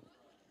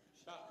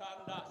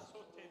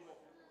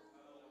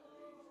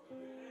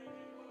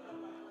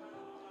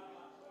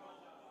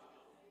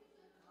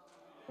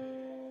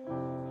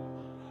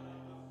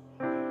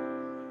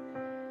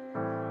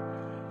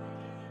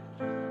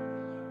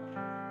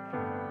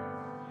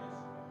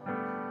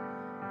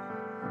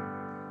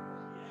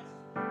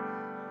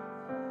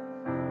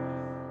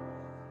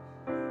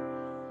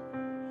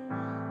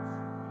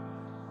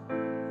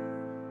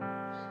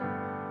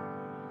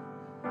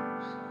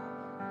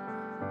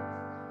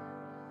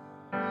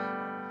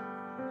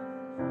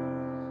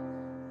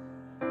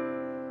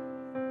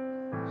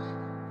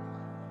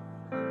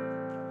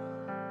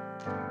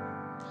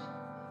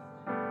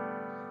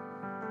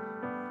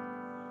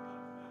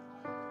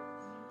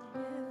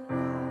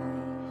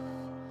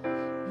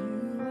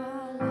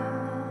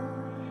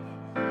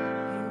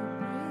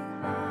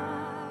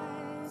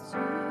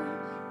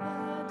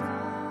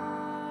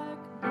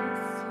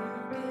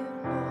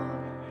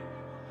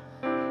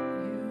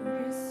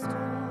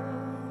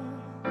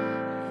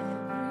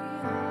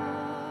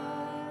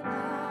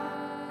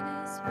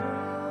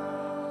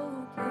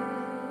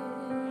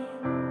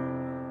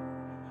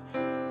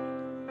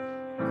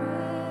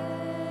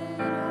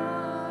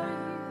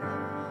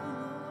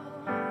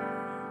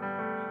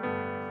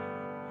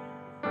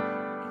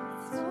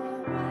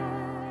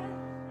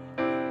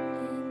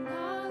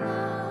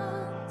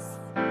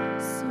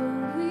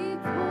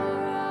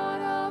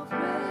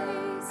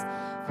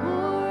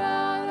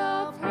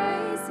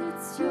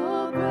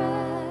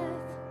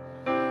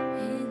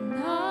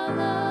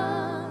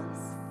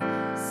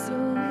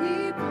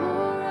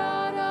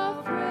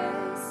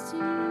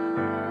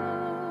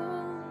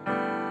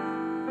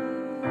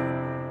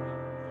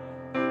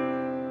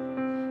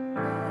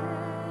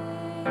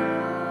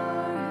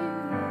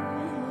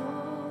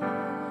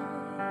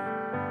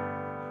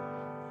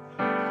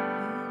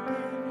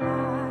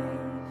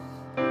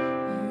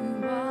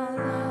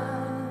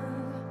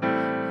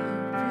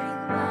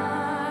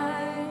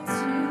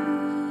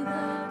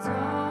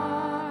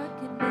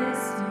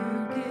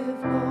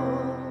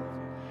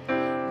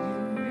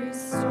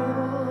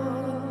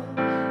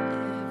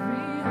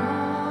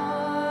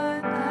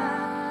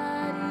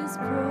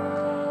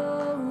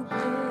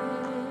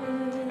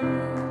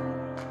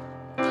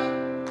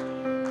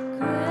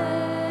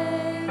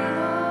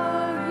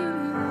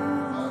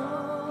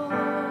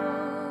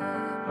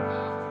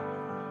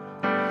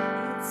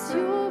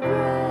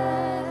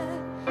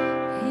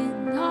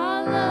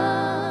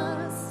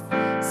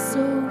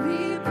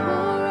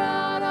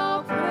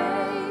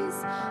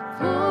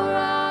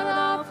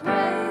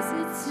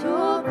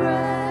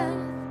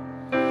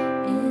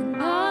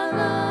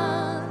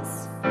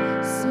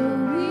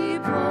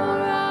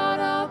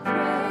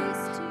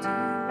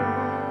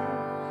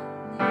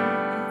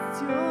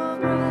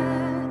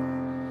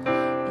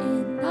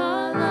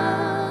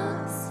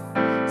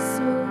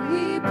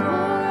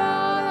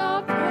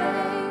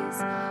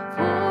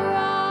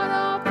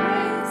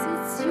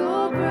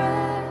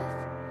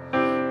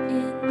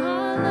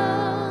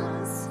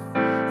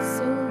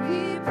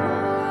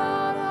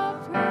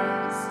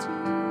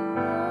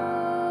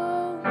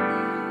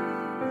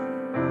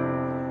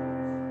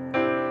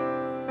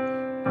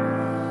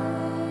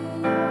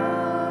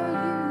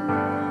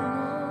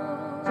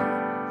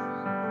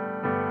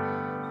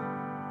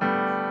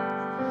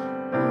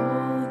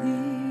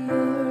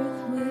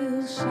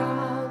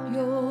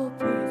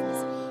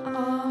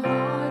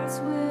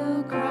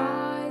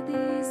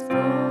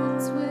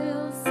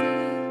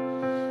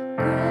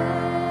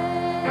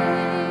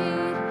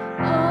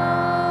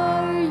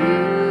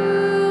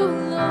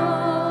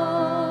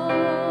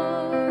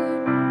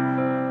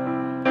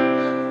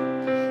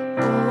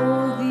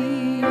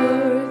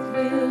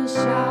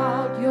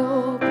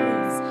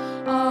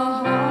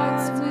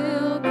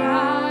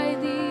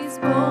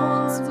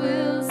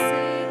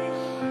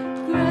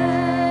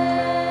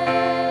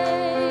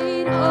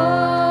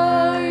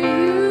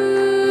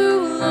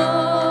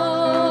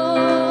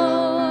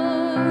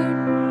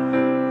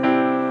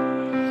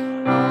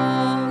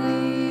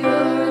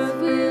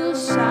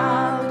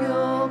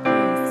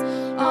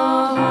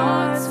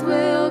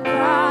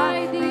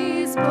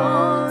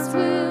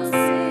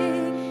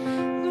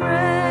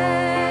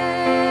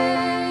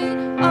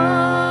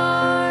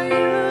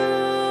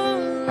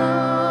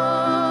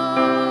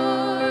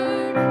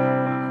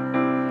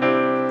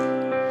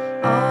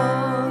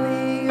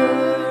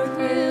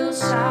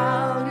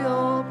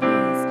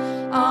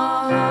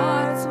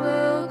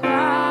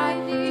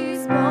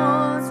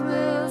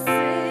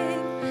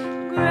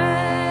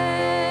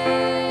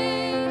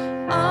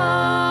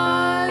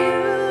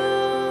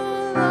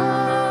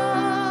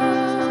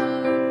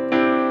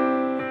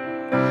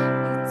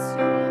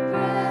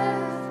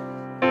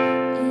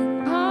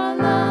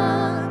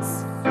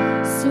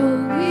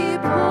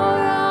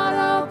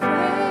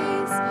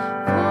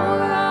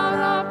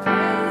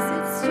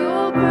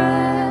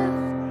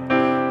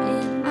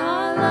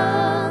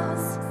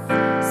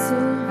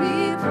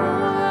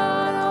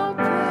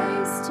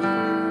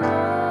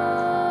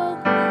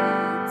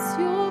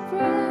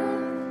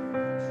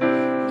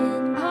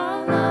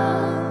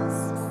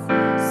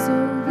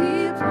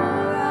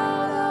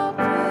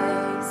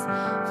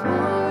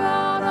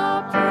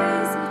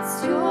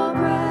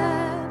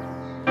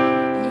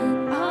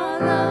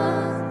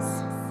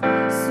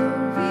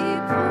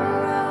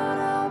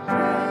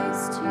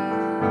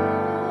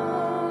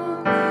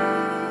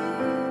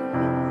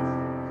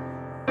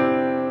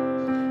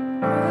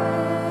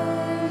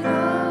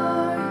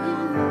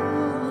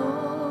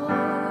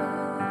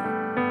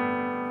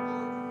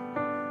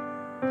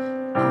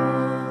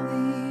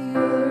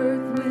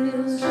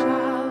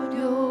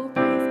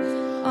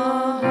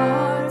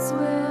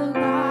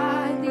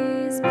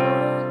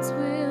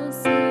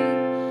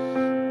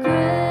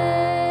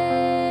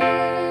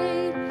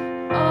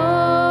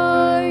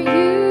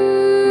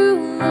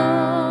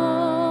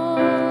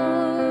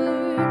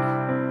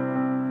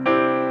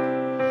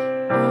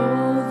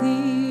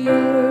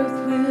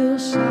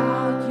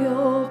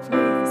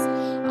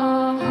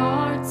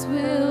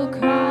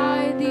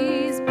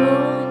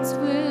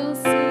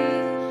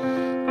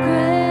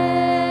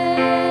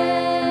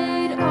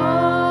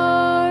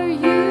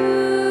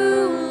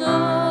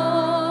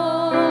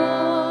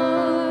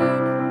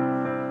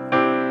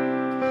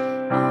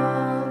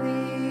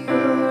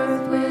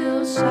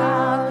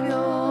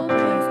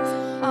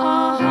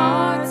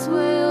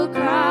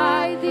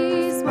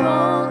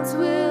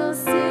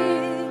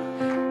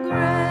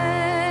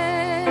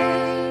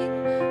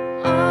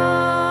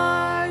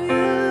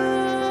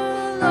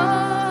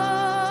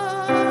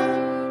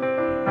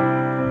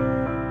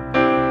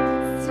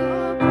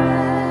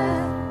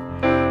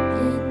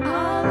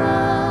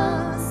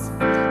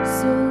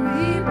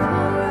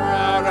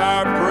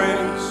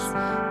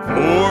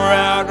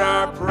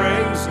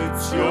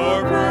 It's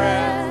your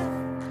breath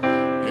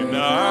in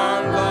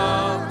our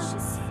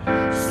lungs.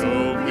 So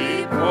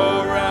we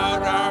pour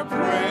out our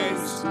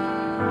praise.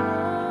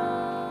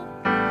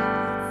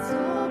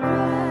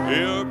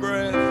 Your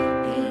breath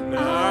in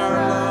our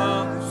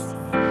lungs.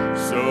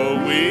 So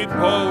we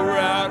pour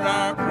out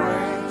our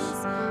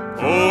praise.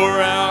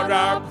 Pour out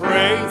our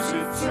praise.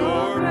 It's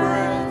your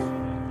breath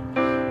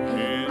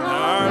in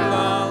our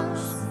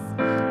lungs.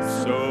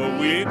 So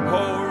we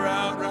pour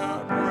out our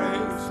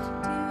praise.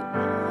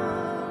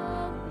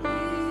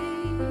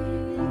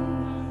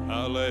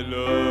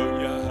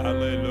 Hallelujah,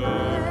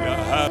 hallelujah,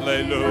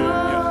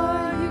 hallelujah.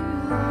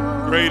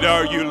 Great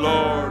are you,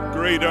 Lord.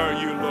 Great are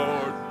you,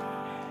 Lord.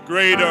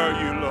 Great are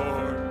you,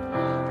 Lord.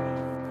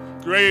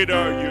 Great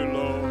are you,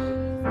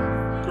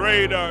 Lord.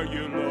 Great are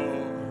you,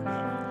 Lord.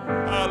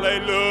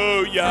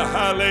 Hallelujah,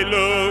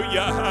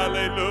 hallelujah,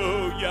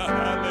 hallelujah,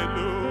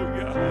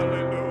 hallelujah,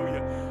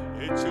 hallelujah.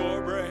 It's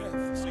your breath.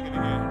 Sing it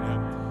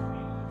again.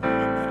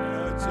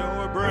 It's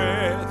your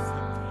breath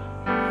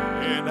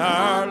in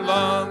our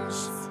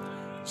lungs.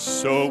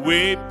 So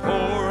we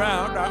pour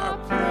out our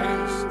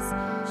praise.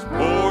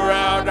 Pour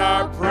out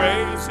our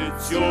praise.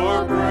 It's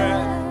your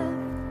breath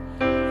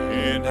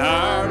in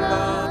our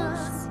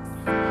lungs.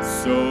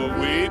 So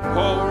we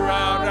pour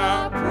out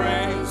our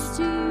praise.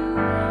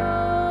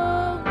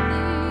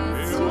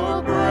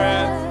 Your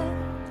breath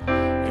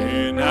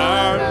in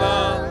our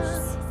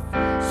lungs.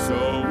 So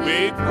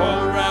we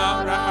pour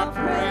out our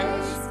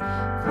praise.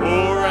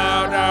 Pour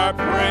out our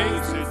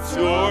praise. It's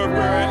your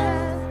breath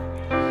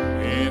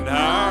in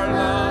our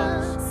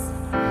lungs.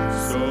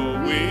 So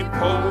we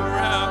pour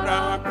out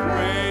our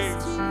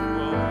praise.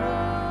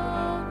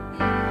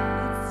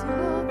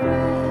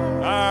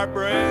 Our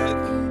breath,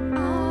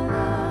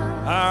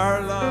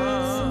 our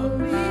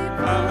lungs.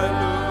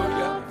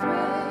 Hallelujah.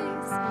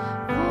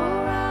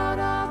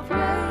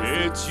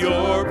 It's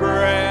your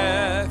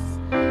breath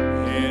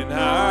in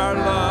our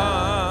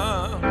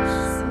lungs.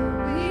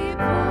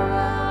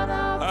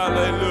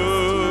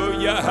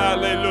 Hallelujah,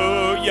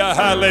 hallelujah,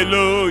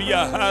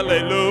 hallelujah,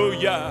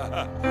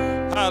 hallelujah.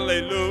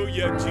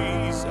 Hallelujah,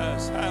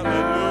 Jesus.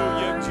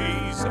 Hallelujah,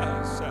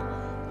 Jesus.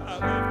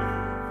 Hallelujah.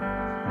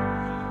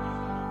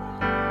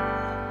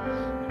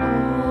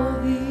 All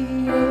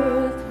the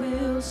earth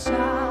will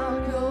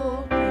shout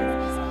your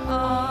praise.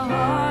 Our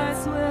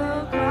hearts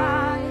will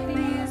cry.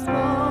 These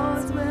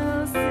bones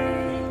will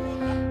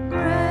sing.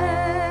 Great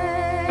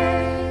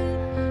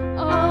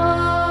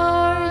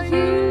are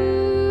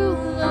you,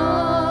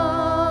 Lord.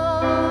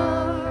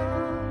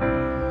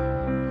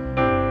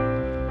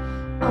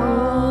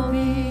 All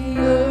the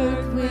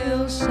earth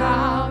will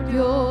shout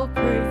your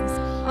praise.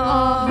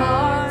 Our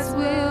hearts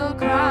will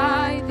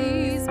cry.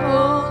 These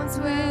bones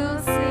will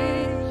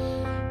sing.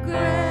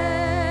 Great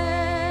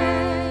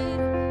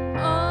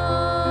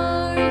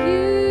are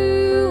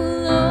you,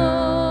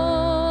 Lord.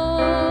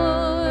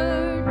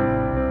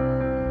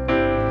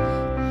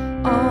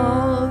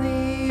 All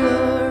the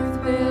earth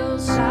will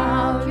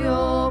shout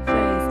your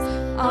praise.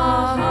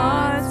 Our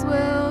hearts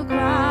will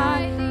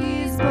cry.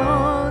 These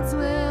bones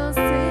will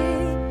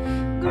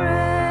sing. Great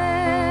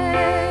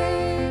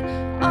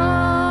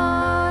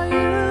are you,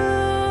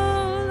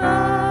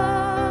 Lord.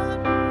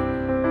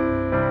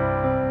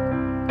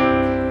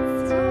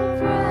 It's your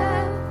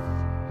breath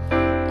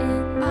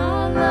in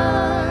our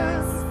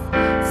lungs.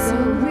 So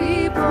we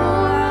pour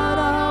out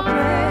our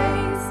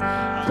praise.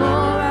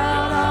 Pour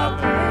out our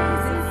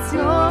praise. It's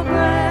your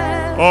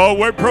breath. Oh,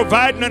 we're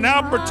providing an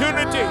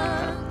opportunity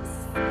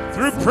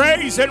through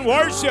praise and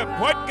worship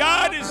what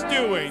God is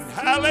doing.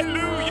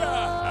 Hallelujah,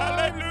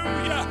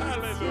 hallelujah,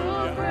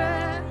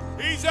 hallelujah.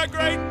 He's a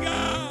great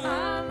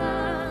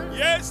God.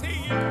 Yes,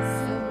 He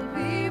is.